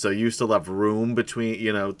from them. So you still have room between,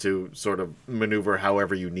 to sort of maneuver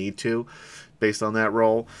however you need to, based on that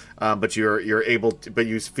roll. But you're able to, but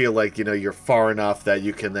you feel like you're far enough that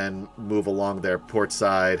you can then move along their port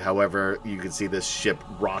side. However, you can see this ship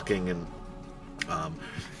rocking and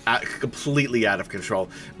completely out of control.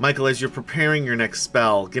 Michael, as you're preparing your next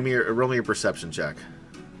spell, roll me your perception check.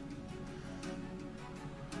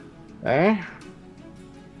 Okay.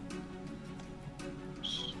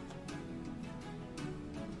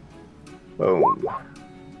 Boom.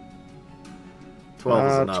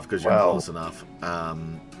 12 is enough because you're 12. close enough.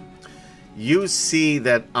 You see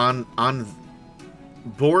that on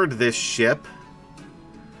board this ship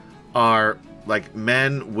are like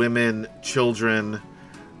men, women, children.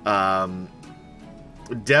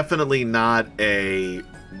 Definitely not a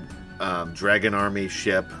dragon army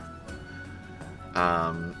ship.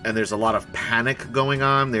 And there's a lot of panic going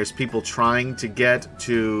on. There's people trying to get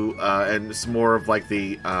to, and it's more of like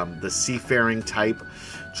the seafaring type,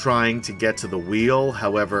 trying to get to the wheel.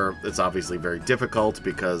 However, it's obviously very difficult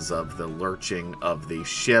because of the lurching of the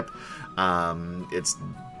ship.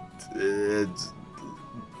 It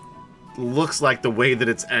looks like the way that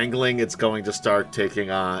it's angling, it's going to start taking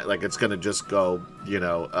on, like it's going to just go,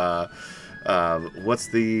 what's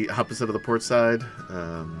the opposite of the port side?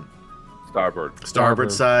 Starboard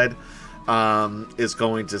side is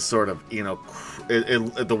going to sort of,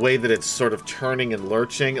 the way that it's sort of turning and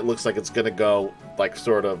lurching, it looks like it's going to go like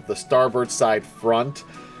sort of the starboard side front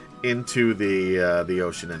into the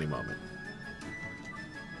ocean any moment.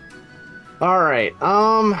 All right.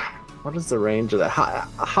 What is the range of that?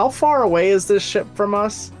 How far away is this ship from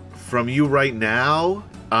us? From you right now,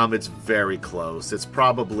 it's very close. It's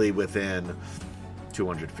probably within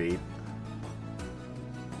 200 feet.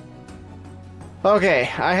 Okay,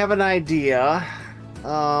 I have an idea.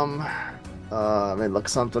 Let me look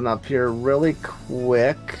something up here really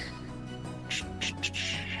quick. Shit.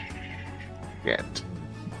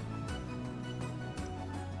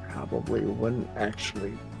 How probably wouldn't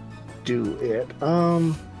actually do it.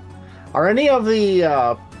 Are any of the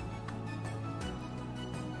I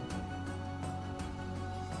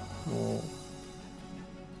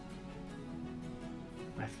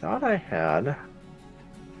thought I had,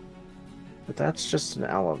 but that's just an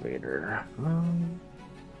elevator. I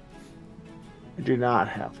do not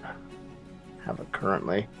have it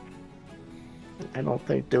currently. I don't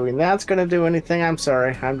think doing that's going to do anything. I'm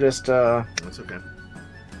sorry. I'm just That's okay.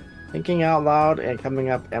 thinking out loud and coming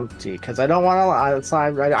up empty because I don't want to.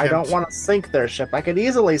 I don't want to sink their ship. I could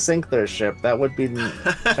easily sink their ship. That would be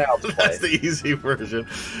child's play. That's the easy version.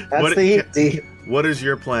 That's the easy. What is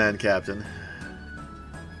your plan, Captain?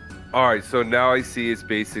 All right, so now I see it's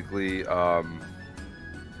basically,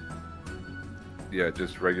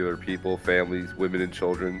 just regular people, families, women and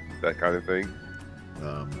children, that kind of thing.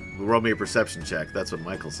 Roll me a perception check. That's what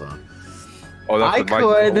Michael saw. Oh, that's I what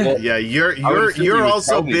Michael- could- well, Yeah, I would assume you're you would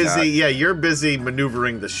also tell me busy. that. Yeah, you're busy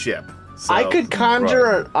maneuvering the ship. So, I could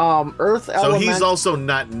conjure earth So element. he's also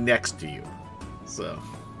not next to you. So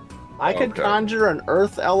I could Okay. conjure an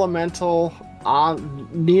earth elemental on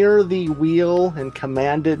near the wheel and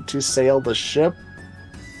command it to sail the ship.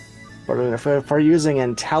 But if we're using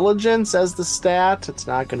intelligence as the stat, it's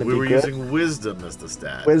not going to we be were good. using wisdom as the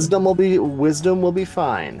stat. Wisdom will be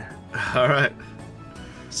fine. All right.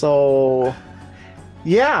 So,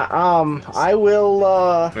 yeah, I will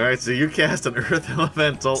All right. So you cast an earth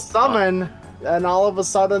elemental. summon, and all of a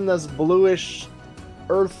sudden, this bluish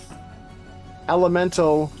earth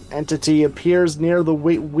elemental entity appears near the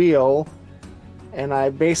wheel, and I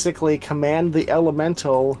basically command the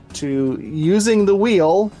elemental to using the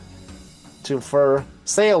wheel for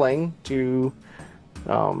sailing to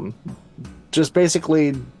just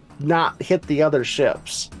basically not hit the other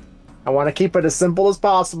ships. I want to keep it as simple as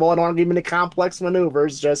possible. I don't want to give any complex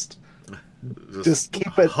maneuvers. Just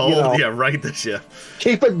keep it. Hold, right the ship.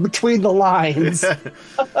 Keep it between the lines. All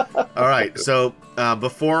right. So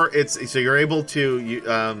so you're able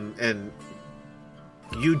to and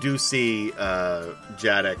you do see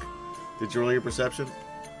Jadek. Did you roll your perception?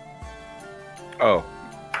 Oh.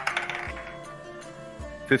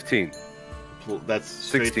 15. That's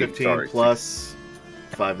straight 16, 15 sorry. plus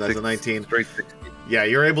 5. That's a 19. Straight 16. Yeah,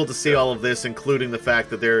 you're able to see all of this, including the fact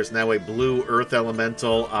that there is now a blue earth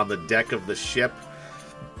elemental on the deck of the ship,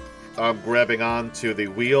 grabbing onto the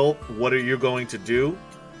wheel. What are you going to do?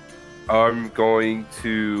 I'm going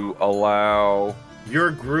to allow...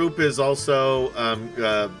 Your group is also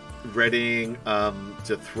readying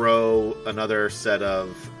to throw another set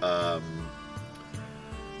of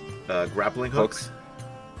grappling hooks.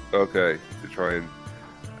 Okay, to try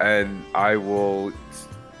and I will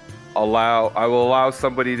allow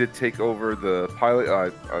somebody to take over the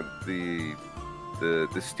pilot, the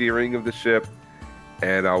steering of the ship,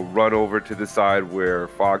 and I'll run over to the side where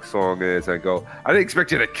Fogsong is and go, I didn't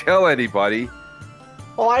expect you to kill anybody.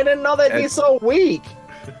 Well, I didn't know they'd be so weak.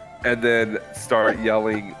 And then start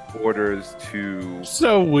yelling orders to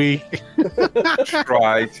So weak.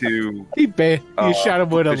 try to... You shot him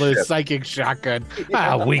with the a little ship. psychic shotgun.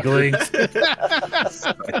 Weaklings.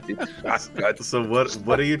 So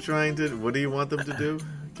what are you trying to? What do you want them to do,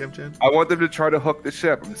 Kim-chan? I want them to try to hook the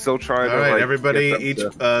ship. I'm still trying All to... right, like, everybody, get each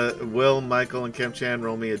them to- Will, Michael, and Kim-chan,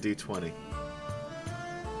 roll me a d20.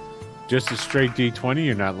 Just a straight D20.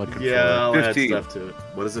 You're not looking Yeah, I'll add 15. stuff to it.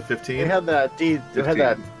 What is it? 15? We had that we had 15.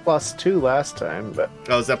 that +2 last time, but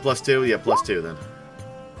Oh, is that +2? Yeah, +2 then.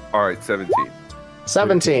 All right, 17.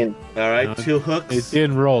 17. All right, No, 2 hooks. for. It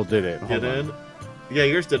didn't roll, did it? Get Hold on. in. Yeah,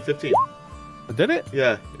 yours did 15. Did it?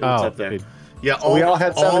 Yeah, it's up there. it- Yeah, We all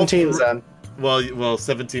had 17s then. Well,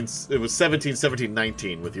 17. It was 17, 17,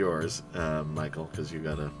 19 with yours, Michael, because you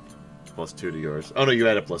got a +2 to yours. Oh no, you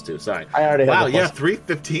had a +2. Sorry. I already Wow, had a yeah, plus. 3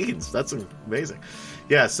 15s. That's amazing.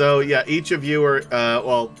 Yeah, so yeah, each of you are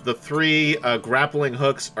the 3 grappling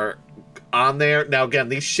hooks are on there. Now again,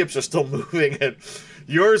 these ships are still moving, and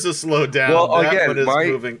yours is slowed down. Well, that again, one is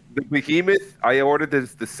moving. the behemoth, I ordered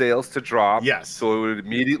the sails to drop. Yes. So it would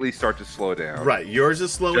immediately start to slow down. Right, yours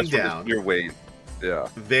is slowing Just with down. your weight. Yeah.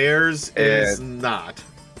 Theirs is not.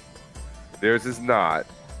 Theirs is not.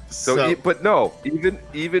 So, but no,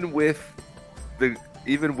 even with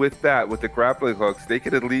that, with the grappling hooks, they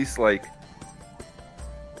could at least like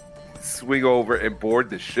swing over and board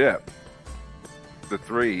the ship, the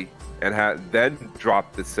 3, and then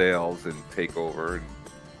drop the sails and take over and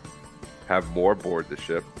have more board the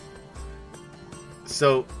ship.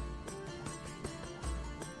 So,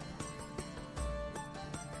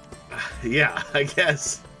 yeah, I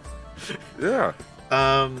guess. Yeah.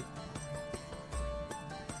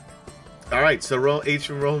 All right, so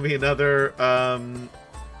roll me another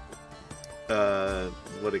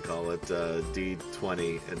what do you call it?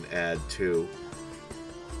 D20 and add 2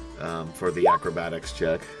 for the acrobatics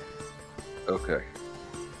check. Okay.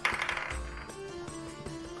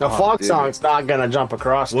 Now, Fog Song's not gonna jump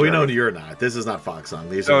across. Well, we know Jerry. you're not. This is not Fox Song.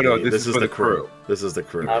 These No, are no, the, this is is for the the crew. This is the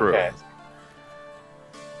crew. Okay.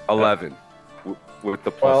 11 with the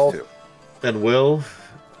plus 12. 2. And Will,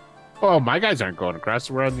 Oh, my guys aren't going across.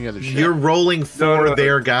 We're on the other ship. you're rolling for no.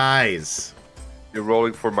 their guys. You're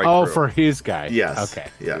rolling for my Oh, crew. for his guy. Yes. Okay.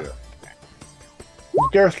 Yeah.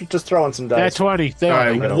 Gareth just throwing some dice. That's 20. There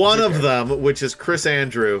All we right. go. One of them, which is Chris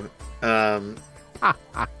Andrew.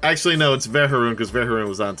 Actually, no, it's Verharoon because Verharoon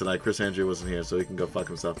was on tonight. Chris Andrew wasn't here, so he can go fuck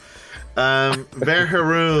himself.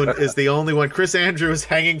 Verharoon is the only one. Chris Andrew is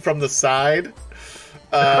hanging from the side.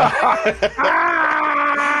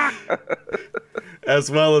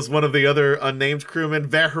 As well as one of the other unnamed crewmen.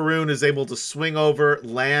 Verharoon is able to swing over,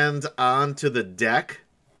 land onto the deck.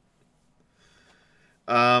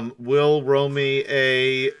 Will roll me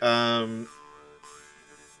a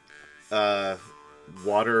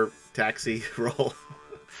water taxi roll.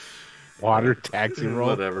 Water taxi roll.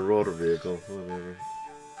 Whatever, motor vehicle. Whatever.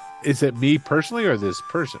 Is it me personally or this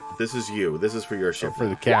person? This is you. This is for your ship. Or for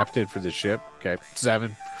the captain for the ship? Okay.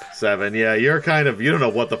 7. 7. Yeah, you're kind of, you don't know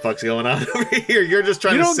what the fuck's going on over here. You're just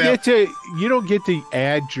trying You to don't sell. you don't get to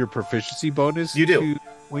add your proficiency bonus. You do. to-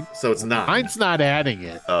 when, So it's 9. mine's not adding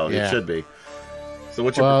it. Oh, Yeah. it should be. So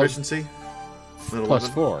what's your Well, proficiency? An Plus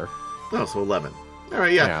 11? 4. Oh, so 11. All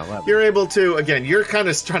right, yeah. 11. You're able to, again, you're kind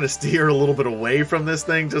of trying to steer a little bit away from this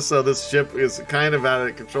thing just so this ship is kind of out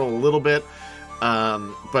of control a little bit.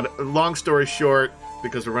 But long story short,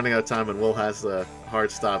 because we're running out of time and Will has a hard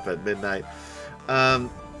stop at midnight,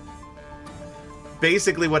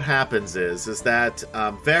 basically what happens is that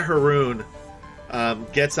Verharoon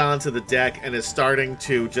gets onto the deck and is starting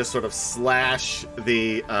to just sort of slash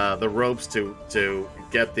the ropes to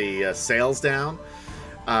get the sails down.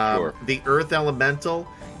 Sure. The Earth Elemental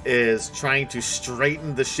is trying to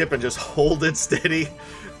straighten the ship and just hold it steady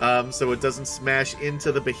so it doesn't smash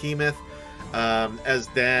into the behemoth. As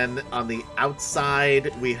then on the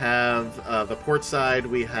outside, we have the port side,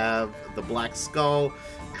 we have the Black Skull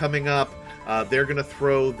coming up. They're going to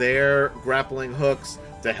throw their grappling hooks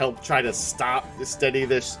to help try to steady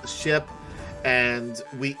this ship. And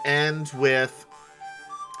we end with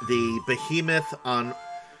the behemoth on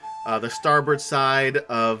the starboard side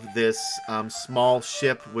of this small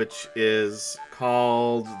ship, which is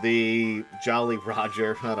called the Jolly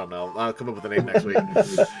Roger. I don't know. I'll come up with a name next week.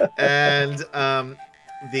 And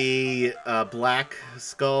the Black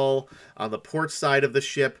Skull on the port side of the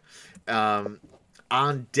ship. On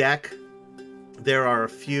deck, there are a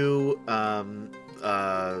few,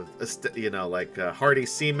 hardy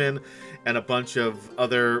seamen and a bunch of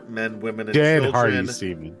other men, women, and Dead children hardy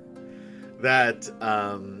seamen. that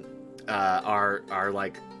are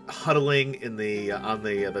like huddling in the on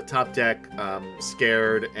the top deck,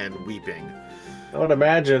 scared and weeping. I would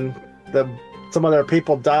imagine some of their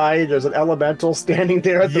people died. There's an elemental standing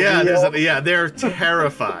there at the wheel. They're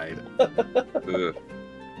terrified. Ugh.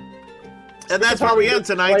 And that's where we end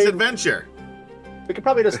tonight's adventure. We could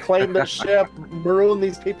probably just claim this ship, maroon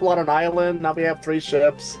these people on an island. Now we have 3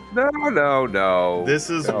 ships. No. This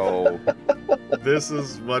is this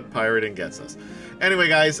is what pirating gets us. Anyway,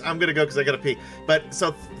 guys, I'm gonna go because I gotta pee. But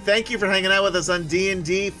so thank you for hanging out with us on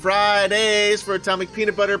D&D Fridays for Atomic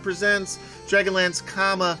Peanut Butter presents Dragonlance,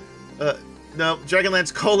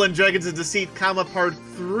 Dragonlance: Dragons of Deceit, Part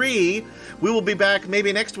 3. We will be back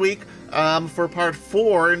maybe next week for Part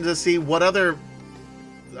 4 and to see what other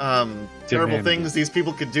terrible things these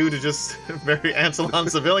people could do to just very Anselon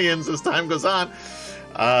civilians as time goes on.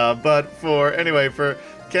 But for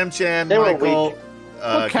Kem-chan, Michael,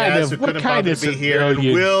 guys who couldn't bother to be here,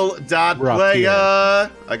 Will.playa.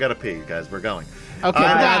 I gotta pee, guys. We're going. Okay,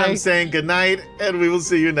 I'm bye. Adam saying goodnight, and we will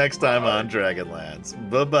see you next time on Dragonlance.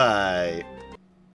 Bye-bye.